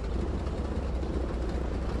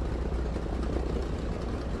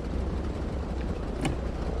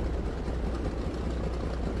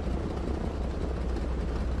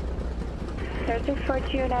 Sir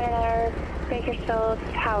 642-9R, Bakersfield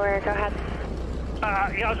Tower, go ahead.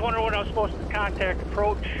 Yeah, I was wondering when I was supposed to contact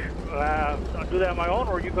approach. I'll do that on my own,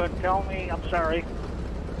 or are you going to tell me? I'm sorry.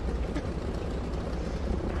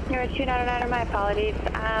 You're 299, my apologies.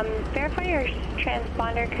 Verify your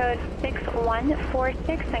transponder code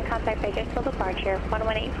 6146 and contact Bakersfield departure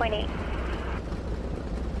 118.8.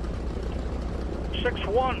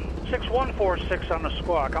 6146 on the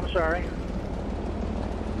squawk. I'm sorry.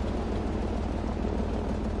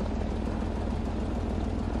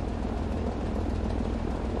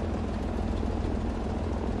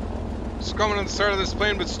 Just coming on the start of this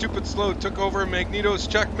plane, but stupid slow. Took over. Magnetos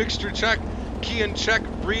check. Mixture check. Key and check,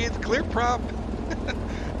 breathe, clear prop.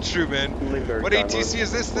 True, man. What ATC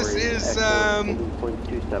is this? This is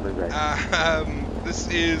this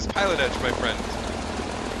is PilotEdge, my friend.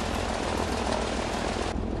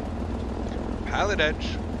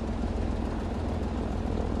 PilotEdge.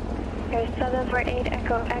 There's 748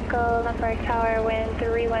 Echo Echo, Lundberg Tower, wind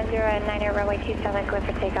 310 at 9 runway 27, clear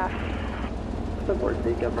for takeoff.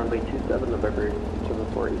 748, got runway 27, November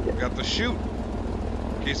 748. We got the chute.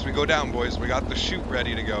 In case we go down, boys, we got the chute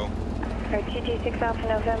ready to go. 226 Alpha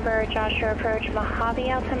November, Joshua approach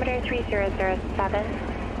Mojave, altimeter 3007.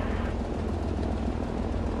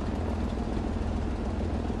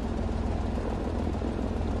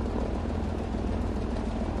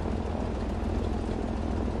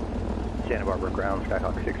 Santa Barbara ground,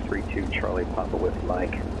 Skyhawk 632, Charlie Papa with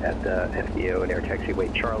Mike at FBO and air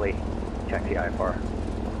taxiway Charlie, taxi IFR.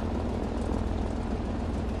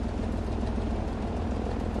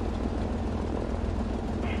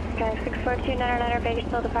 Sky 642, 909,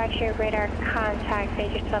 Bakersfield departure, radar contact,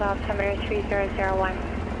 Bakersfield altimeter 3001.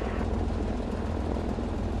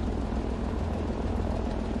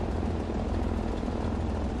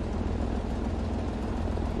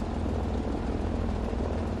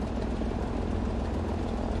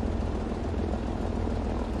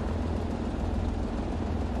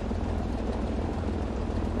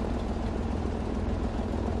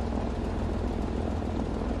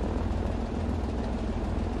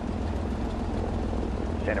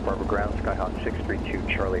 Santa Barbara ground, Skyhawk 632,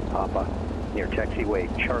 Charlie Papa, near taxiway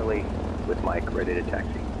Charlie with Mike, ready to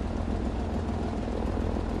taxi.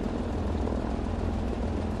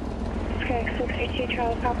 Sky 632,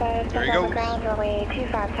 Charlie Papa, Santa Barbara ground, runway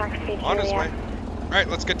 25, taxi. On his way. Alright,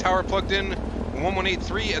 let's get tower plugged in,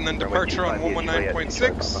 1183, and then departure on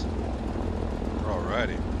 119.6.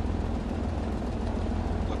 Alrighty.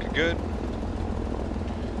 Looking good.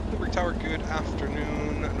 Tower, good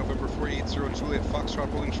afternoon. November 480 Juliet Foxtrot,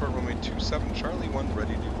 rolling short, runway 27, Charlie 1,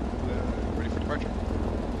 ready for departure.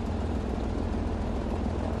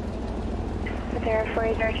 There,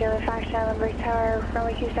 480 Juliet Foxtrot, Lumberg Tower,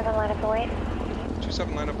 runway 27, line up and wait.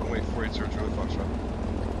 27, line up and wait, 480 Juliet Foxtrot.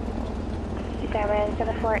 Diamond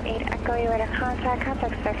 748 Echo, you ready to contact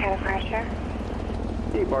start cat departure.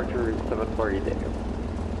 Departure 748 Echo.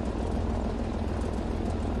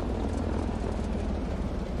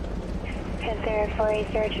 Panther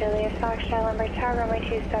 480 Juliet Foxtrot, Lumberg Tower, runway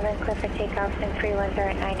 27, clear for takeoff, and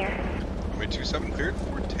 310 at 9er. Runway 27 cleared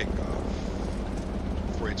for takeoff.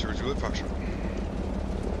 480 Juliet Foxtrot.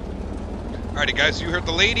 Alrighty guys, you heard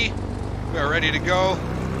the lady. We are ready to go.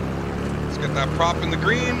 Let's get that prop in the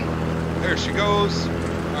green. There she goes.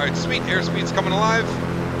 Alright, sweet, airspeed's coming alive.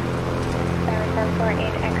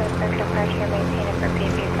 748 Echo, clear for departure, maintain it for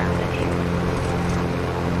PIPI for altitude.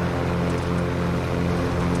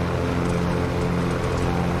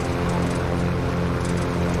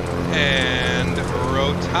 And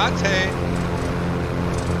rotate.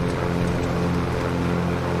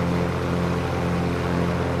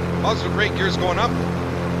 Positive rate, gears going up.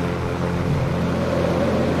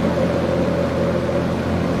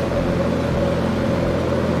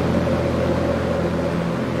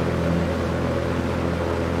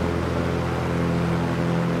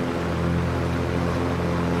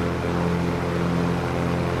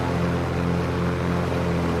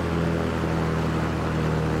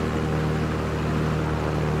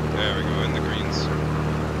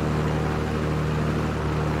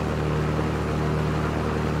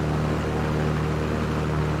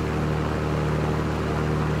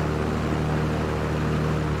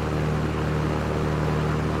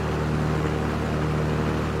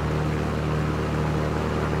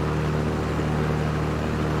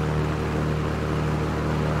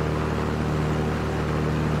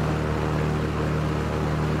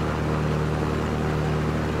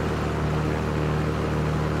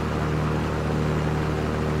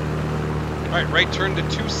 Alright, right turn to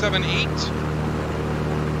 278. A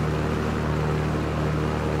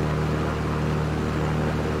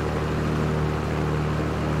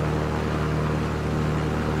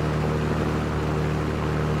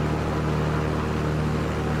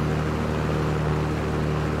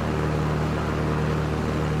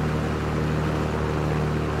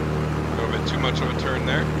little bit too much of a turn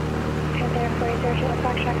there. And there, 480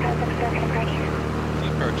 Foxtrot, contact start departure.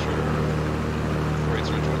 Departure.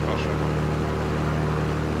 480 Foxtrot.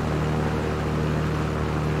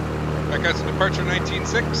 Alright guys, departure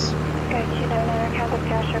 19.6. Go 299, contact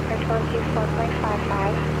Joshua, approach 124.55.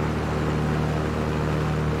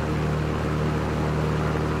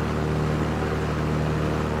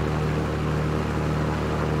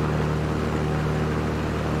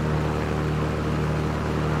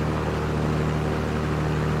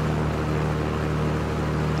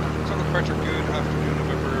 So departure, good afternoon,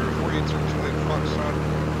 November 480 Juliet Foxtrot.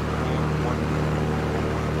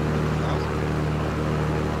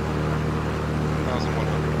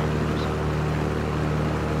 1,100 meters.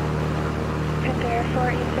 And there,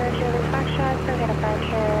 6480 Julie Foxtrot, so get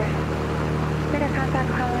departure. Radar contact,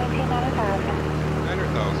 climb maintain 9,000.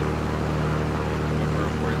 900,000. November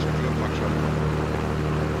 480 Julie Foxtrot.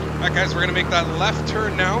 Alright guys, we're going to make that left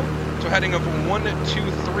turn now. So heading of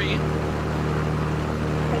 123.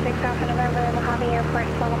 6 Alpha November, Mojave Airport,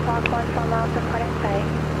 12 o'clock, 14 miles, report in sight.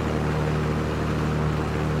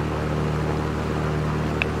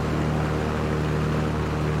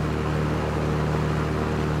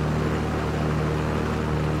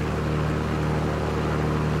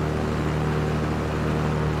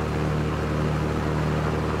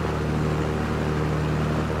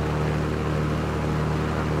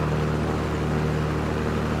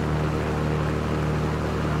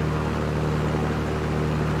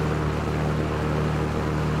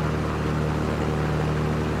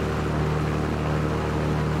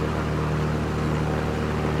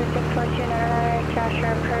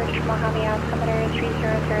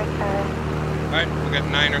 Alright, we got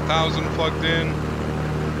 9,000 plugged in.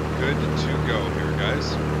 Good to go here,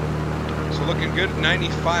 guys. So looking good,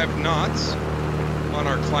 95 knots on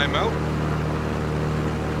our climb out.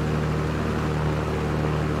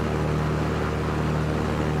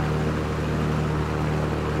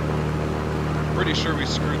 Pretty sure we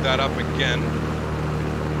screwed that up again.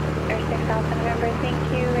 Air 6 Alpha November,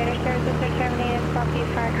 thank you. Radar services are terminated.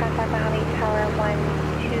 Southeast fire contact Mojave Tower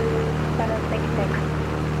 12766.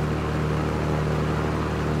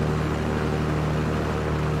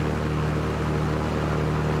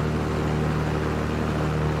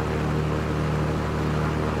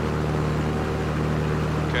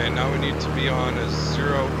 Okay, now we need to be on a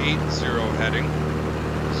 080 heading.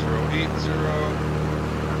 080.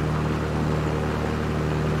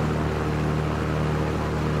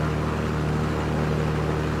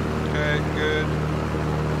 Okay, good.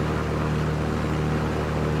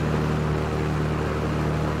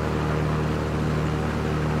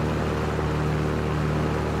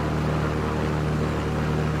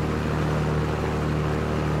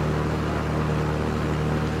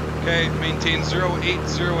 Okay, maintain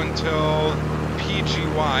 080 until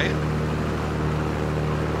PGY.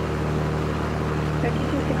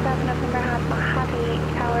 3267 November Mojave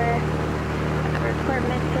Tower. Report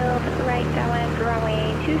midfield, right downwind, runway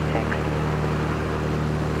 26.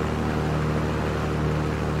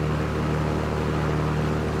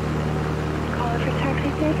 Caller for taxi,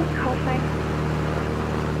 take call sign.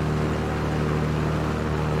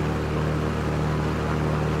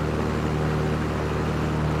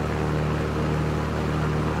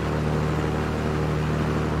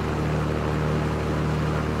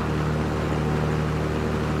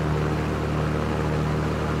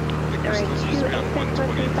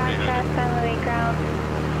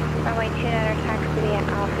 Runway 29 taxi at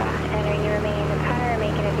Alpha. Enter you remaining in the pattern,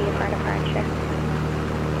 making a V4 departure.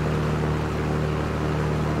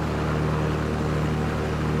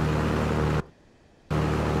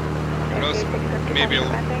 I know it's maybe a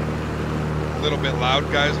little bit loud,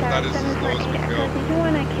 guys, but that is as low as we go. Did you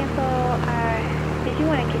want to cancel, did you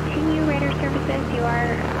want to continue radar services? You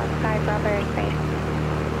are outside Bravo airspace.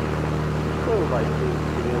 Well, like to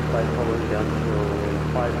flight following down to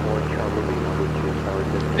 54 Charlie Lima, which is our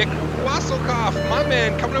Nick Wasselkoff, my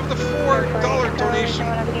man, coming up with a $4 donation.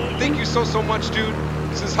 Thank you so much, dude.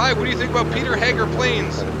 He says, hi, what do you think about Peter Hager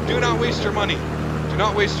planes? Do not waste your money. Do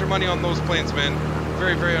not waste your money on those planes, man.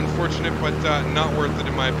 Very, very unfortunate, but not worth it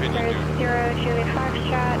in my opinion, dude. 0 Julie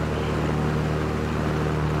Foxtrot.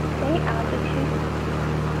 Stay altitude.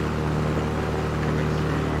 Coming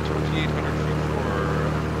through 2,800 feet for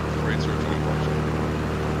 0 Julie Foxtrot.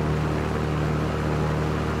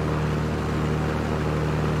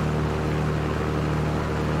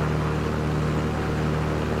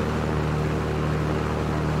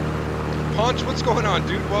 Punch, what's going on,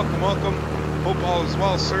 dude? Welcome, welcome. Hope all is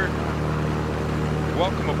well, sir.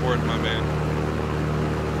 Welcome aboard, my man.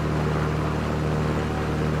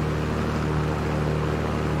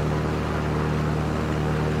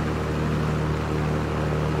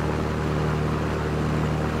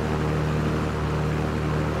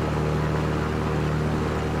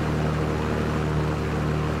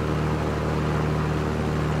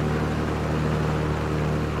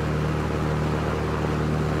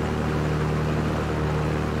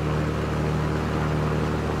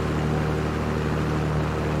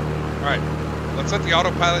 Let's let the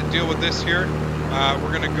autopilot deal with this here.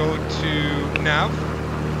 We're going to go to nav,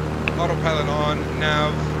 autopilot on,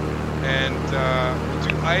 nav, and we'll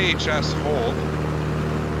do IHS hold.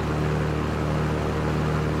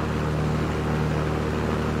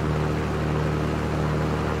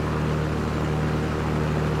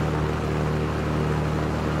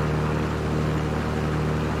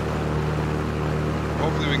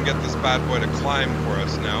 hopefully we can get this bad boy to climb for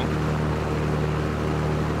us now.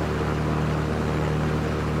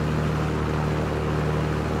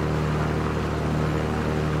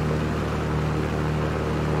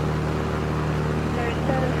 There's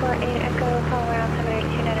 748 Echo, call around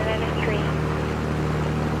 72993.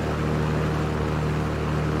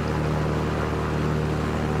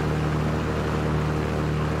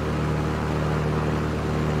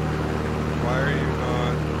 Why are you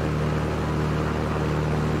not?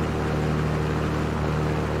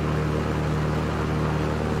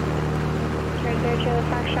 Right there, Julia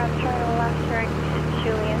Foxtrot, turn left direct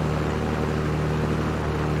Julian.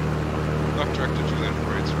 Left direct to Julian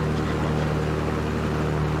for 8 from Julian Foxtrot.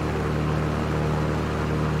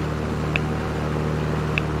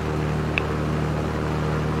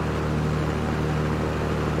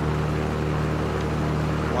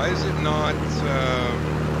 Why is it not?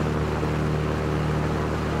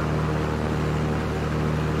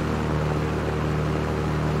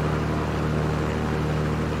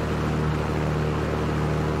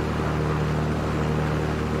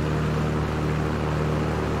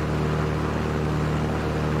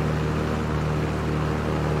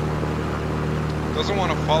 Doesn't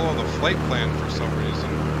want to follow the flight plan for some reason,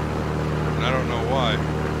 and I don't know why.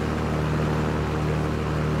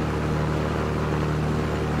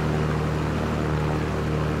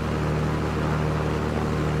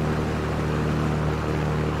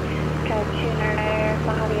 Got 299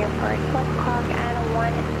 Mojave Airport, 12 o'clock and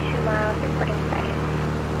 1 2 miles reporting space.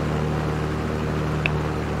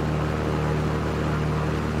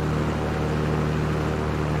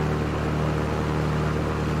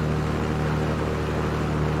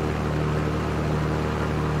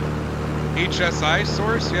 HSI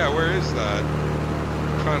source? Yeah, where is that?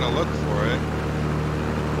 I'm trying to look for it.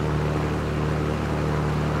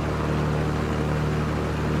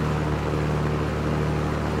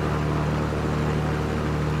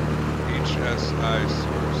 HSI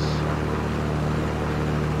source.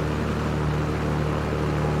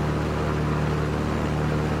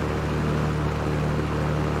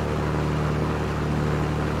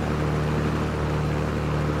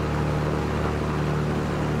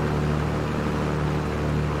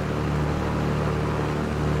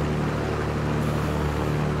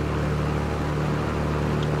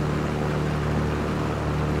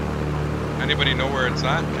 Anybody know where it's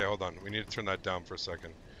at? Okay, hold on. We need to turn that down for a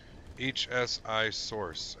second. HSI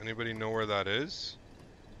source. Anybody know where that is?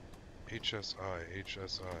 HSI.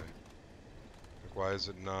 Like, why is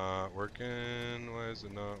it not working? Why is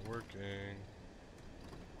it not working?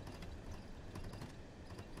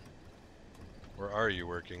 Or are you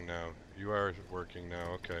working now? You are working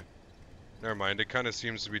now, okay. Never mind, it kind of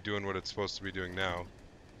seems to be doing what it's supposed to be doing now.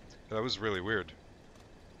 That was really weird.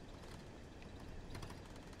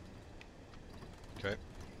 Okay.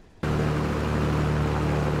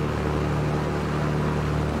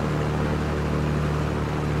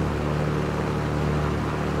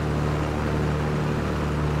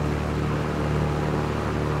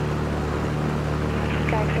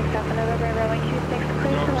 Sky 6 Alpha November, runway 26,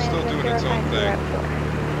 clear No, to land still doing its own thing.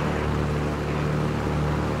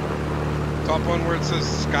 Top one where it says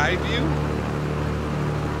Sky View?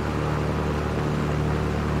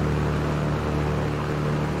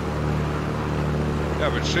 Yeah,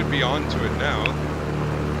 but it should be onto it now.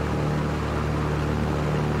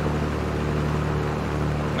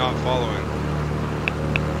 Not following.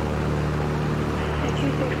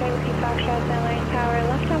 268 Whiskey Foxtrot, Line Tower,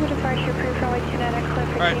 left on departure, approved runway 29, clear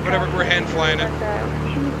for Alright, whatever, we're hand flying it.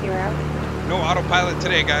 20. No autopilot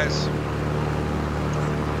today, guys.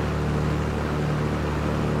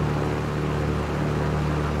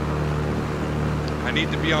 I need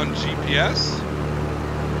to be on GPS?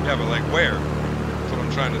 Yeah, but like where? That's what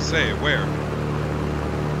I'm trying to say. Where?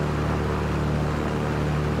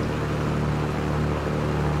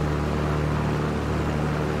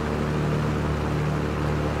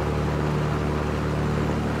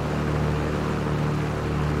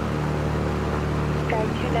 Sky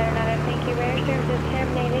 299, thank you. Radar services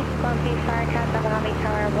terminated. Bumpy Firecast on Mojave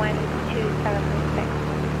Tower 12736.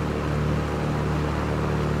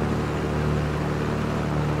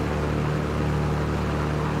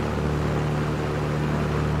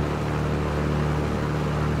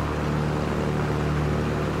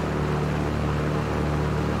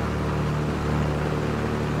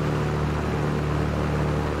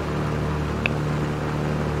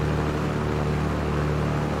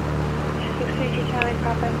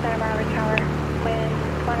 Papa Santa Barbara Tower, wind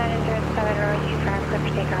 1907, runway 25, clear for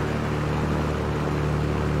takeoff.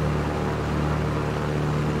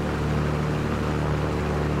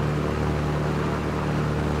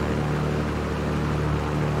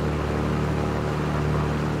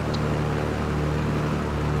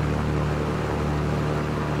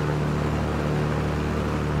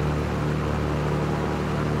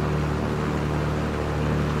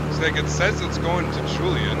 like it says it's going to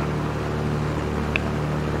Julian.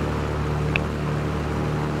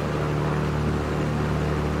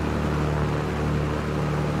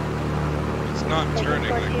 It's not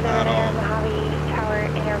turning like at all. Mojave Tower,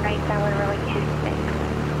 inner right tower, runway 26.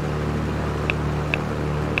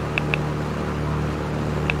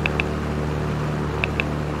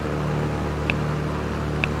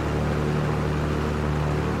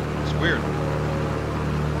 It's weird.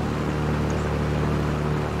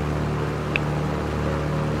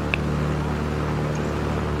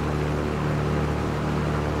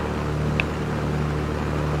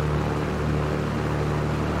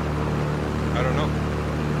 I don't know.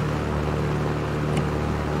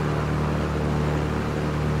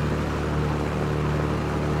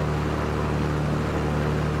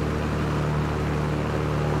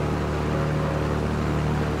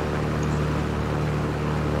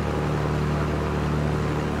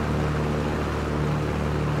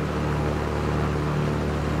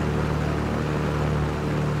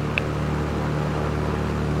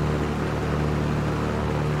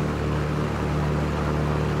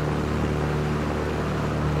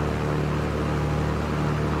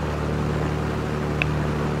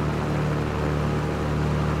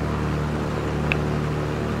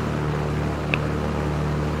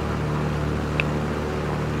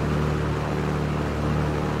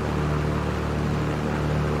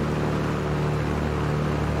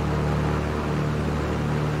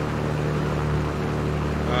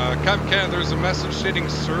 Capcan, there's a message stating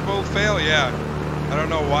servo fail. Yeah, I don't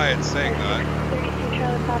know why it's saying that. 32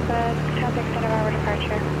 Charlie Papa, traffic center hour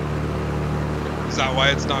departure. Is that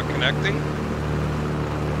why it's not connecting?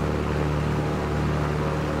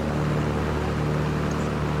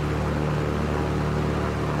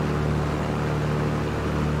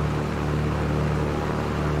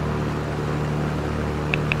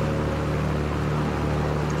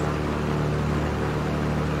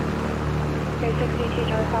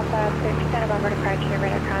 Papa, 6% of our departure,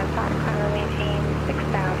 radar contact, climb maintain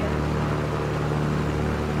 6,000.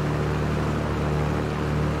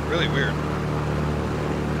 Really weird.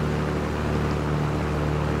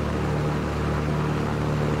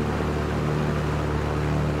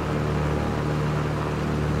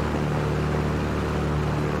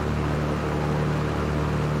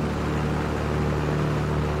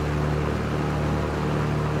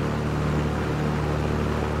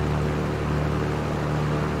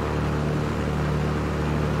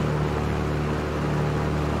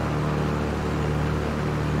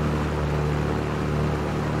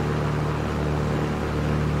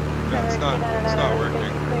 It's not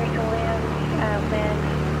working. Clear to land, wind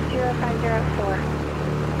 0504.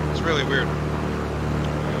 It's really weird.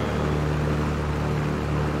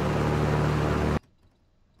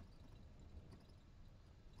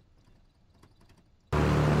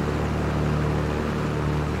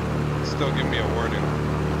 Still give me a warning.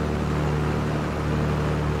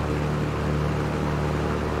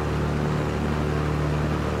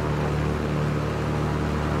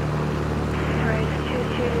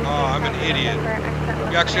 Oh, I'm an idiot.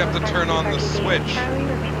 You actually have to turn on the switch.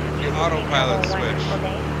 The autopilot switch.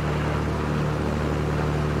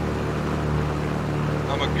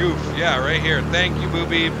 I'm a goof. Yeah, right here. Thank you,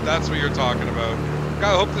 Booby. That's what you're talking about.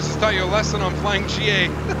 God, I hope this has taught you a lesson on flying GA.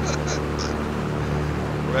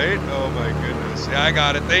 Right? Oh my goodness. Yeah, I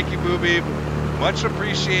got it. Thank you, Booby. Much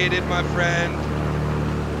appreciated, my friend.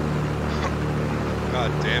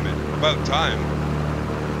 God damn it. About time.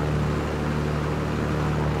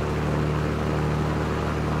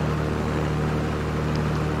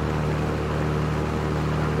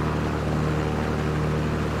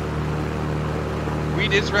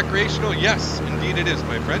 Weed is recreational? Yes, indeed it is,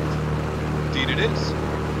 my friend. Indeed it is.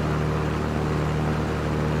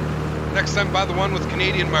 Next time buy the one with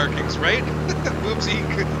Canadian markings, right? Boobsy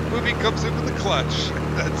comes in with the clutch.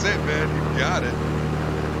 That's it, man. You got it.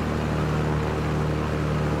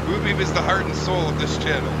 Boobie is the heart and soul of this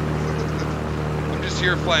channel. I'm just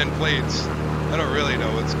here flying planes. I don't really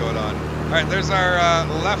know what's going on. Alright, there's our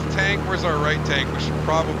left tank. Where's our right tank? We should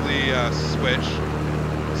probably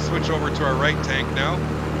switch over to our right tank now.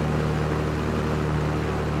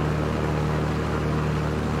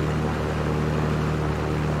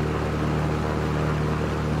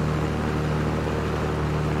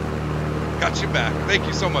 Got you back. Thank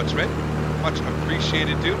you so much, man. Much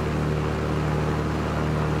appreciated, dude. Did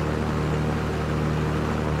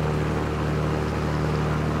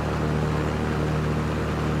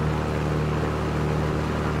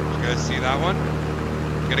you guys see that one?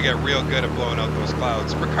 Gonna get real good at blowing out those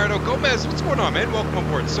clouds. Ricardo Gomez, what's going on, man? Welcome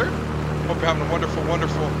aboard, sir. Hope you're having a wonderful,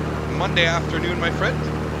 wonderful Monday afternoon, my friend.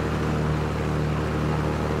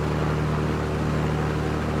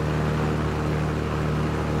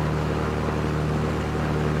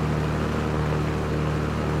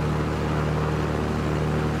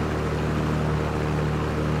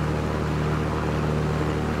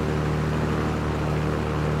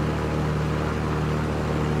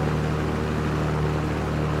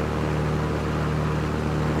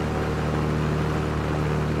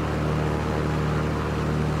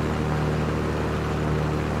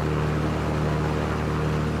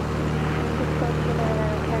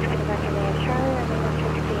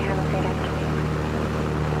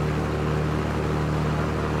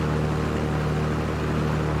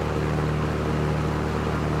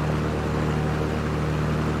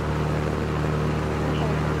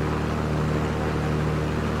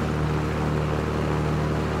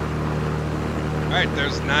 Alright,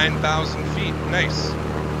 there's 9,000 feet. Nice.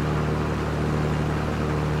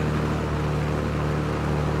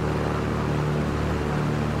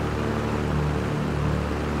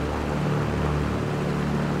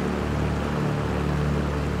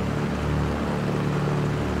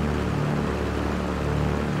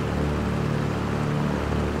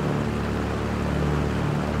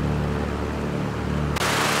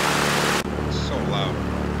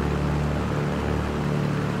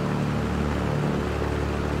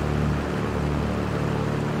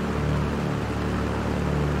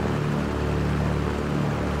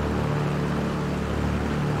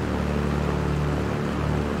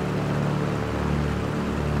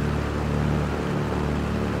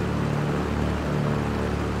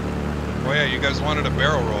 Oh yeah, you guys wanted a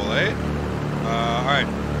barrel roll, eh? Alright,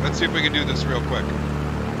 let's see if we can do this real quick.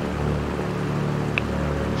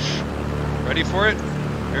 Ready for it?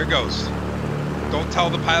 Here it goes. Don't tell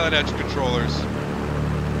the PilotEdge controllers.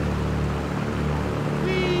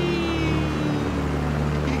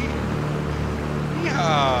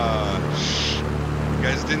 Yeah. You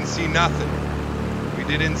guys didn't see nothing. We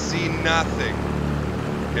didn't see nothing.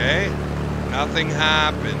 Okay? Nothing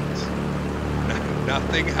happened.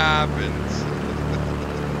 Nothing happens.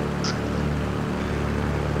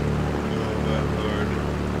 Oh my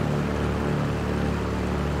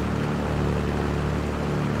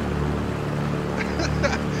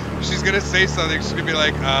lord. She's gonna say something. She's gonna be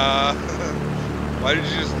like, why did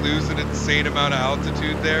you just lose an insane amount of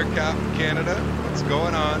altitude there, Captain Canada? What's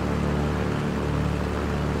going on?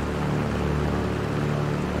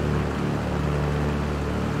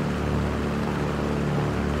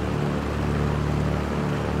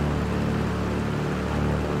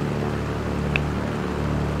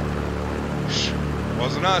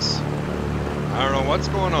 Wasn't us. I don't know what's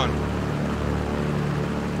going on.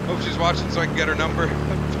 Hope she's watching so I can get her number.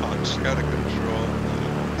 Punch out of control.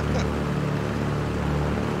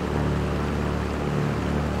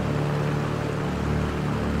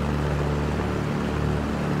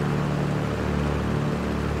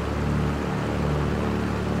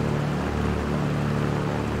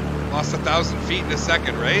 Lost 1,000 feet in a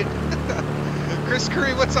second, right? Chris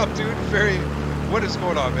Curry, what's up, dude? What is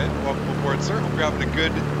going on, man? Welcome aboard, sir. Hope you're having a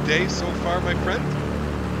good day so far, my friend.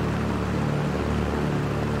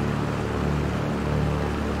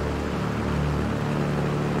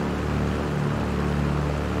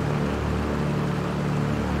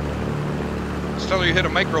 Just tell her you hit a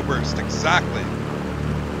microburst. Exactly.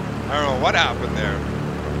 I don't know what happened there.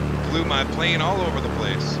 Blew my plane all over the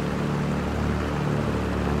place.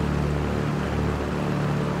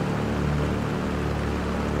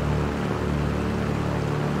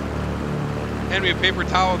 Hand me a paper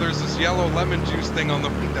towel. There's this yellow lemon juice thing on the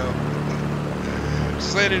window.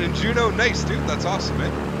 Just landed in Juneau. Nice, dude. That's awesome,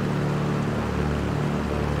 man.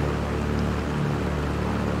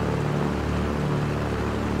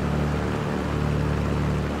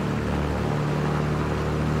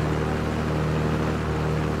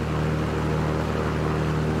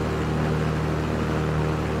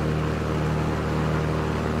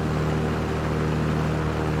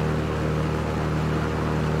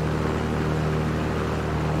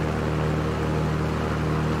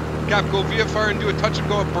 Cap, go VFR and do a touch and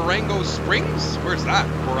go at Barango Springs? Where's that?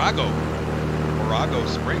 Barago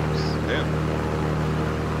Springs. Damn.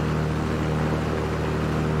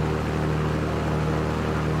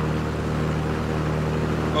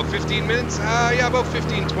 About 15 minutes? Yeah, about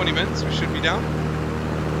 15, 20 minutes. We should be down.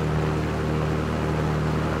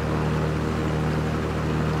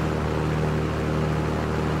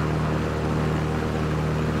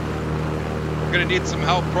 Gonna need some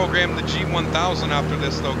help programming the G1000 after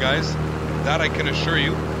this though, guys. That I can assure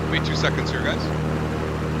you. Wait 2 seconds here, guys. You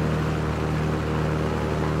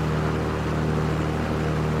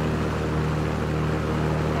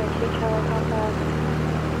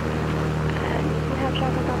have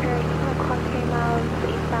traffic under 1 o'clock 3 miles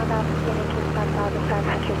eastbound off Skinny to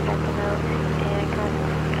 5,500 Sacramento and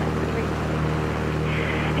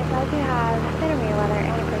Advise you have Santa Maria weather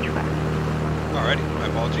and approach west. Alrighty, my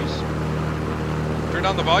apologies. Turn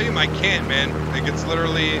down the volume? I can't, man. Like, it's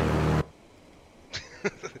literally...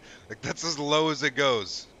 like, that's as low as it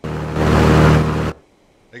goes. Like,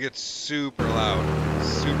 it's super loud.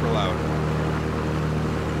 Super loud.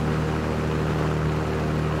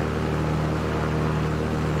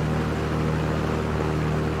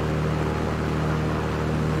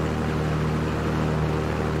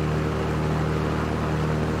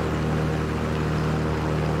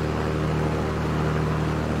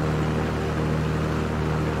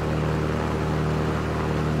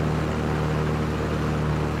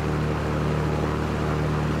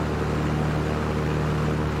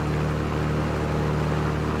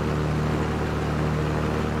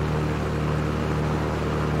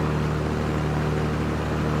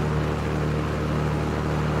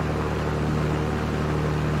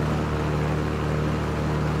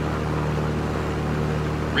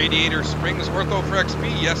 Radiator Springs Ortho for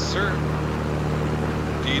XP. Yes, sir.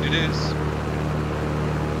 Indeed it is.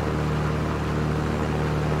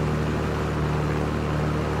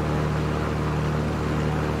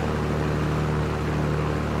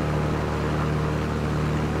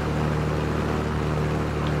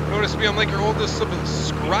 Notice me, I'm like your oldest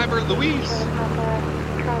subscriber, Louise.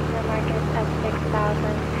 Crossing markets at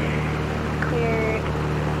 6,000. Cleared.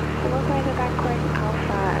 Localize the back course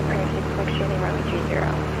Alpha, approaching section runway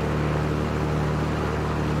 30.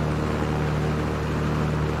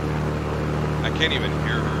 I can't even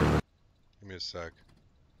hear her. Give me a sec.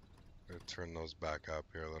 I'm gonna turn those back up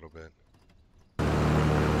here a little bit.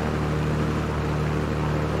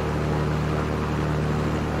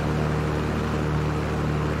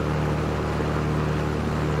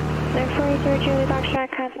 480 Julie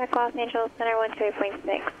Foxtrot, contact Los Angeles Center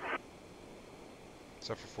 128.6. Is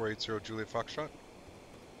that for 480 Juliet Foxtrot?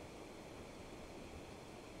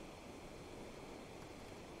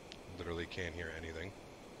 Literally can't hear anything.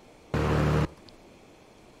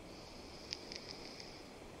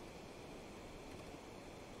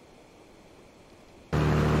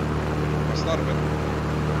 What's that about?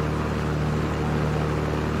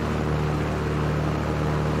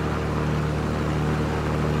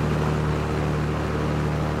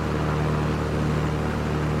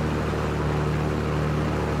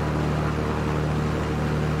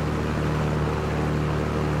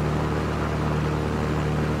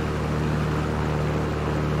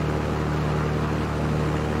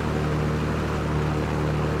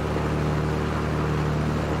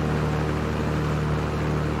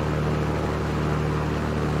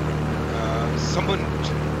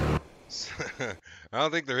 I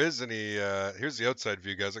don't think there is any, here's the outside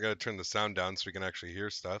view, guys. I gotta turn the sound down so we can actually hear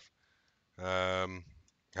stuff. I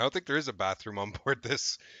don't think there is a bathroom on board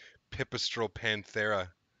this Pipistrel Panthera.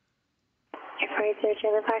 480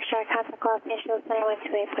 Julie Foxtrot, contact Los Angeles Center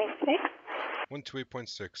 128.6.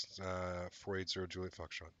 128.6, 480 Juliet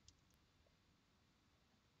Foxtrot.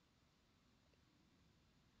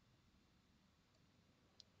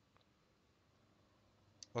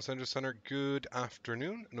 Los Angeles Center, good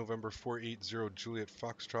afternoon. November 480 Juliet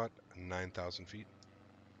Foxtrot, 9,000 feet.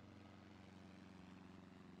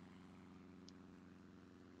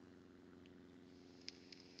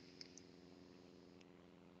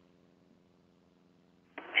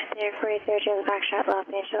 There, 480 Juliet Foxtrot, Los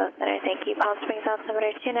Angeles Center, thank you. Palm Springs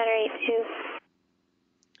altimeter 2982.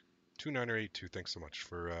 2982, thanks so much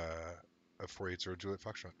for a 480 Juliet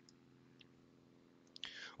Foxtrot.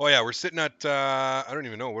 Oh yeah, we're sitting at, I don't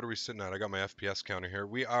even know, what are we sitting at? I got my FPS counter here.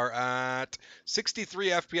 We are at 63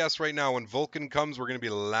 FPS right now. When Vulcan comes, we're going to be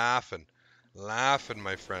laughing. Laughing,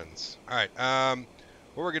 my friends. Alright,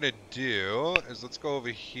 what we're going to do is let's go over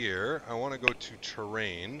here. I want to go to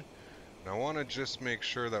terrain. And I want to just make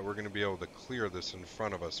sure that we're going to be able to clear this in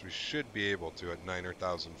front of us. We should be able to at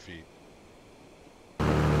 9,000 feet.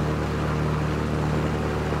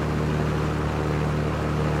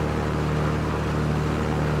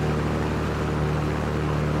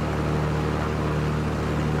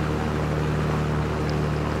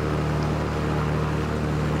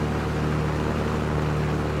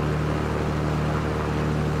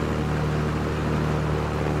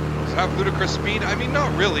 Have ludicrous speed? I mean,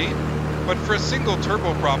 not really, but for a single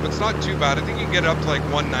turboprop, it's not too bad. I think you can get it up to like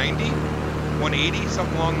 190, 180,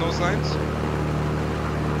 something along those lines.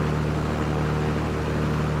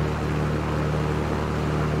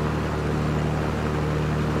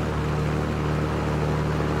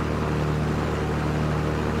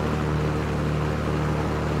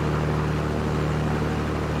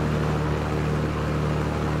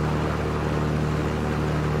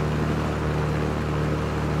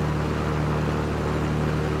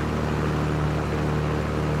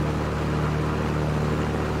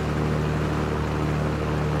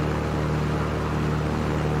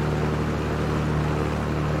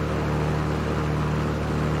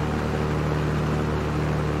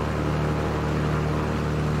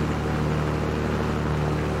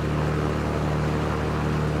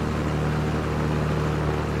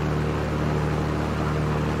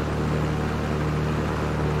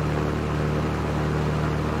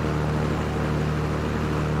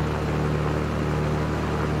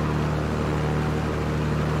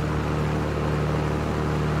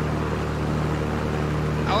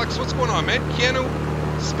 What's going on, man? Keanu,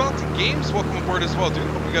 Spelton Games, welcome aboard as well, dude.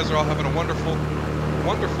 Hope you guys are all having a wonderful,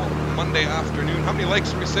 wonderful Monday afternoon. How many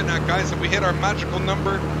likes are we sitting at, guys? Have we hit our magical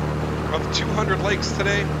number of 200 likes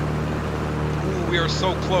today? Ooh, we are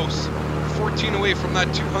so close. 14 away from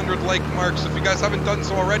that 200 like mark. So if you guys haven't done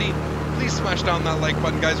so already, please smash down that like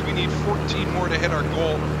button, guys. We need 14 more to hit our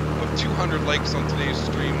goal of 200 likes on today's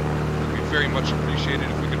stream. It would be very much appreciated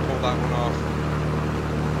if we could pull that one off.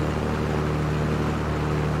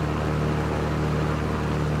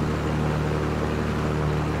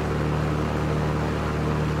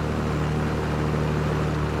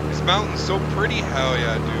 This mountain's so pretty. Hell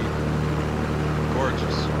yeah, dude.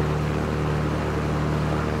 Gorgeous.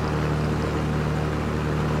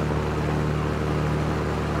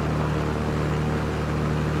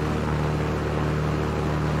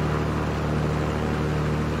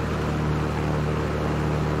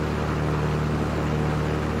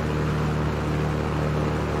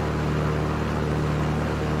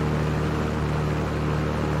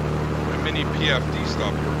 EA50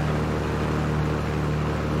 stopped working.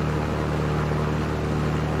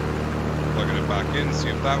 Plugging it back in, see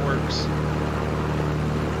if that works.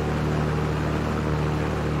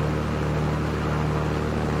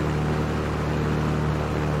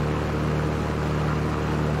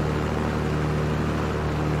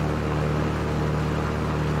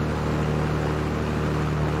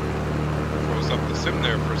 Froze up the sim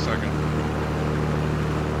there for a second.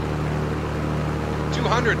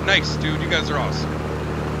 200, nice, dude. You guys are awesome.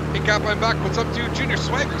 Hey, Cap, I'm back. What's up, dude? Junior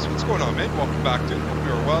Swaggers, what's going on, man? Welcome back, dude. Hope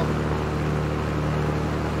you're well.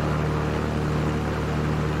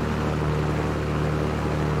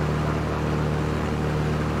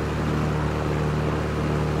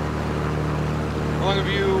 How long have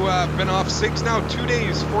you been off SIGs now? 2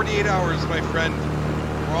 days, 48 hours, my friend.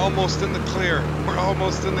 We're almost in the clear. We're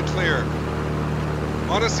almost in the clear.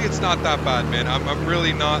 Honestly, it's not that bad, man. I'm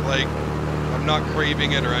really not, like... I'm not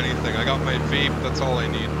craving it or anything. I got my vape, that's all I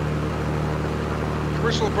need.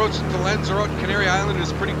 Commercial approach into Lanzarote, Canary Island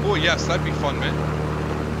is pretty cool. Yes, that'd be fun, man.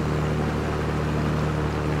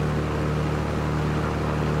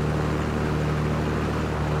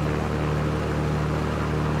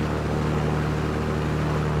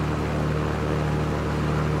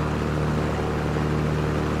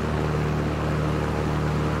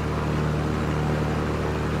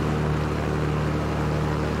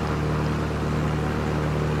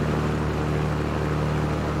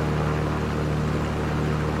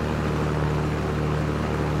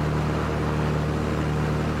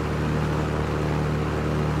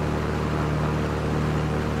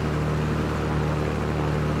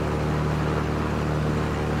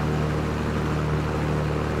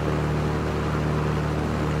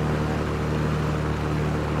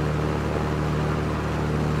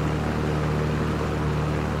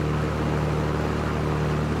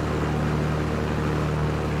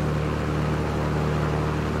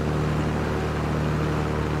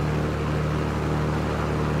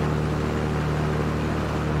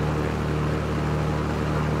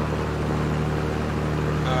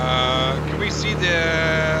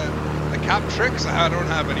 Tricks? I don't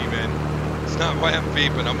have any, man. It's not why I'm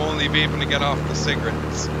vaping. I'm only vaping to get off the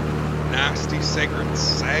cigarettes. Nasty cigarettes.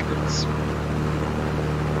 Cigarettes.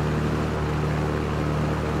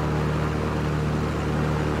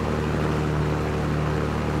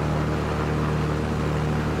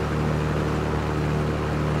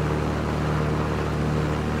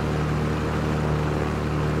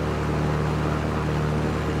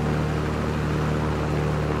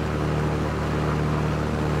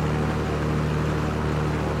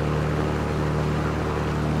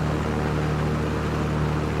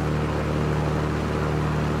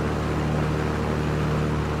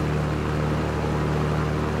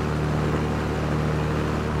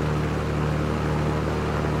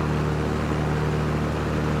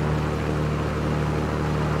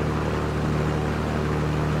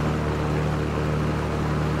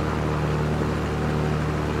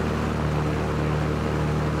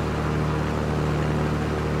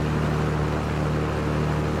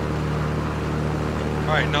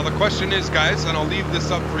 Now the question is, guys, and I'll leave this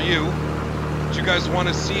up for you. Do you guys want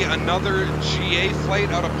to see another GA flight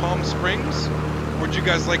out of Palm Springs? Or would you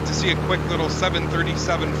guys like to see a quick little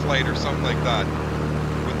 737 flight or something like that?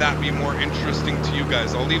 Would that be more interesting to you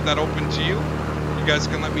guys? I'll leave that open to you. You guys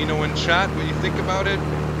can let me know in chat what you think about it.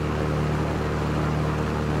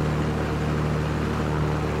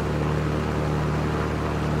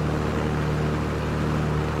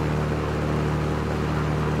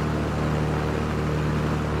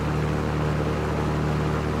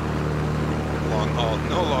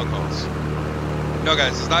 No,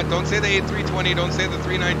 guys, it's not. Don't say the A320. Don't say the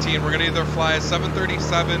 319. We're gonna either fly a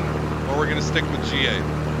 737 or we're gonna stick with GA.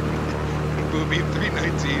 Booby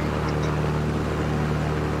 319.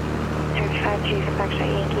 35G for Foxtrot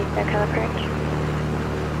Yankees, no color approach.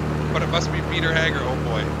 But it must be Peter Hager. Oh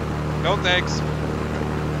boy. No thanks.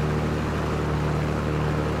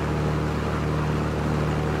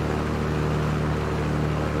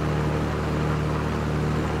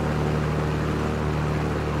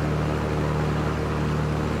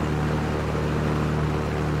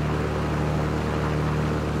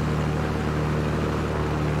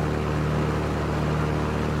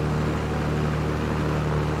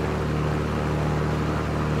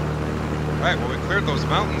 cleared those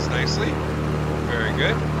mountains nicely. Very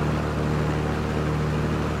good.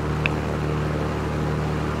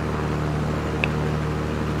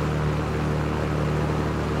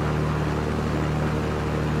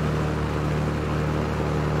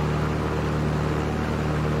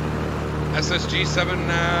 SSG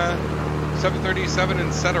 737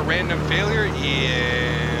 and set a random failure? Yeah.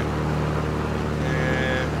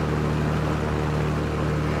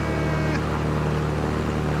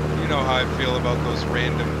 You know how I feel about those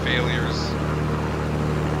random failures.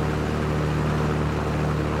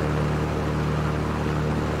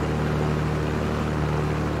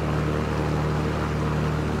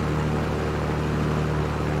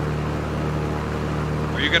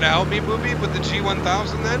 Are you going to help me, Booby, with the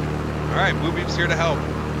G1000 then? Alright, Boobeep's here to help.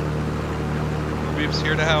 Boobeep's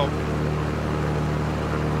here to help.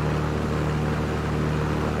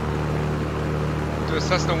 Do a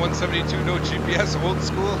Cessna 172, no GPS, old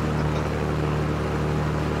school.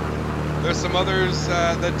 There's some others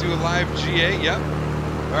that do a live GA, yep.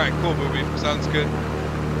 Alright, cool, Boobeep, sounds good.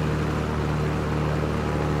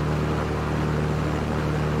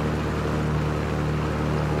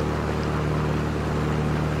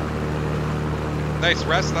 Nice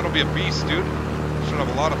rest, that'll be a beast, dude. Should have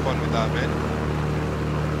a lot of fun with that, man.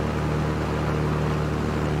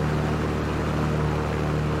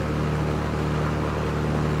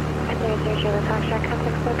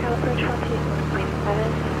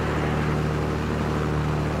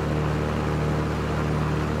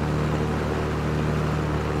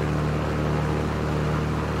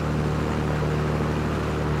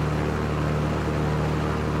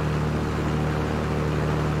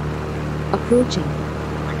 Approaching. I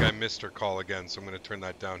think I missed her call again, so I'm going to turn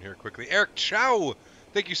that down here quickly. Eric Chow!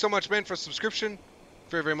 Thank you so much, man, for a subscription.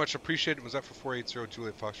 Very, very much appreciated. Was that for 480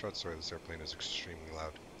 Juliet Foxtrot? Sorry, this airplane is extremely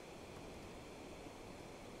loud.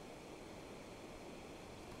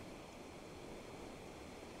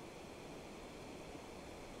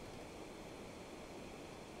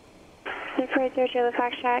 Juliet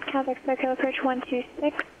Foxtrot, contact Circle approach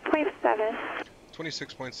 126.7.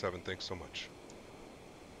 26.7, thanks so much.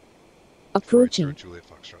 Approaching. Juliet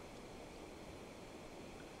Foxtrot.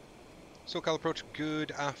 SoCal approach,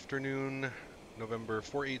 good afternoon. November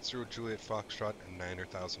 480 Juliet Foxtrot and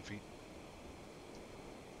 9,000 feet.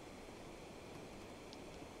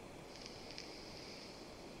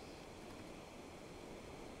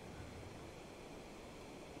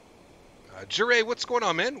 Jure, what's going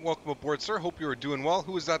on, man? Welcome aboard, sir. Hope you are doing well.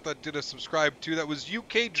 Who was that did a subscribe to? That was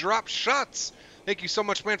UK Drop Shots. Thank you so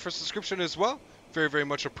much, man, for subscription as well. Very, very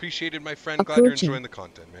much appreciated, my friend. Glad you're enjoying the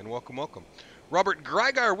content, man. Welcome, welcome. Robert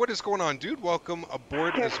Greigar, what is going on, dude? Welcome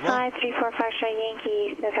aboard as well. 534 Foxtrot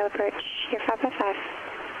Yankee, SoCal approach. You're 555.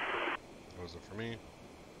 That was it for me.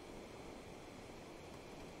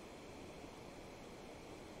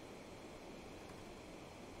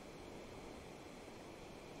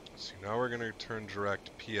 So now we're going to turn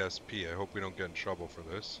direct PSP. I hope we don't get in trouble for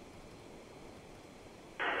this.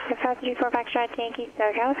 You're 534 Foxtrot Yankee,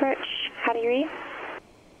 SoCal approach. How do you read?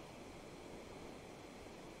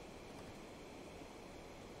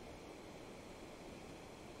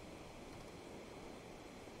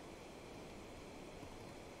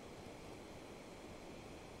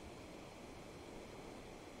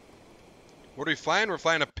 What are we flying? We're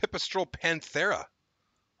flying a Pipistrel Panthera.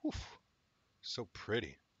 Oof. So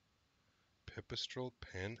pretty. Pipistrel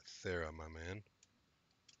Panthera, my man.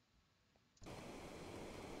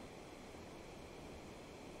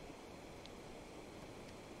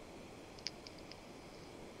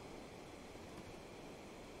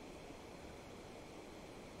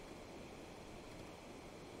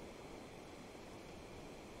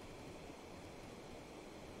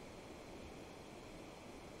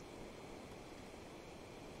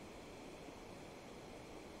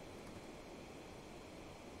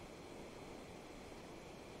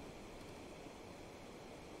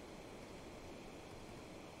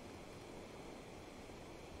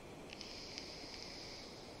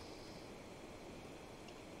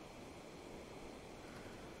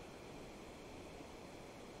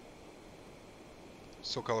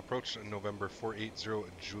 SoCal approach, November 480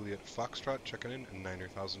 Juliet Foxtrot, checking in at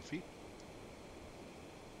 9,000 feet.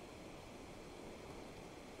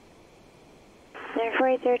 There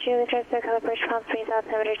 480 Juliet, SoCal approach, palm springs,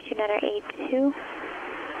 altimeter 2982.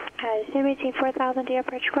 Send maintain 4,000, DR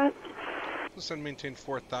approach request. We'll send maintain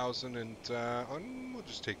 4,000 and we'll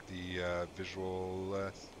just take the visual,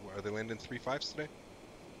 are they landing 3.5s today?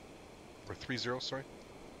 Or 3.0, sorry.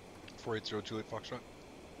 480 Juliet Foxtrot.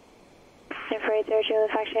 Boston for 80 Juliet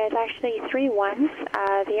Foxtrot. It's actually 3 ones.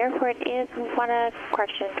 The airport is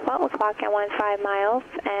 12 o'clock and 15 miles,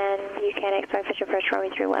 and you can expect visual approach runway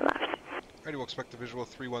 31 left. Alrighty, we'll expect the visual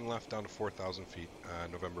 31 left down to 4,000 feet.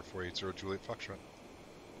 November 480 Juliet Foxtrot.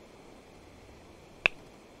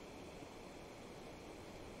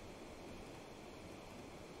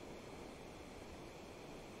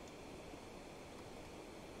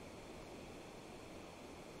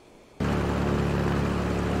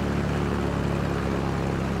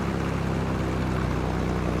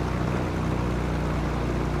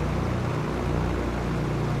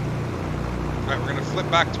 Alright, we're going to flip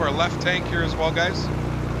back to our left tank here as well, guys.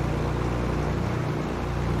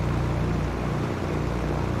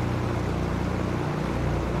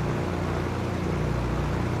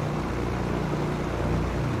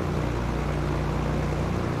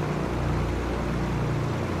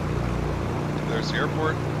 There's the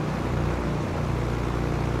airport.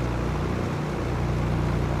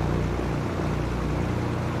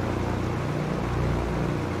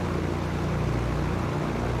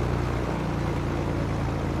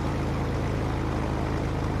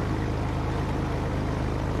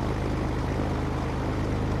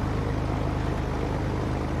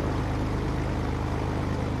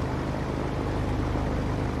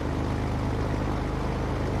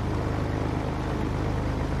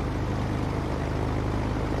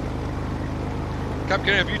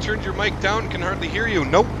 Captain, have you turned your mic down? Can hardly hear you.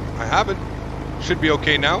 Nope, I haven't. Should be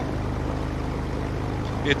okay now.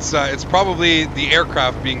 It's probably the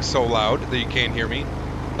aircraft being so loud that you can't hear me.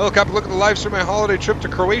 Hello, Captain. Look at the live stream. My holiday trip to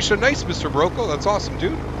Croatia. Nice, Mr. Broko. That's awesome,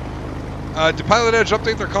 dude. Did PilotEdge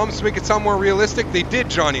update their comms to make it sound more realistic? They did,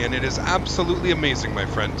 Johnny, and it is absolutely amazing, my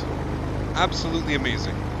friend. Absolutely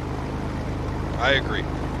amazing. I agree.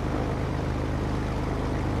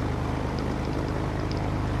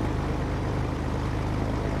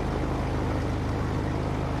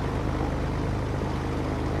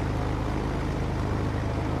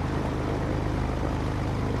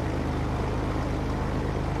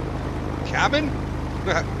 Cabin?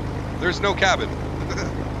 There's no cabin.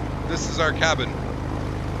 This is our cabin.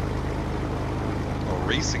 Oh,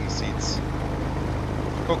 racing seats.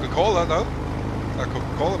 Coca-Cola, though. Got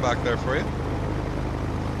Coca-Cola back there for you.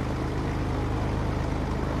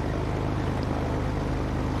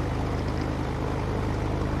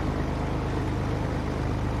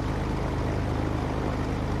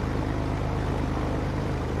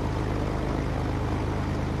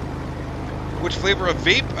 Which flavor of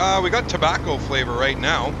vape? We got tobacco flavor right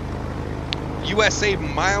now. USA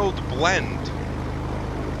mild blend.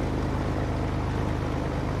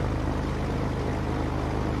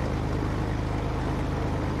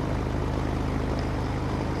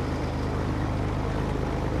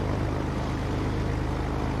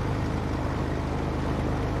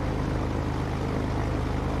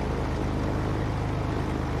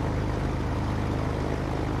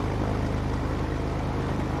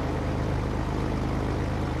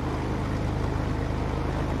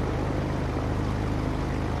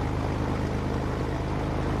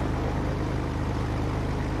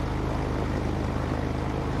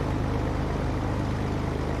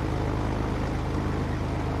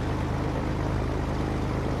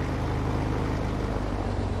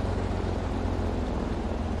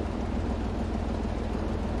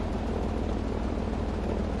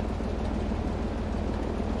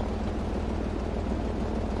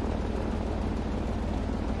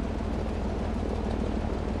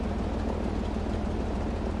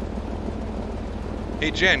 Hey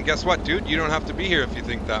Jen, guess what, dude? You don't have to be here if you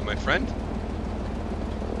think that, my friend.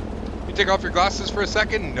 You take off your glasses for a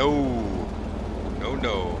second? No. No,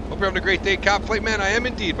 no. Hope you're having a great day, Cap. Flight man, I am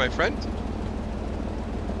indeed, my friend.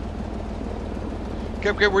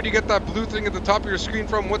 Okay, where do you get that blue thing at the top of your screen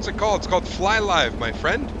from? What's it called? It's called Fly Live, my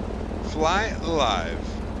friend. Fly Live.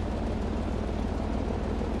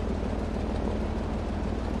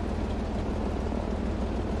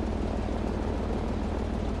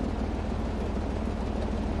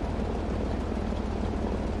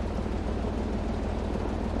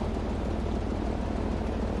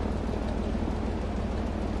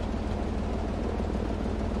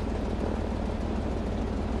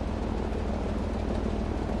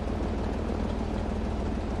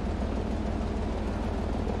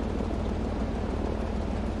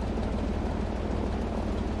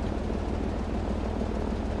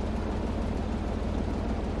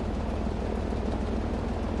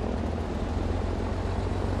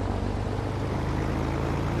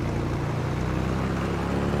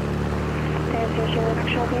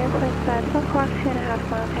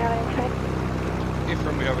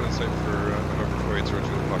 Affirm, we have it in sight for November 480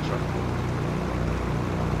 Juliet Foxtrot.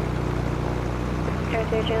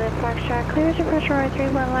 0 Juliet Foxtrot, clear to approach runway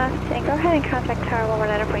 31 left, and go ahead and contact tower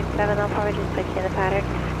 119.7, they'll probably just put you in the pattern.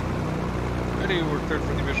 Ready, we're cleared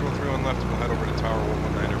for the visual 31 left, we'll head over to tower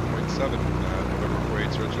 119.7, November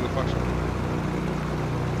 48 0 Juliet Foxtrot.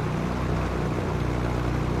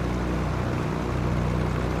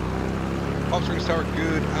 Palm Springs Tower,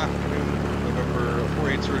 good afternoon, November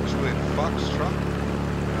 480 Juliet Foxtrot,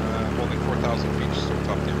 holding 4,000 feet, so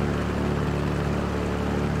top down.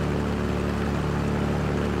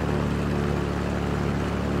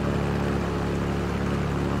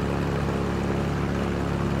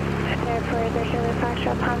 Further Juliet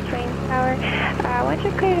Foxtrot, Palm Springs Tower. Once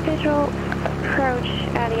you're clear to visual approach,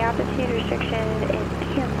 the altitude restriction is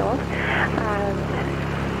canceled.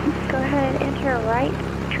 Go ahead and enter right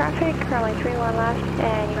traffic, runway 31 left,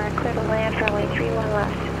 and you are clear to land for runway 31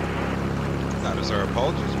 left. That is our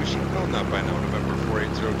apologies. We should have known that by now. November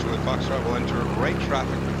 480 Juliet Foxtrot will enter right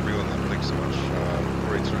traffic with 31 left. Thanks so much.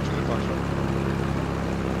 480 Juliet Foxtrot.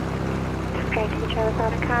 Sky 2 Charlie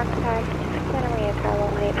Papa contact Santa Maria Tower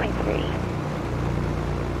 18.3.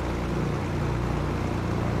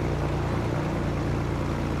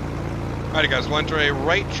 Alrighty guys, we'll enter a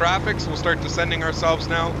right traffic, so we'll start descending ourselves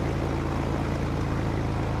now.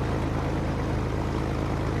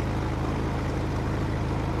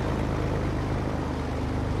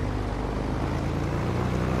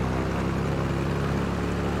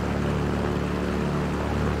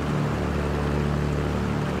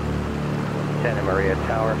 Santa Maria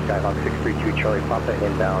Tower, Skyhawk 632 Charlie Papa,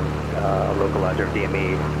 inbound, localizer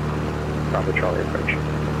DME, Bravo Charlie approach.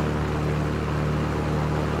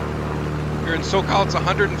 Here in SoCal, it's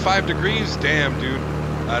 105 degrees. Damn, dude.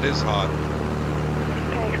 That is hot.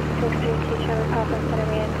 Sky 632 Charlie Papa, Santa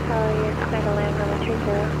Maria Tower, you're clear to land runway 30.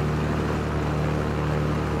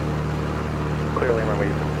 Clearly runway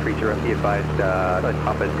 30, be advised,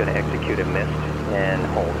 Papa is going to execute a mist and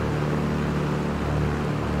hold.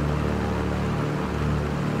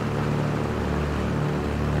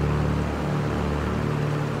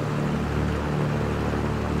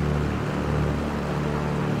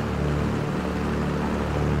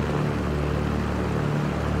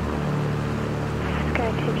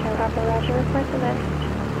 Papa, Roger, report the list.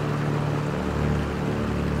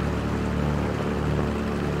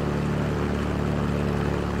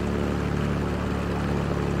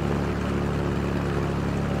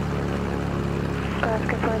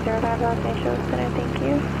 Alaska 405 Los Angeles Center, thank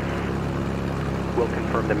you. We'll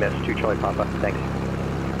confirm the miss to Charlie Papa, thanks.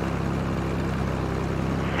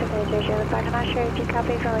 780 Juliet Fox, I'm not sure if you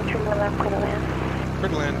copy from only 31 left, clear to land. Clear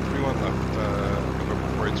to land, 31 left, November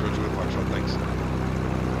 480 Juliet Foxtrot, thanks.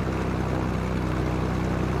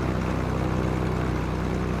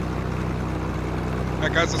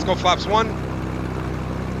 Alright guys, let's go flaps 1.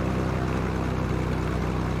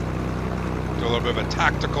 Do a little bit of a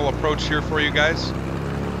tactical approach here for you guys.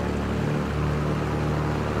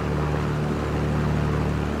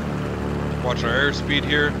 Watch our airspeed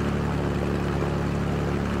here.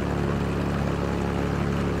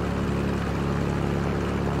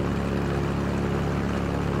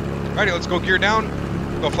 Alrighty, let's go gear down.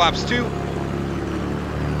 Go flaps 2.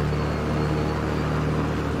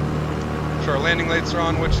 Sure, our landing lights are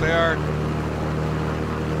on, which they are.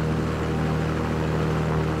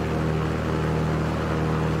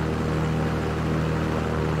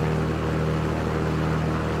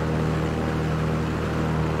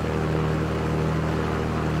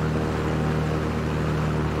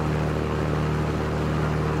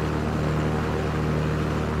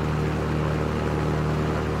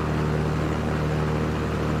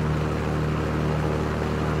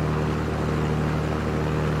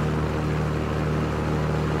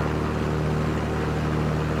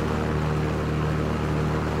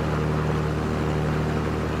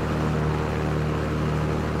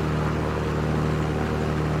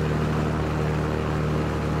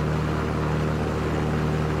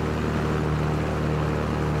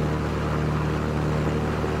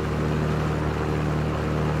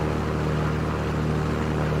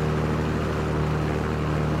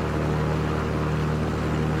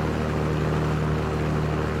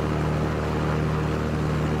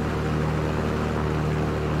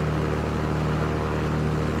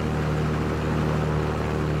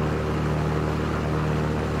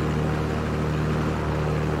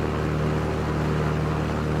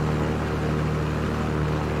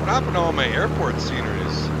 What happened to all my airport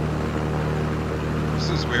sceneries? This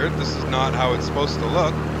is weird. This is not how it's supposed to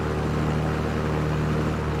look.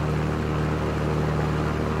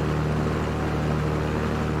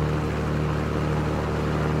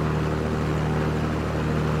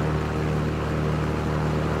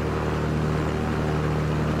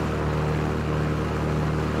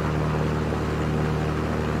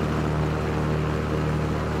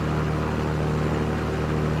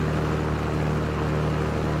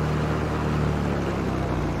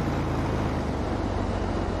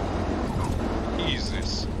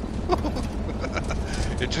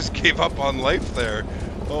 just gave up on life there.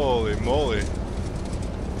 Holy moly.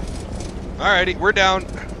 Alrighty, we're down.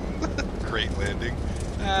 Great landing.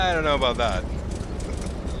 I don't know about that.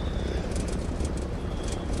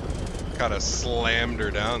 Kind of slammed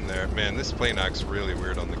her down there. Man, this plane acts really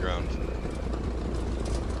weird on the ground.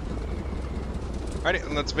 Alrighty,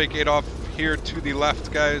 and let's vacate off here to the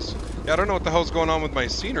left, guys. Yeah, I don't know what the hell's going on with my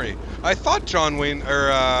scenery. I thought John Wayne,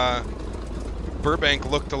 or Burbank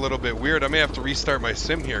looked a little bit weird. I may have to restart my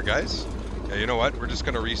sim here, guys. Yeah, you know what? We're just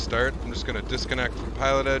going to restart. I'm just going to disconnect from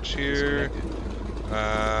PilotEdge here.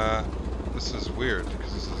 This is weird,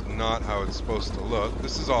 because this is not how it's supposed to look.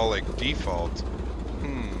 This is all, like, default.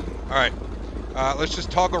 Alright. Let's just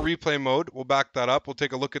toggle replay mode. We'll back that up. We'll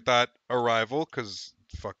take a look at that arrival, because,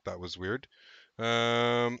 fuck, that was weird.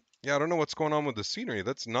 Yeah, I don't know what's going on with the scenery.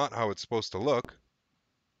 That's not how it's supposed to look.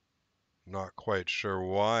 Not quite sure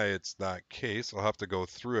why it's that case. I'll have to go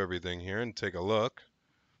through everything here and take a look.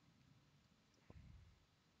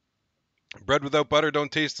 Bread without butter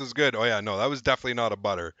don't taste as good. Oh yeah, no, that was definitely not a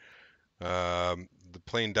butter. The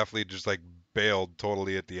plane definitely just like bailed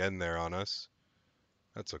totally at the end there on us.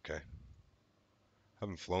 That's okay.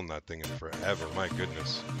 Haven't flown that thing in forever, my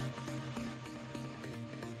goodness.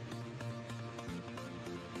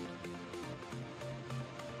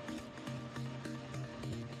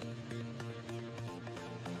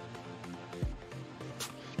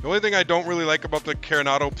 The only thing I don't really like about the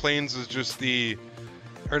Carenado planes is just the,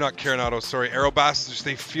 or not Carenado, sorry, Aerobus, just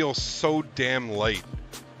they feel so damn light.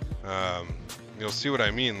 You'll see what I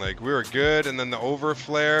mean. Like, we were good, and then the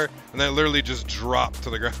overflare, and then it literally just dropped to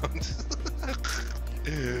the ground.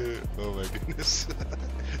 Oh my goodness.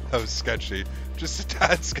 That was sketchy. Just a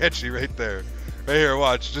tad sketchy right there. Right here,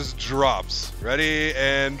 watch, just drops. Ready,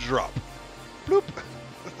 and drop. Bloop.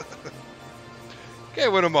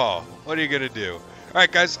 Can't win them all. What are you gonna do? Alright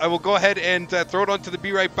guys, I will go ahead and throw it onto the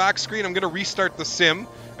Be Right Back screen. I'm going to restart the sim.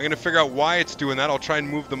 I'm going to figure out why it's doing that. I'll try and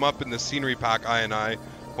move them up in the scenery pack, I.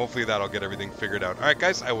 Hopefully that'll get everything figured out. Alright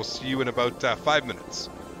guys, I will see you in about 5 minutes.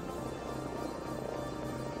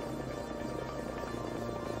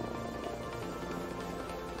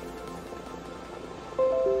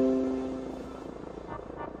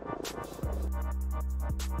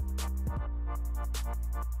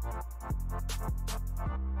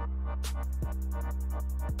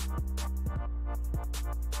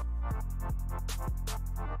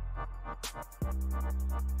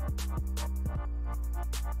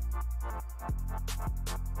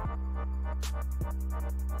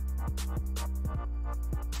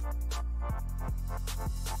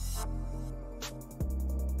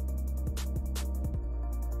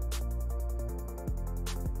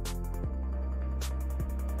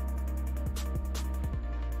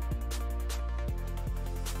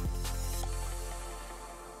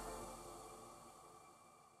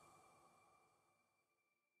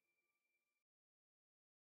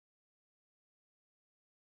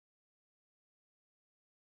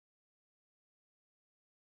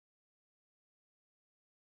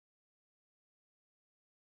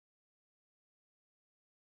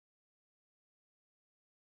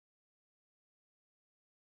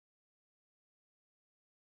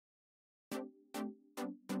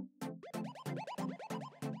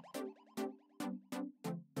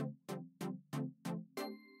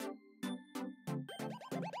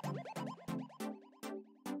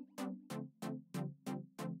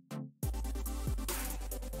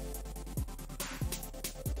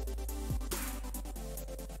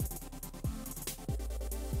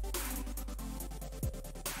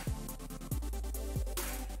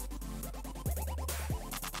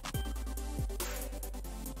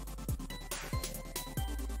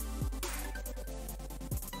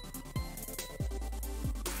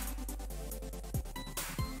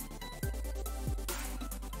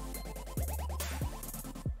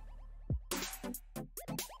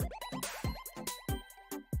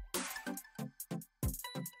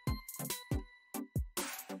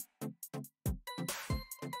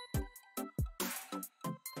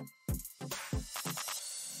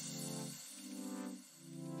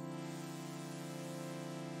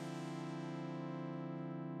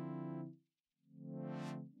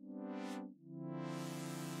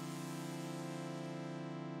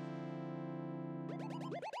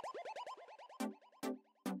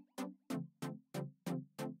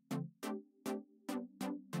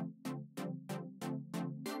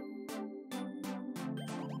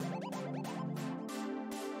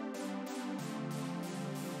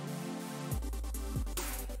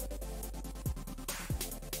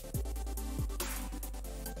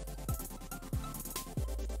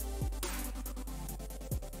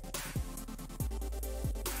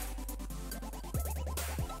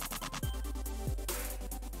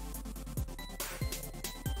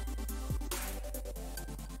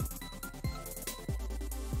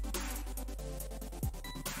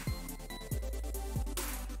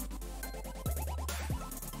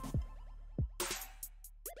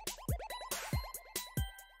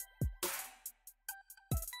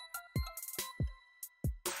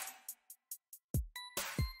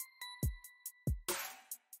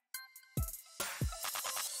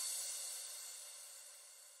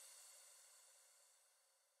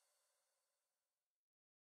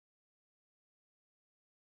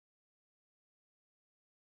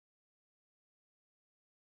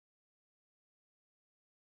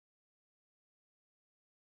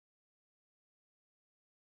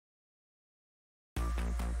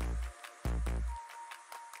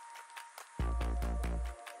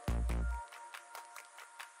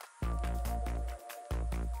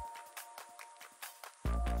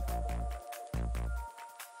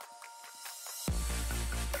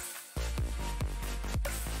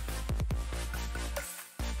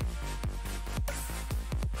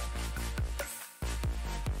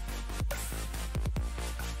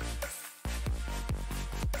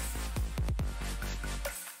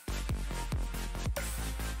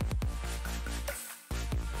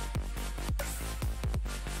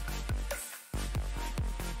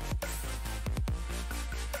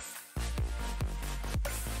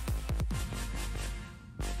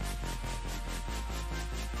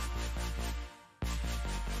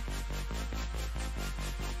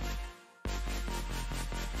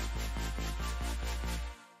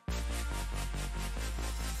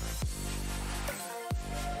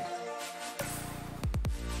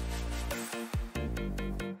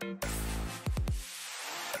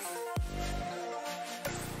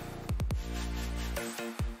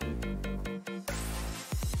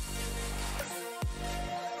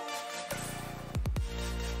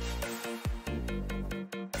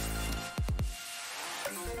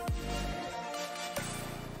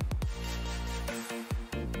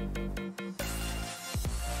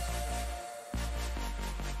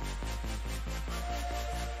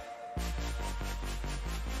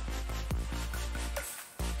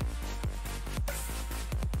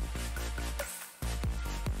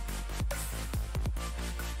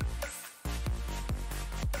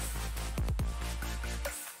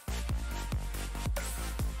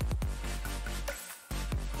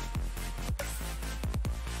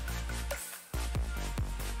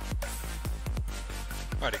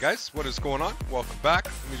 Alrighty guys, what is going on? Welcome back.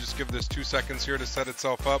 Let me just give this 2 seconds here to set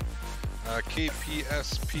itself up.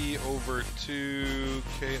 KPSP over to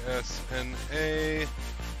KSNA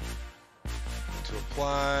to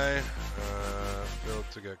apply. Failed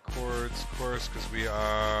to get chords, of course, because we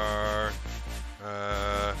are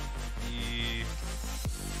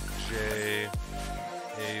EJAVY.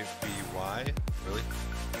 Really?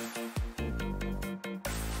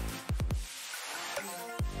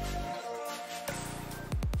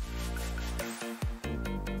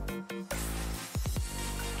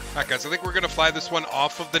 Alright guys, I think we're going to fly this one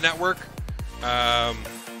off of the network,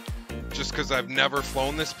 just because I've never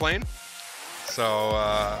flown this plane. So,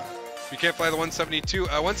 you can't fly the 172.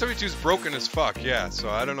 172 is broken as fuck, yeah, so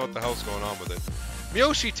I don't know what the hell's going on with it.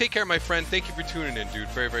 Miyoshi, take care, my friend. Thank you for tuning in, dude.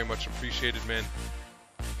 Very, very much appreciated, man.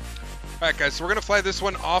 Alright guys, so we're going to fly this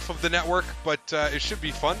one off of the network, but it should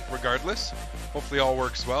be fun regardless. Hopefully all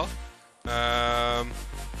works well.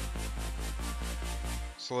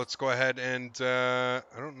 So let's go ahead and, I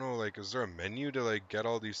don't know, like, is there a menu to, like, get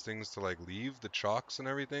all these things to, like, leave the chocks and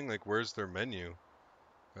everything? Like, where's their menu?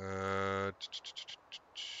 Is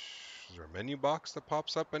there a menu box that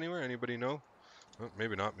pops up anywhere? Anybody know? Oh,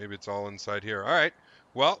 maybe not. Maybe it's all inside here. All right.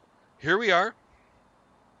 Well, here we are.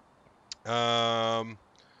 I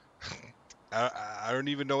don't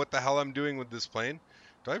even know what the hell I'm doing with this plane.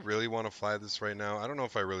 Do I really want to fly this right now? I don't know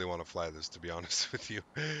if I really want to fly this, to be honest with you.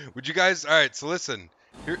 Would you guys... All right, so listen.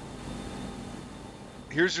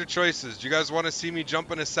 Here's your choices. Do you guys want to see me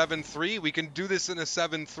jump in a 7.3? We can do this in a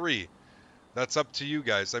 7.3. That's up to you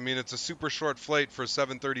guys. I mean, it's a super short flight for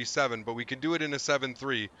 737, but we can do it in a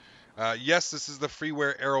 7.3. Yes, this is the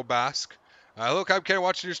Freeware Aero Basque. Hello, Cabcan,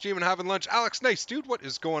 watching your stream and having lunch. Alex, nice, dude. What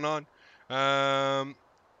is going on?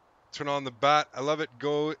 Turn on the bat. I love it.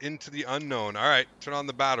 Go into the unknown. All right, turn on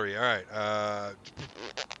the battery. All right.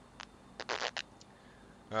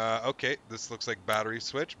 Okay, this looks like battery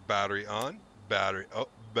switch. Battery on. Battery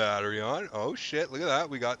on. Oh, shit. Look at that.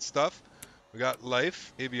 We got stuff. We got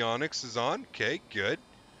life. Avionics is on. Okay, good.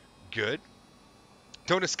 Good.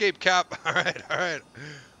 Don't escape, Cap. All right, all right.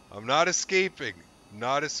 I'm not escaping.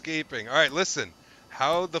 Not escaping. All right, listen.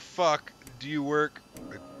 How the fuck do you work?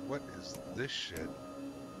 What is this shit?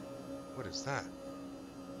 What is that?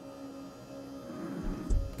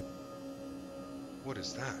 What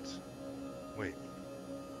is that? Wait.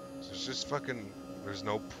 So it's just fucking... There's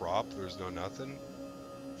no prop. There's no nothing.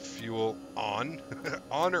 Fuel on.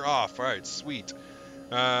 On or off? Alright, sweet.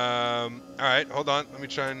 Alright, hold on. Let me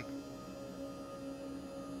try and...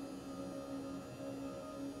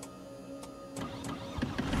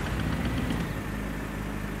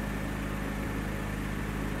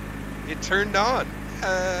 It turned on.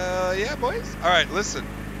 Yeah, boys. Alright, listen.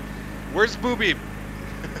 Where's Boobeep?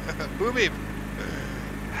 Boobeep.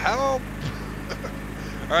 Help.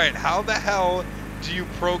 Alright, how the hell do you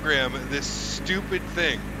program this stupid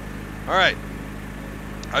thing? Alright.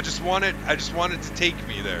 I just want it to take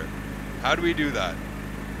me there. How do we do that?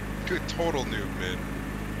 Good total noob, man.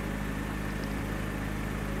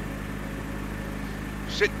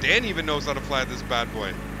 Shit, Dan even knows how to fly this bad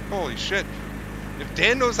boy. Holy shit. If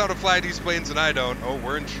Dan knows how to fly these planes and I don't, oh,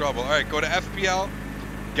 we're in trouble. Alright, go to FPL.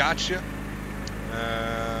 Gotcha.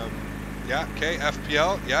 Yeah, okay,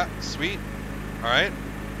 FPL. Yeah, sweet. Alright.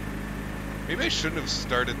 Maybe I shouldn't have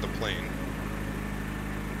started the plane.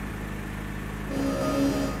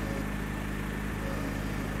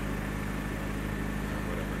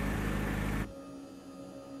 Whatever.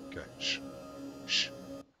 Okay, shh. Shh.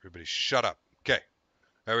 Everybody shut up. Okay.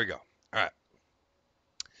 There we go. Alright.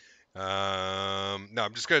 No,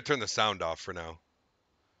 I'm just going to turn the sound off for now.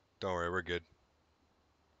 Don't worry, we're good.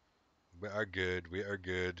 We are good. We are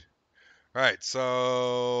good. Alright,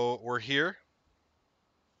 so we're here.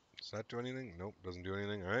 Does that do anything? Nope, doesn't do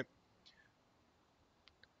anything. Alright.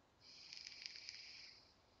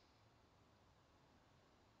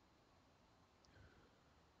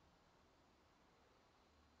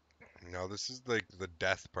 No, this is like the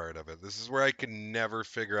death part of it. This is where I can never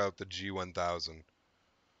figure out the G1000.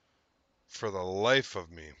 For the life of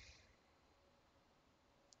me.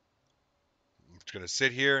 I'm just going to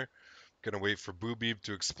sit here. Going to wait for Boobeep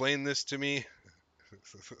to explain this to me.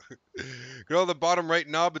 Go to the bottom right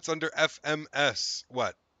knob. It's under FMS.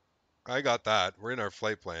 What? I got that. We're in our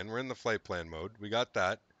flight plan. We're in the flight plan mode. We got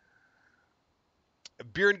that.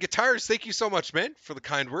 Beer and Guitars, thank you so much, man, for the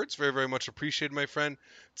kind words. Very, very much appreciated, my friend.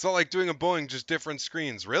 It's not like doing a Boeing, just different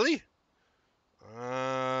screens. Really?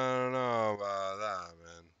 I don't know about that,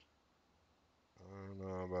 man. I don't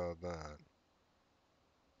know about that.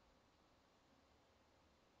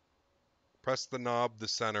 Press the knob, the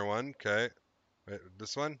center one. Okay. Wait,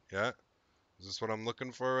 this one? Yeah. Is this what I'm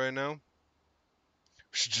looking for right now? We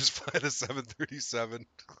should just fly the 737.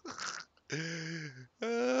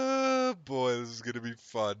 Oh boy, this is gonna be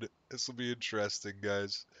fun. This will be interesting,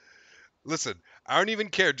 guys. Listen, I don't even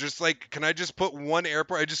care. Just like, can I just put one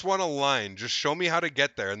airport? I just want a line. Just show me how to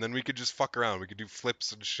get there, and then we could just fuck around. We could do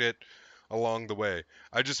flips and shit along the way.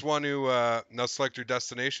 I just want to now select your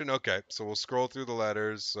destination. Okay, so we'll scroll through the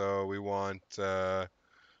letters. So we want what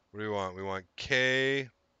do we want? We want K,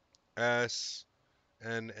 S,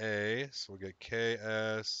 N, A. So we'll get K,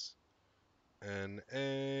 S, N,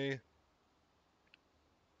 A.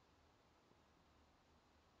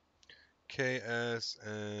 K, S,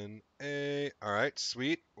 N, A. All right,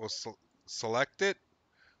 sweet. We'll select it.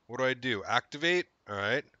 What do I do? Activate. All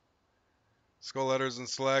right. Scroll letters and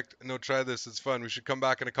select. No, try this. It's fun. We should come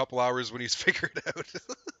back in a couple hours when he's figured out.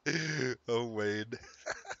 Oh, Wade.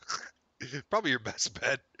 Probably your best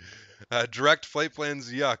bet. Direct flight plans,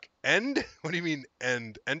 yuck. End? What do you mean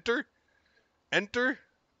end? Enter? Enter?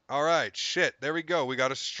 All right, shit. There we go. We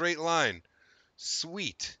got a straight line.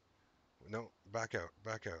 Sweet. No, back out.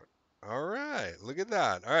 Back out. All right, look at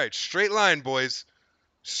that. All right, straight line, boys.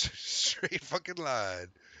 Straight fucking line.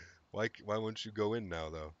 Why won't you go in now,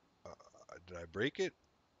 though? Did I break it?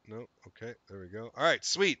 No. Okay, there we go. All right,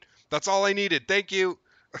 sweet. That's all I needed. Thank you.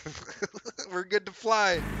 We're good to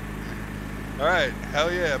fly. All right,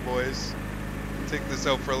 hell yeah, boys. Take this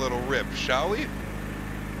out for a little rip, shall we?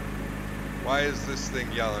 Why is this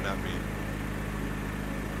thing yelling at me?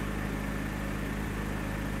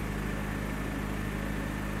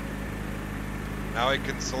 Now I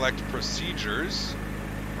can select procedures.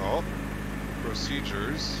 Oh,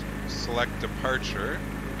 procedures. Select departure.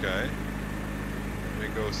 Okay. Let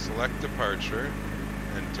me go select departure.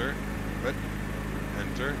 Enter. What?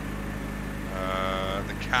 Enter.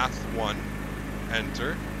 The Cath 1.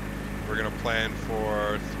 Enter. We're gonna plan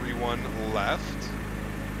for 3-1 left.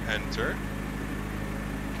 Enter.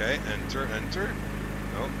 Okay, enter, enter.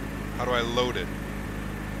 No. How do I load it?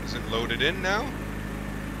 Is it loaded in now?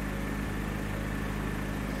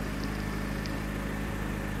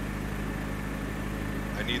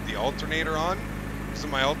 I need the alternator on. Isn't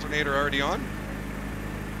my alternator already on?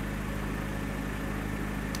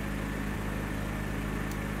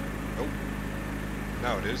 Nope.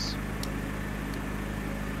 Now it is.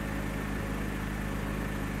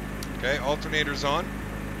 Okay, alternator's on.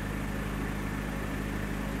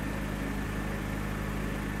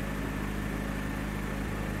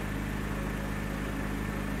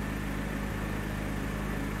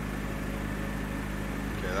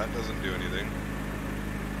 Okay, that doesn't do anything.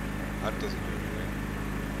 That doesn't do anything.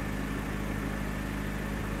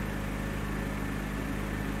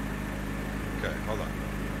 Okay, hold on.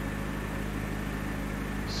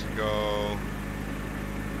 So go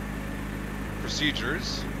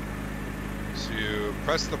procedures. So you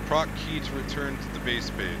press the proc key to return to the base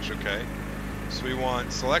page, okay? So we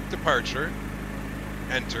want select departure,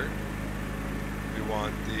 enter. We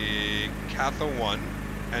want the Catha 1,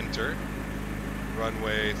 enter.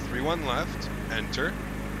 Runway 31 left, enter.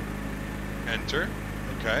 Enter.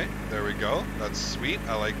 Okay, there we go. That's sweet.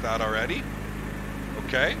 I like that already.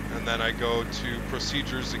 Okay, and then I go to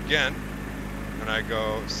procedures again, and I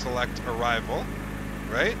go select arrival,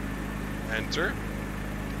 right? Enter.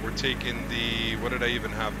 We're taking the, what did I even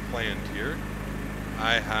have planned here?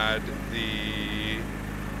 I had the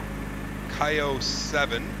Kaio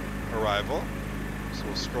 7 arrival. So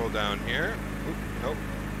we'll scroll down here. Oop, nope.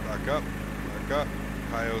 Back up. Back up.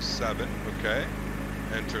 Kaio 7. Okay.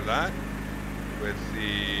 Enter that. With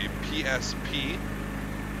the PSP.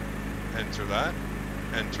 Enter that.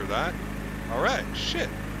 Enter that. Alright, shit.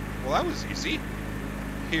 Well, that was easy.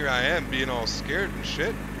 Here I am being all scared and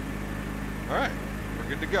shit. Alright, we're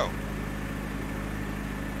good to go.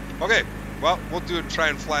 Okay, well, we'll try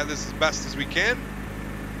and fly this as best as we can.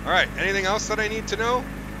 Alright, anything else that I need to know?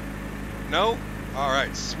 No?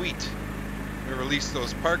 Alright, sweet. We release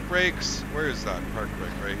those park brakes. Where is that park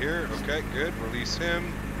brake? Right here. Okay, good. Release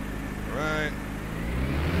him. Alright.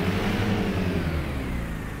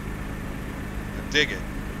 I dig it.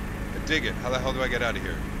 I dig it. How the hell do I get out of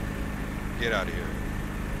here? Get out of here.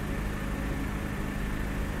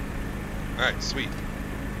 Alright, sweet.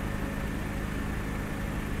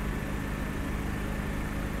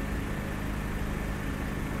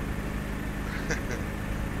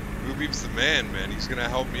 Beep's the man. He's gonna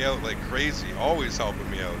help me out like crazy. Always helping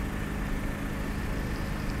me out.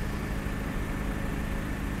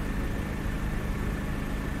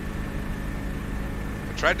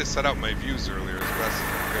 I tried to set out my views earlier as best as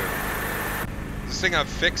I could. Does this thing have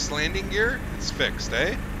fixed landing gear? It's fixed,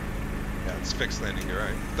 eh? Yeah, it's fixed landing gear, right.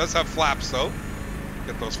 It does have flaps though.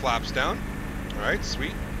 Get those flaps down. Alright,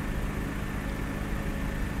 sweet.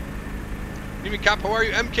 Nimi Cap, how are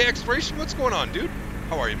you? MK Exploration, what's going on, dude?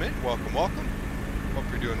 How are you, man? Welcome, welcome. Hope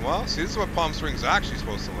you're doing well. See, this is what Palm Springs is actually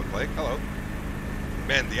supposed to look like. Hello.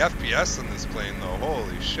 Man, the FPS in this plane, though,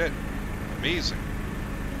 holy shit. Amazing.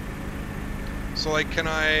 So, like, can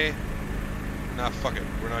I... Nah, fuck it.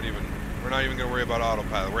 We're not even gonna worry about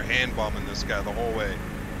autopilot. We're hand bombing this guy the whole way.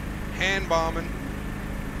 Hand bombing.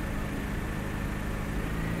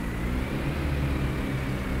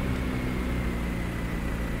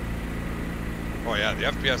 Oh yeah, the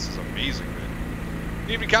FPS is amazing, man.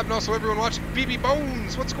 Good evening, Captain. Also, everyone watching. BB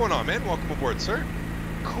Bones, what's going on, man? Welcome aboard, sir.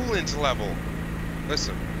 Coolant level.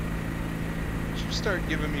 Listen, you start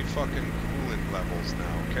giving me fucking coolant levels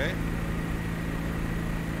now, okay?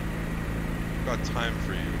 Got time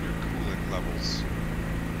for you and your coolant levels.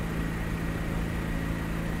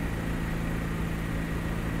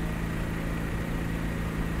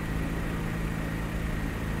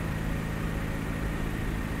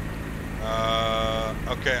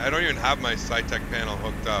 Okay, I don't even have my SciTech panel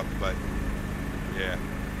hooked up, but yeah.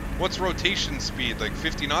 What's rotation speed? Like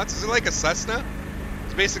 50 knots? Is it like a Cessna?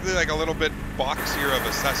 It's basically like a little bit boxier of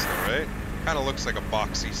a Cessna, right? Kind of looks like a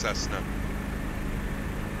boxy Cessna.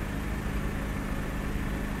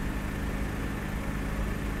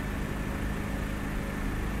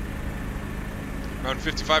 Around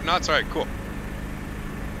 55 knots? Alright, cool.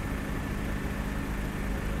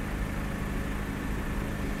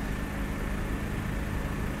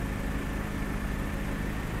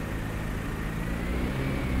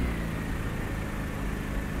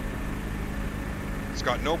 It's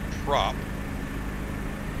got no prop.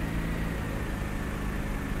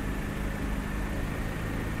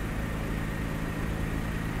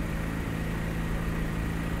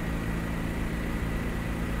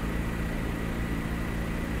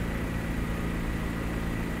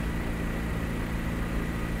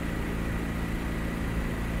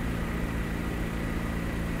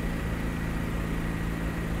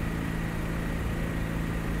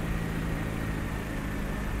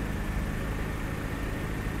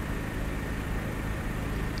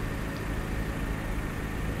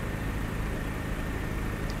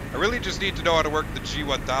 I really just need to know how to work the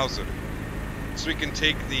G1000, so we can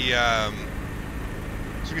take the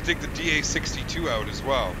DA62 out as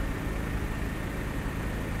well.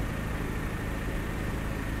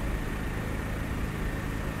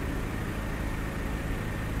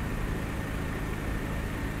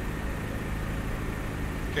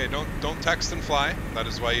 Okay, don't text and fly. That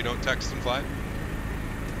is why you don't text and fly.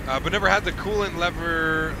 But never had the coolant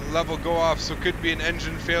level go off, so could be an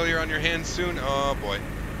engine failure on your hands soon. Oh boy.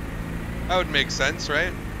 That would make sense,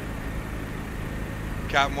 right?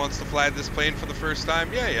 Captain wants to fly this plane for the first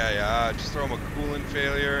time. Yeah. Just throw him a coolant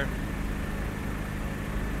failure.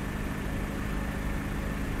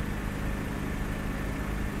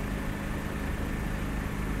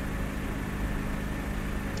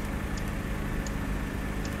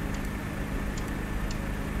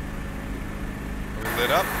 We're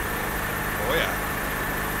lit up. Oh yeah.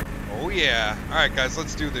 Oh yeah. Alright guys,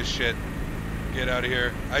 let's do this shit. Get out of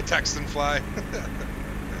here. I text and fly.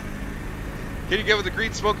 Can you get with the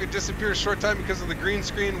green smoke and disappear a short time because of the green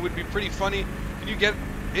screen? Would be pretty funny. Can you get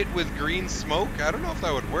it with green smoke? I don't know if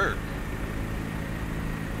that would work.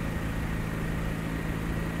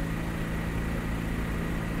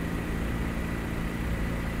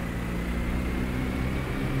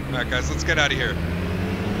 Alright guys, let's get out of here.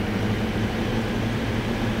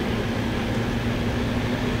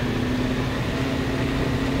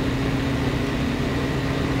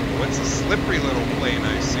 It's a slippery little plane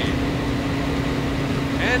I see.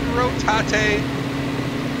 And rotate.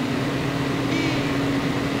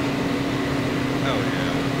 Oh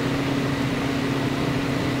yeah.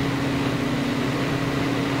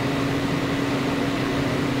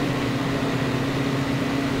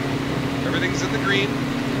 Everything's in the green.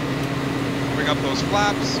 Bring up those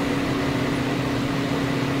flaps.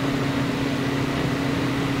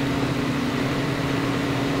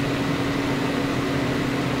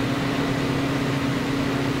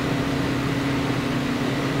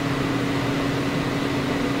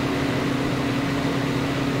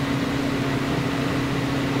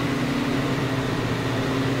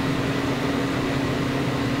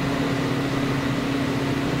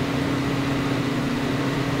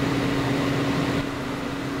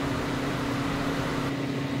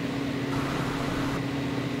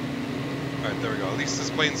 There we go. At least this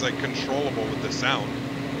plane's like controllable with the sound.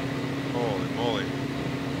 Holy moly.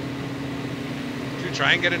 Should we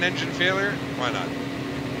try and get an engine failure? Why not?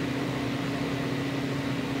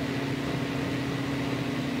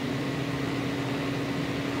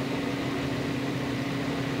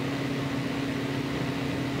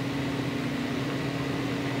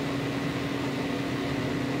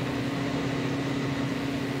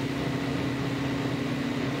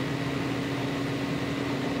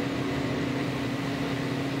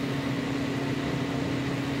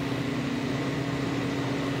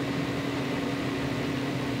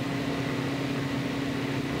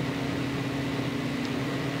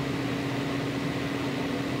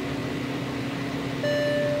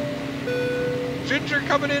 Ginger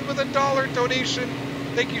coming in with a $1 donation.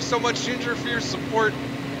 Thank you so much, Ginger, for your support.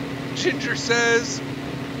 Ginger says,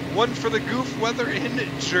 one for the goof weather in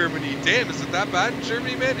Germany. Damn, is it that bad in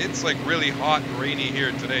Germany, man? It's like really hot and rainy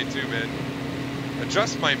here today too, man.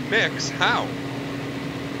 Adjust my mix? How?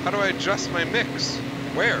 How do I adjust my mix?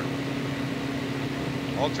 Where?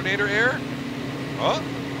 Alternator air? Huh?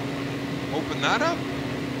 Open that up?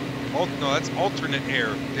 No, that's alternate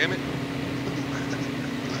air. Damn it.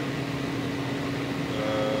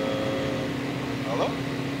 Hello?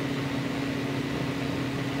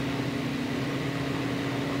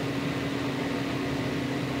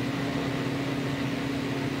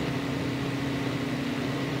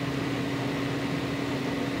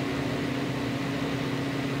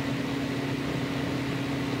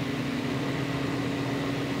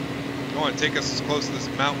 I want to take us as close to this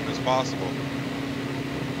mountain as possible.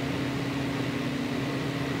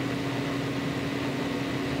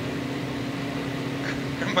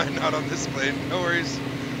 Am I not on this plane? No worries.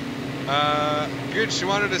 Good. She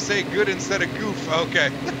wanted to say good instead of goof. Okay.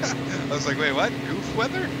 I was like, wait, what? Goof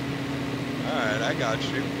weather? Alright, I got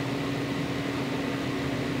you.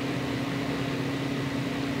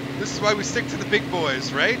 This is why we stick to the big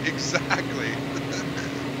boys, right? Exactly.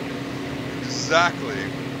 Exactly.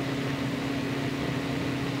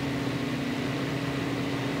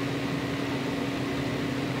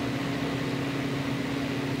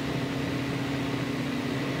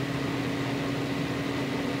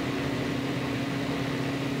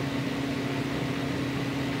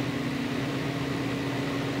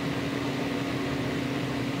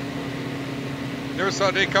 Never saw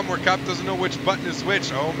a day come where Cap doesn't know which button is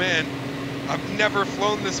which. Oh man, I've never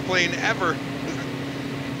flown this plane ever.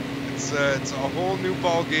 It's a whole new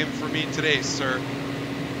ball game for me today, sir.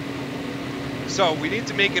 So we need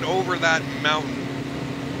to make it over that mountain.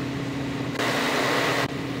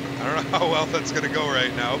 I don't know how well that's gonna go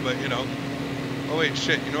right now, but you know. Oh wait,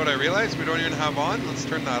 shit. You know what I realized? We don't even have on. Let's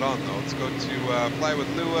turn that on though. Let's go to Fly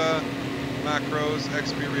with Lua, macros,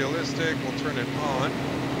 XP realistic. We'll turn it on.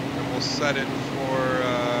 We'll set it for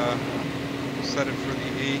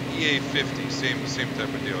the EA50, same type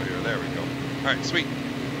of deal here. There we go. All right, sweet.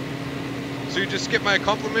 So you just skipped my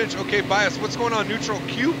compliment. Okay, Bias, what's going on? Neutral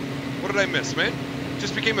Q? What did I miss, man?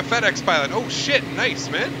 Just became a FedEx pilot. Oh shit, nice,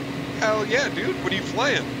 man. Hell yeah, dude. What are you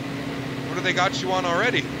flying? What do they got you on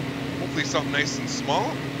already? Hopefully something nice and small.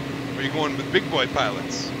 Or are you going with big boy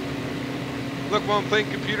pilots? Look, while I'm playing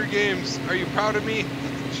computer games, are you proud of me?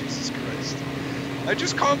 Jesus Christ. I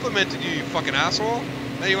just complimented you, you fucking asshole.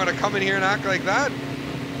 Now you want to come in here and act like that?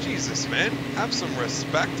 Jesus, man. Have some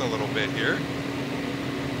respect a little bit here.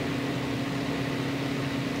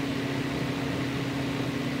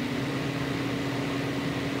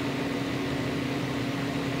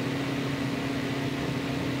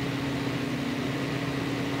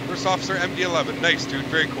 First officer, MD-11. Nice, dude.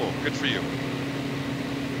 Very cool. Good for you.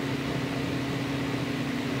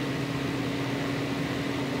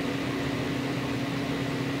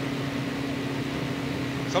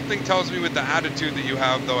 Something tells me with the attitude that you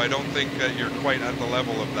have, though, I don't think that you're quite at the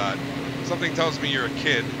level of that. Something tells me you're a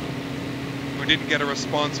kid who didn't get a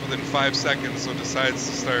response within 5 seconds, so decides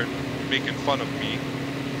to start making fun of me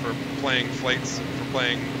for playing flights, for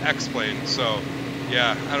playing X-Plane. So,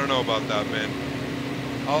 yeah, I don't know about that, man.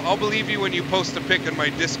 I'll believe you when you post a pic in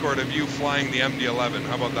my Discord of you flying the MD-11.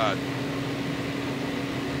 How about that?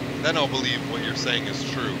 Then I'll believe what you're saying is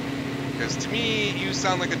true. Because to me, you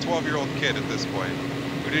sound like a 12-year-old kid at this point.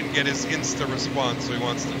 Who didn't get his Insta response, so he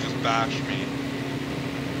wants to just bash me.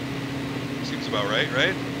 Seems about right,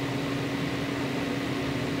 right?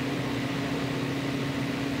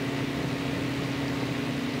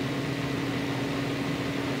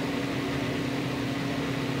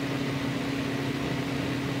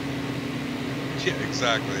 Yeah,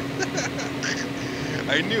 exactly.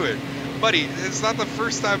 I knew it. Buddy, it's not the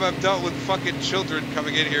first time I've dealt with fucking children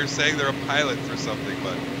coming in here saying they're a pilot for something,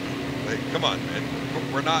 but like, come on, man.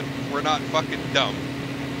 We're not fucking dumb.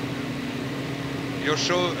 You'll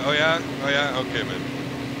show, oh yeah, okay, man.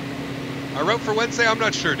 Our route for Wednesday, I'm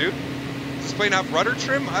not sure, dude. Does this plane have rudder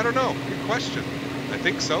trim? I don't know. Good question. I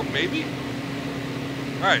think so, maybe.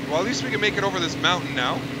 All right, well, at least we can make it over this mountain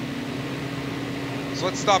now. So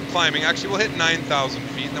let's stop climbing. Actually, we'll hit 9,000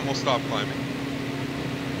 feet, and then we'll stop climbing.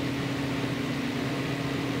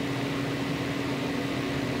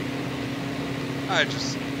 It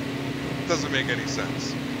just doesn't make any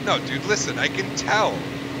sense. No, dude, listen, I can tell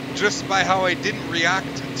just by how I didn't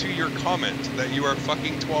react to your comment that you are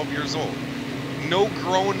fucking 12 years old. No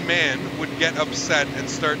grown man would get upset and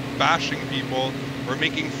start bashing people or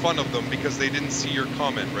making fun of them because they didn't see your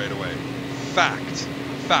comment right away. Fact.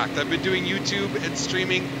 fact. I've been doing YouTube and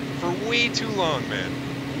streaming for way too long, man.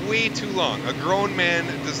 Way too long. A grown man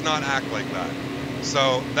does not act like that.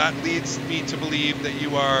 So that leads me to believe that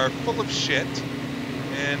you are full of shit.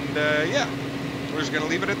 And yeah, we're just going to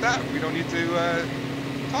leave it at that. We don't need to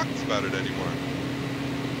talk about it anymore.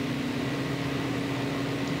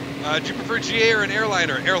 Do you prefer GA or an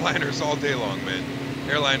airliner? Airliners all day long, man.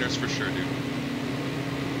 Airliners for sure, dude.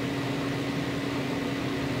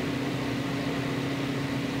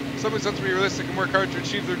 Someone has to be realistic and work hard to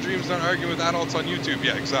achieve their dreams, not arguing with adults on YouTube.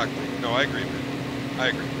 Yeah, exactly. No, I agree, man. I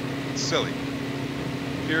agree. It's silly.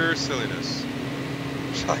 Pure silliness.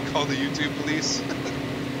 Shall I call the YouTube police?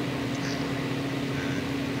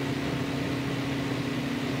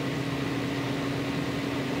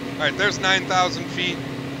 Alright, there's 9,000 feet.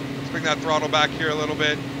 Let's bring that throttle back here a little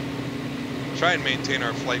bit. Try and maintain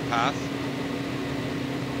our flight path.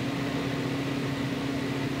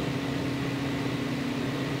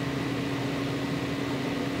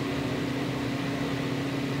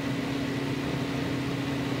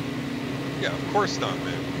 Yeah, of course not,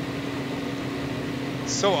 man.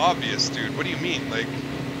 It's so obvious, dude. What do you mean? Like,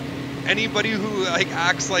 anybody who like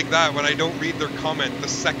acts like that when I don't read their comment the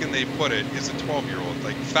second they put it is a 12-year-old.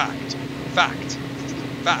 Like, fact. Fact.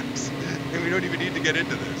 Facts. And we don't even need to get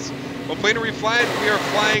into this. What plane are we flying? We are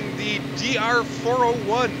flying the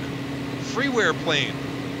DR401 freeware plane.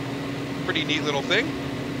 Pretty neat little thing.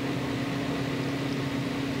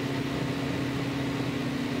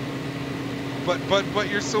 But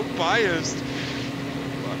you're so biased.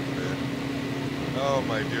 Fuck, man. Oh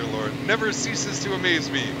my dear Lord. Never ceases to amaze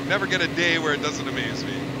me. Never get a day where it doesn't amaze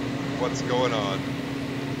me. What's going on?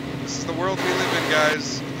 This is the world we live in,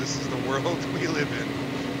 guys. This is the world we live in.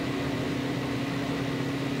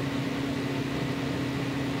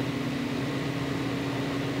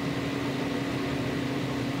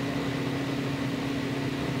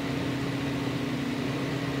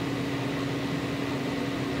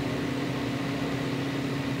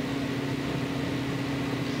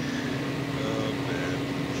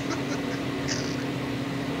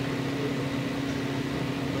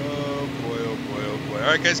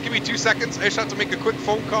 Alright guys, give me 2 seconds. I just have to make a quick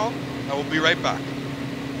phone call. I will be right back.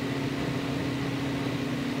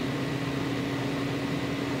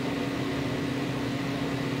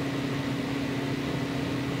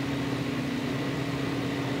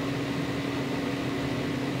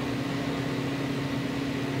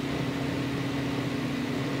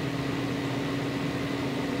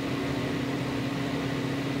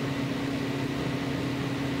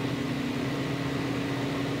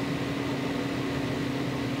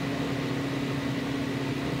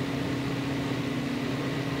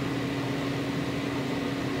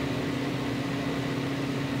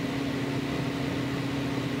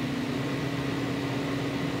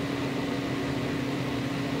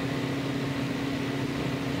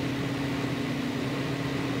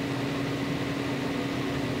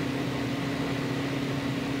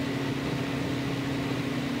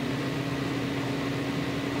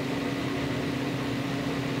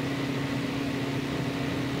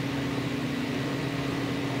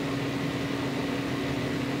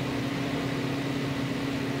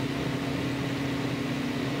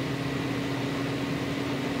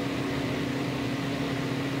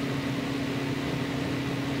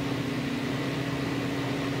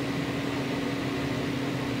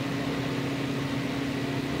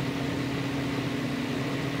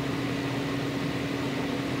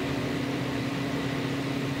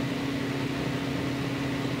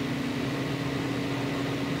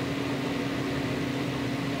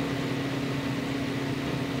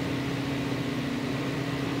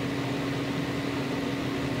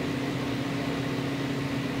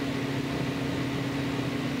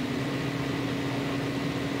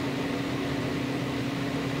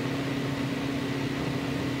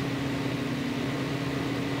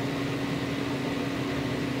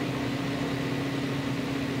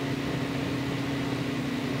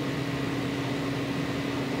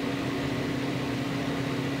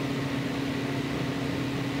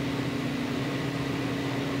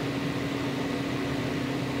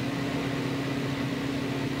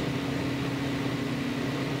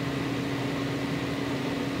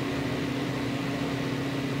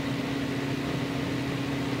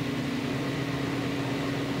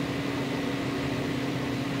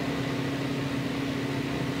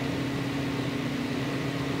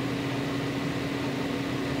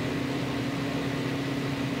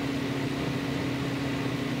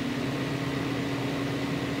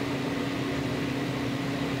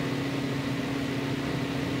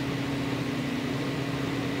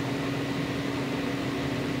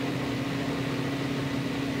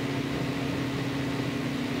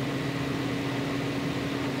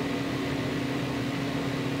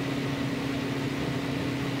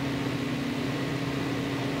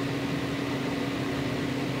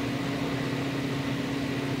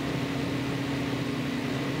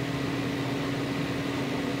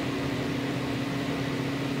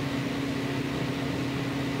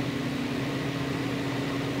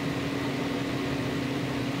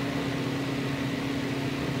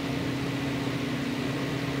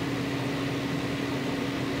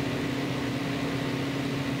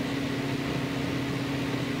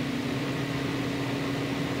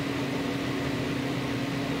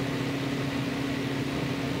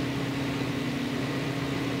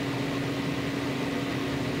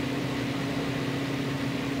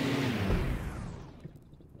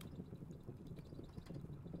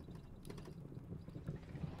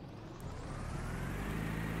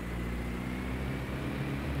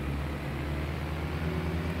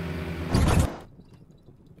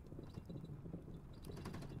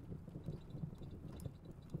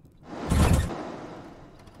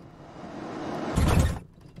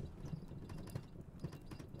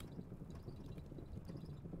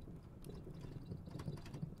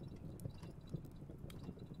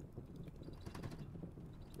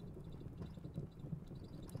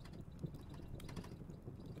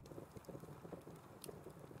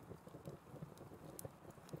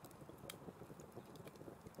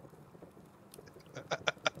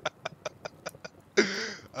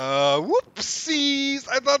 Whoopsies!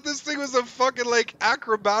 I thought this thing was a fucking, like,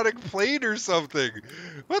 acrobatic plane or something.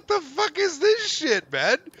 What the fuck is this shit,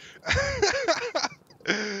 man?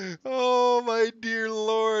 Oh, my dear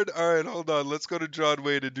lord. Alright, hold on. Let's go to John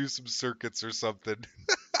Wayne and do some circuits or something.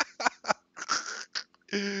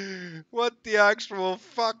 What the actual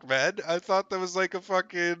fuck, man? I thought that was like a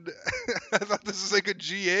fucking... I thought this was like a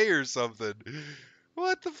GA or something.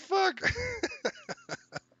 What the fuck?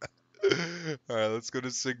 Alright, let's go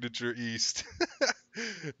to Signature East.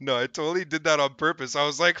 No, I totally did that on purpose. I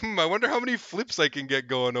was like, I wonder how many flips I can get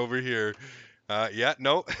going over here. Yeah,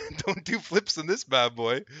 no, don't do flips in this bad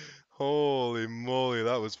boy. Holy moly,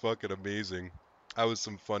 that was fucking amazing. That was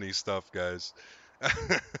some funny stuff, guys.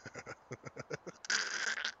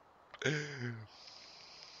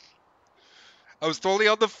 I was totally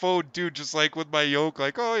on the phone, dude, just like with my yoke,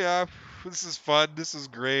 like, oh yeah, this is fun, this is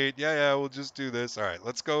great, yeah, we'll just do this. Alright,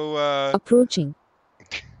 let's go, Approaching.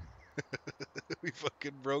 We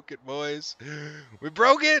fucking broke it, boys. We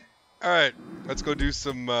broke it! Alright, let's go do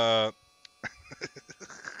some,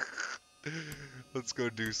 let's go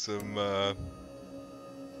do some,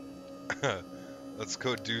 let's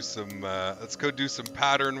go do some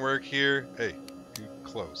pattern work here. Hey, dude,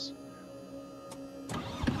 close.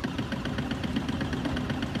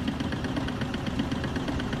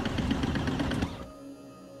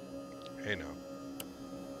 Hey, now.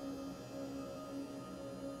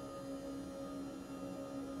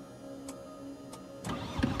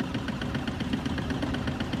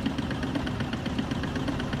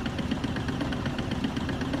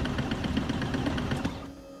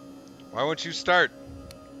 Why won't you start?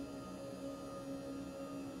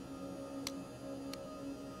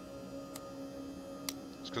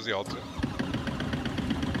 It's because the Alta.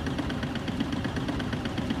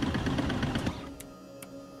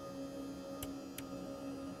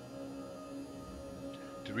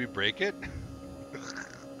 Did we break it?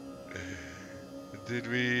 Did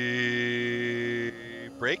we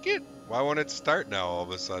break it? Why won't it start now all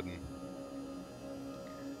of a sudden?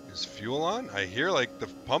 Is fuel on? I hear like the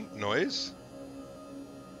pump noise.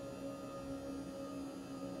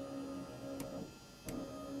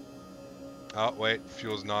 Oh wait,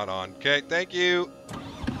 fuel's not on. Okay, thank you.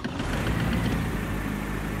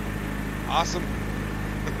 Awesome.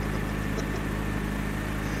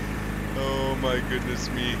 Oh my goodness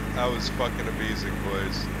me. That was fucking amazing,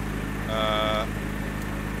 boys.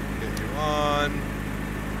 Get you on.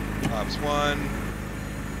 Ops 1.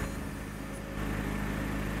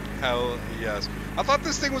 Hell yes. I thought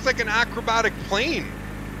this thing was like an acrobatic plane.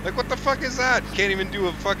 Like, what the fuck is that? Can't even do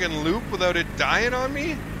a fucking loop without it dying on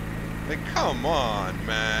me? Like, come on,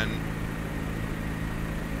 man.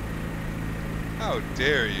 How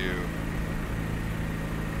dare you?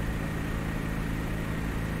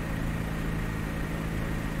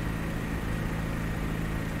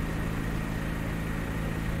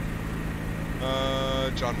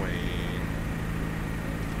 John Wayne.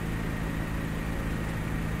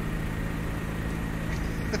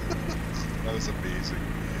 That was amazing.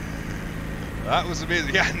 That was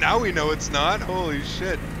amazing. Yeah, now we know it's not. Holy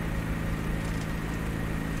shit.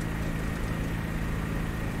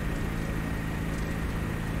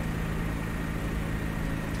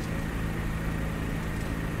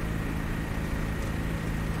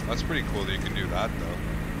 That's pretty cool that you can do that, though.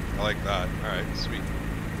 I like that. Alright, sweet.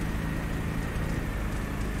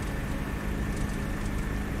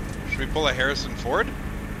 Should we pull a Harrison Ford?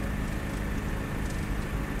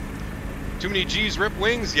 Too many G's, rip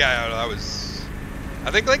wings? Yeah, that was...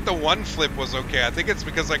 I think, like, the one flip was okay. I think it's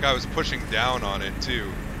because, like, I was pushing down on it,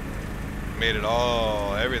 too. Made it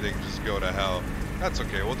all... everything just go to hell. That's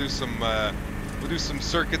okay. We'll do some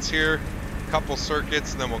circuits here. A couple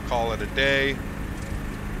circuits, and then we'll call it a day.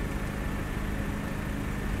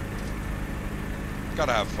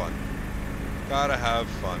 Gotta have fun. Gotta have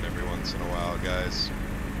fun every once in a while, guys.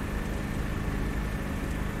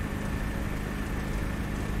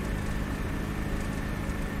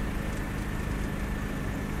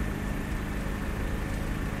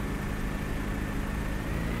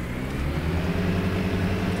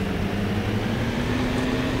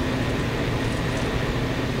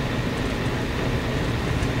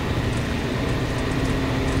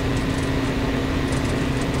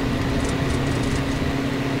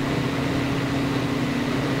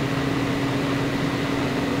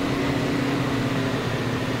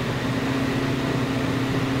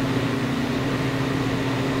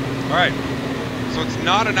 Alright, so it's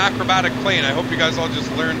not an acrobatic plane. I hope you guys all just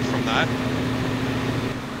learned from that.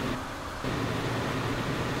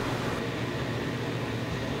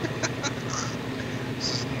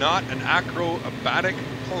 This is not an acrobatic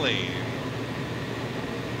plane.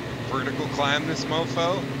 vertical climb this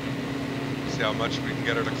mofo. See how much we can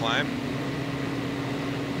get her to climb.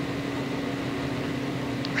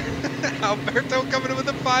 Alberto coming in with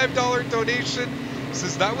a $5 donation.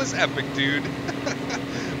 Says that was epic, dude.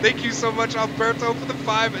 Thank you so much, Alberto, for the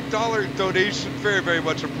 $5 donation. Very, very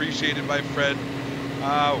much appreciated, my friend.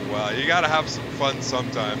 Well, you gotta have some fun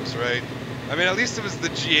sometimes, right? I mean, at least it was the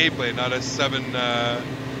GA plane, not a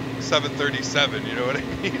 737, you know what I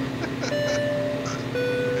mean?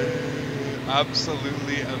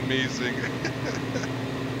 Absolutely amazing.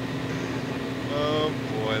 Oh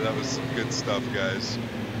boy, that was some good stuff, guys.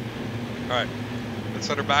 Alright, let's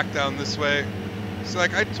head her back down this way. So,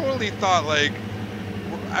 like, I totally thought, like,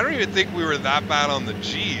 I don't even think we were that bad on the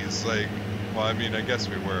G's. Like, well, I mean, I guess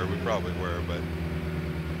we were. We probably were, but...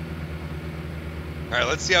 Alright,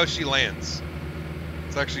 let's see how she lands.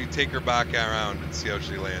 Let's actually take her back around and see how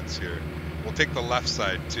she lands here. We'll take the left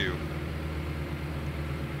side, too.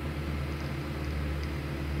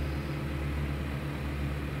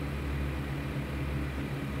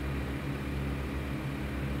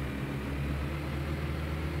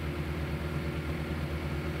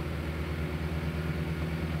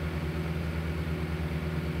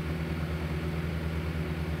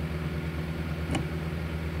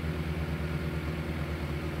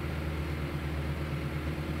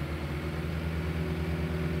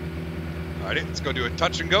 Alrighty, let's go do a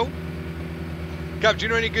touch and go. Cap, do you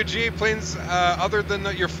know any good GA planes other than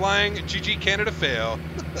that you're flying? GG Canada fail.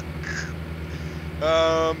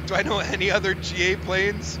 Do I know any other GA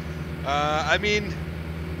planes? I mean,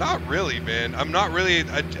 not really, man. I'm not really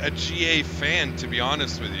a GA fan, to be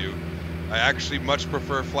honest with you. I actually much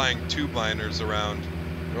prefer flying tube liners around.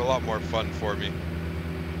 They're a lot more fun for me.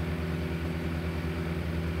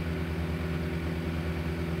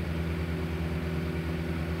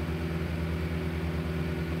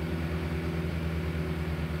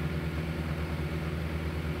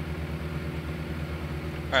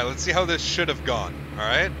 Alright, let's see how this should have gone,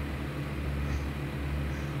 alright?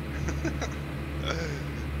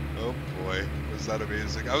 Oh boy, was that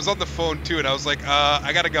amazing. I was on the phone too and I was like,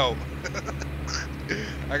 I gotta go.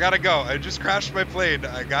 I gotta go. I just crashed my plane.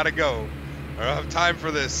 I gotta go. I don't have time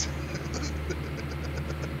for this.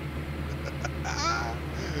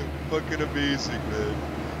 Fucking amazing, man.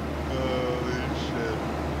 Holy shit.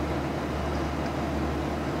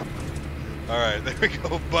 Alright, there we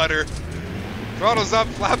go, butter. Throttles up,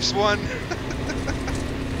 flaps 1.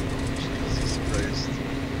 Jesus Christ.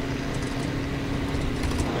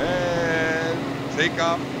 And take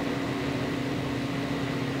off.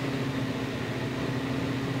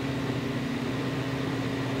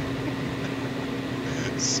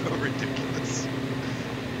 So ridiculous.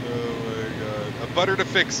 Oh my god. A butter to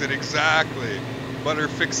fix it, exactly. Butter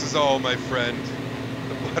fixes all, my friend.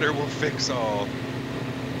 The butter will fix all.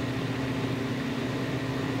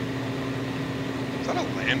 Is that a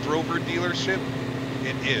Land Rover dealership?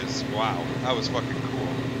 It is. Wow, that was fucking cool.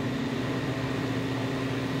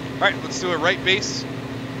 Alright, let's do a right base.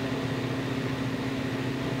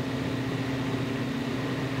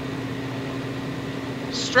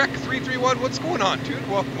 Strek 331, what's going on, dude?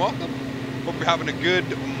 Welcome, welcome. Hope you're having a good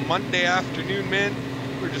Monday afternoon, man.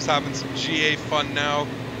 We're just having some GA fun now.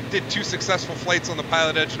 Did 2 successful flights on the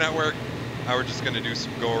PilotEdge network. Now we're just gonna do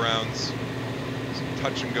some go-arounds.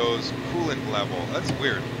 Touch and goes, coolant level. That's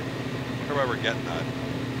weird. I wonder why we're getting that.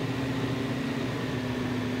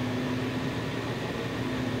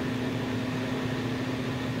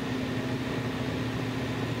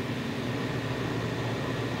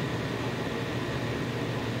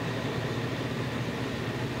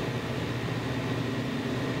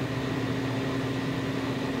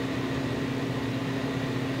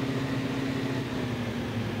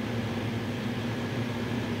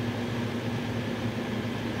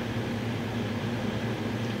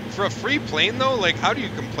 For a free plane though, like how do you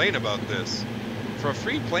complain about this? For a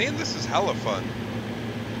free plane, this is hella fun.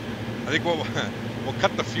 I think we'll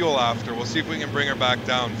cut the fuel after. We'll see if we can bring her back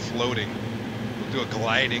down floating. We'll do a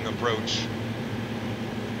gliding approach.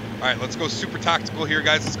 Alright, let's go super tactical here,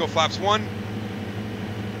 guys. Let's go flaps 1.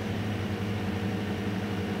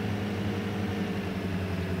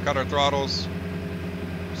 Cut our throttles.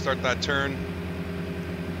 Start that turn.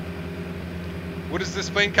 What is this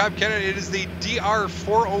plane, Cap Canada? It is the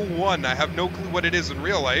DR401. I have no clue what it is in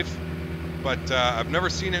real life, but I've never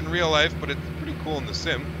seen it in real life, but it's pretty cool in the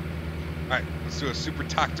sim. Alright, let's do a super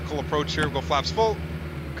tactical approach here. We'll go flaps full,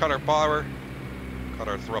 cut our power, cut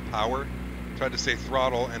our power. Tried to say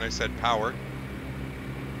throttle and I said power.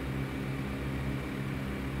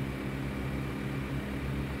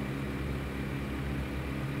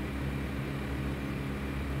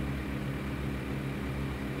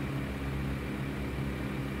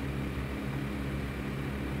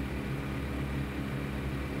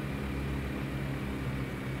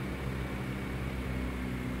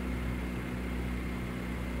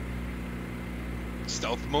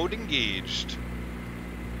 Stealth mode engaged.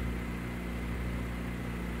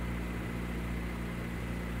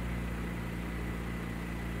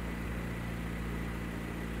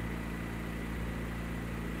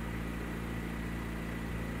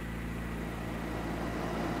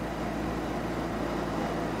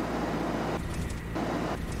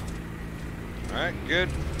 Alright, good.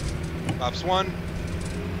 Flaps 1.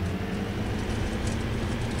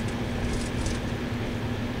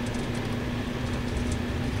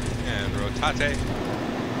 And rotate.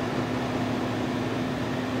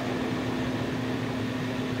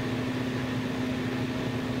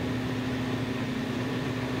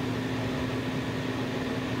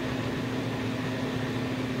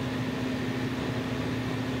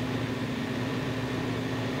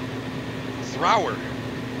 Thrower.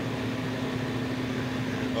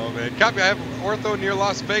 Oh man, copy. I have ortho near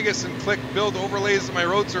Las Vegas and click build overlays. My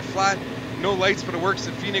roads are flat, no lights, but it works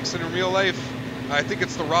in Phoenix and in real life. I think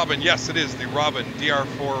it's the Robin. Yes, it is the Robin,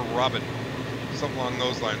 DR4 Robin. Something along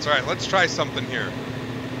those lines. All right, let's try something here.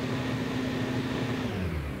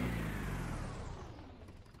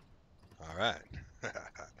 All right.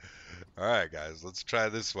 All right, guys, let's try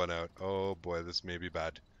this one out. Oh boy, this may be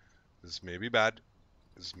bad. This may be bad.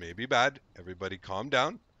 This may be bad. Everybody calm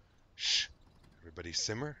down. Shh. Everybody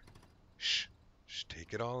simmer. Shh. Shh.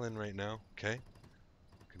 Take it all in right now, okay?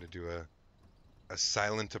 We're going to do a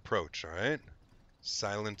silent approach, all right?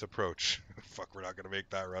 Silent approach. Fuck, we're not going to make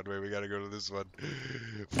that runway. We got to go to this one.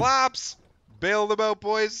 Flaps! Bail them out,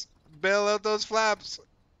 boys. Bail out those flaps.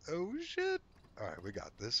 Oh, shit. All right, we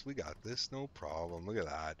got this. We got this. No problem. Look at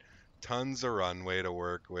that. Tons of runway to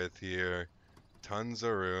work with here. Tons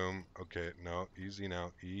of room. Okay, no. Easy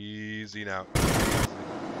now. Easy now.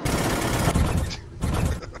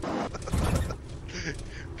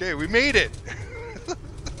 Okay, we made it.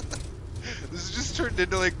 This has just turned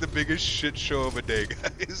into like the biggest shit show of a day,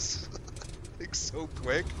 guys. Like so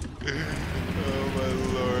quick. Oh my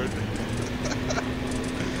lord.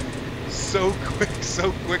 So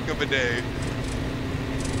quick of a day.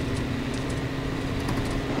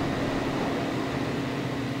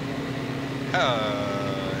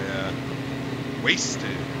 Yeah.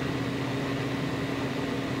 Wasted.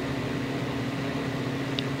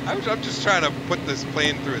 I'm just trying to put this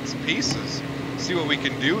plane through its paces, see what we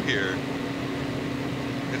can do here.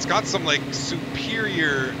 It's got some like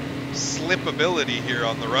superior slip ability here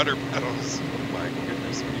on the rudder pedals. Oh my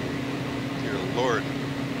goodness me. Dear Lord.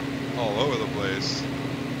 All over the place.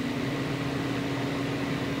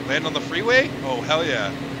 Land on the freeway? Oh hell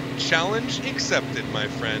yeah. Challenge accepted, my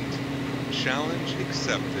friend. Challenge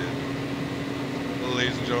accepted. Well,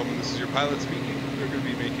 ladies and gentlemen, this is your pilot speaking. We're going to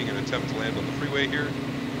be making an attempt to land on the freeway here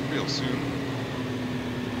real soon.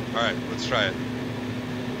 Alright, let's try it.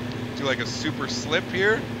 Do like a super slip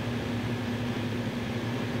here.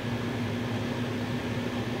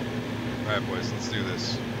 Alright boys, let's do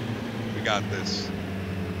this. We got this.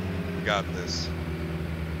 We got this.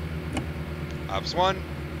 Ops 1.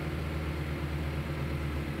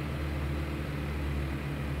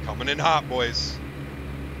 Coming in hot, boys.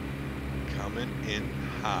 Coming in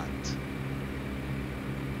hot.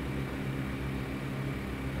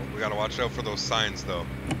 We gotta watch out for those signs though.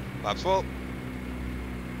 Laps full.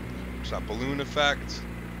 Watch that balloon effect.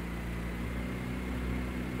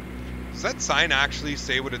 Does that sign actually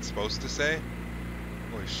say what it's supposed to say?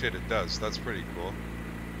 Holy shit, it does. That's pretty cool.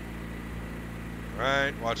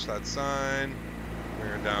 Alright, watch that sign.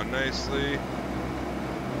 Bring her down nicely.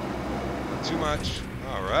 Not too much.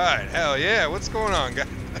 Alright, hell yeah. What's going on,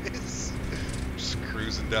 guys? Just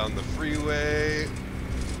cruising down the freeway.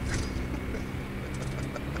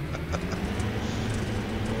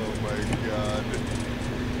 God.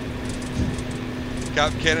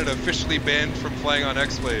 Cap Canada officially banned from flying on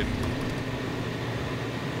X-Blade.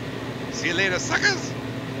 See you later, suckers!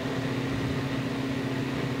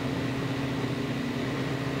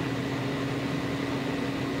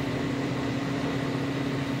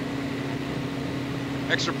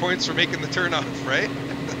 Extra points for making the turn off, right?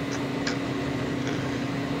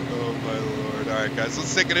 Oh my lord. Alright guys,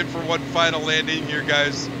 let's take it in for one final landing here,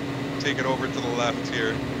 guys. Take it over to the left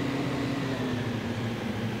here.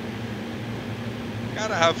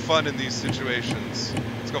 Gotta have fun in these situations.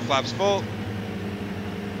 Let's go flaps full.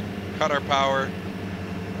 Cut our power.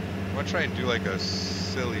 I'm gonna try and do like a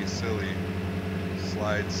silly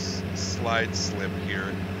slide slip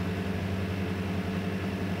here.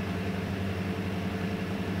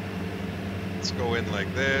 Let's go in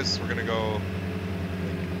like this. We're gonna go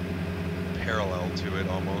like parallel to it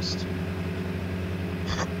almost.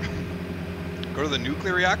 Go to the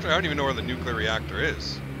nuclear reactor? I don't even know where the nuclear reactor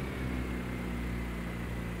is.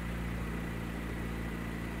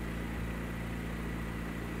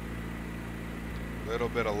 Little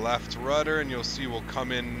bit of left rudder, and you'll see we'll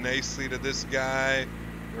come in nicely to this guy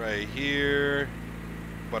right here.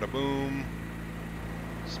 Bada boom.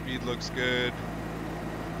 Speed looks good.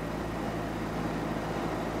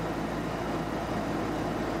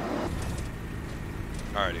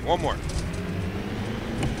 Alrighty, one more.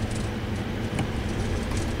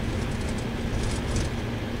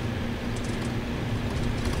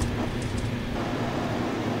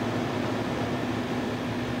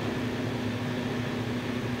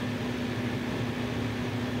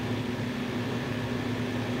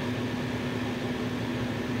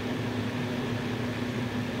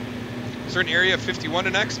 Is there an Area 51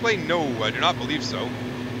 in X-Plane? No, I do not believe so.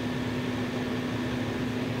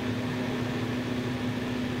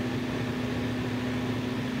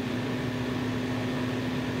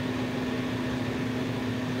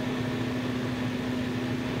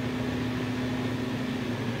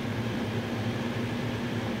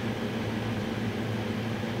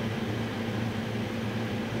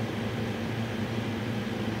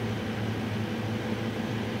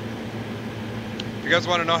 If you guys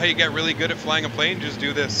want to know how you get really good at flying a plane, just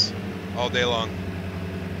do this all day long.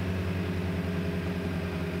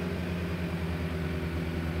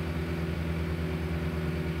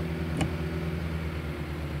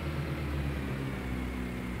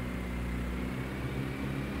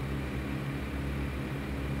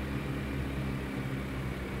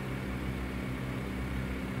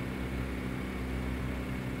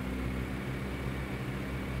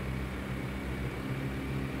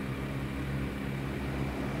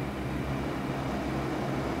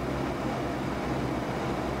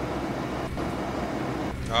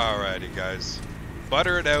 Alrighty, guys.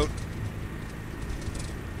 Butter it out.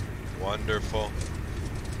 Wonderful.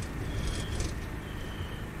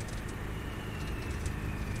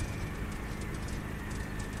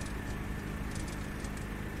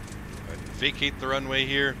 Vacate the runway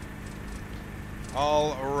here.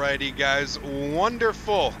 Alrighty, guys.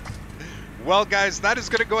 Wonderful. Well, guys, that is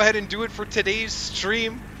going to go ahead and do it for today's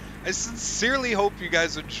stream. I sincerely hope you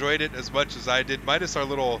guys enjoyed it as much as I did, minus our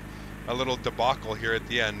little debacle here at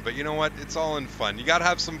the end. But you know what? It's all in fun. You gotta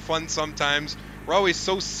have some fun sometimes. We're always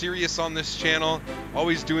so serious on this channel,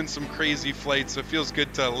 always doing some crazy flights, so it feels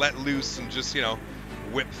good to let loose and just, you know,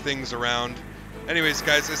 whip things around. Anyways,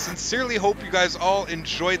 guys, I sincerely hope you guys all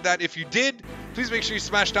enjoyed that. If you did, please make sure you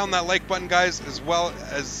smash down that like button, guys, as well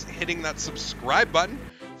as hitting that subscribe button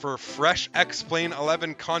for fresh X-Plane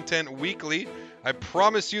 11 content weekly. I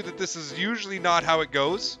promise you that this is usually not how it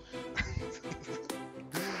goes.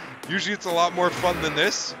 Usually it's a lot more fun than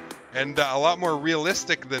this, and a lot more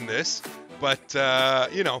realistic than this, but,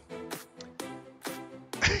 you know,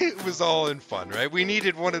 it was all in fun, right? We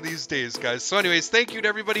needed one of these days, guys. So anyways, thank you to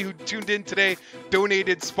everybody who tuned in today,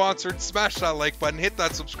 donated, sponsored, smash that like button, hit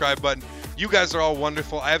that subscribe button. You guys are all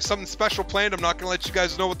wonderful. I have something special planned. I'm not going to let you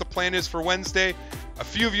guys know what the plan is for Wednesday. A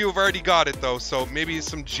few of you have already got it, though, so maybe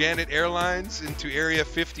some Janet Airlines into Area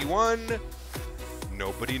 51.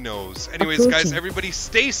 Nobody knows. Anyways, guys, everybody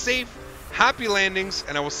stay safe, happy landings,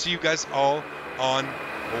 and I will see you guys all on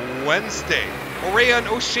Wednesday. Orion,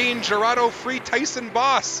 O'Shane, Gerardo, Free, Tyson,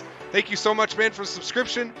 Boss. Thank you so much, man, for the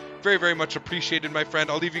subscription. Very, very much appreciated, my friend.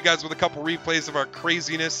 I'll leave you guys with a couple replays of our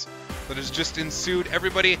craziness that has just ensued.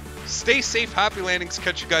 Everybody, stay safe, happy landings.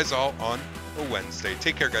 Catch you guys all on a Wednesday.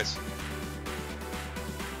 Take care, guys.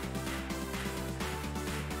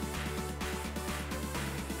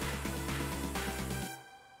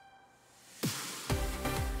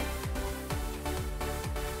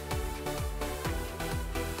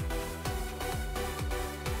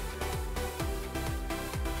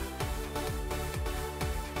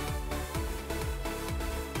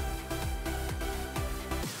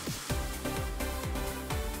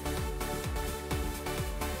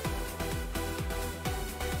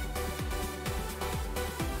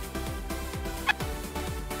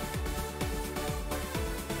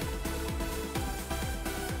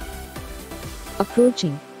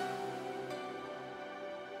 Approaching.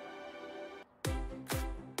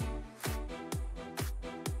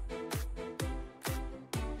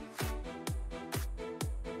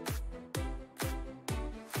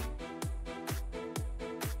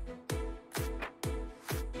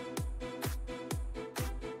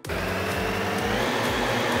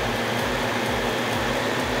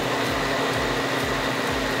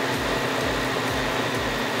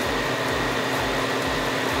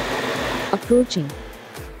 Approaching.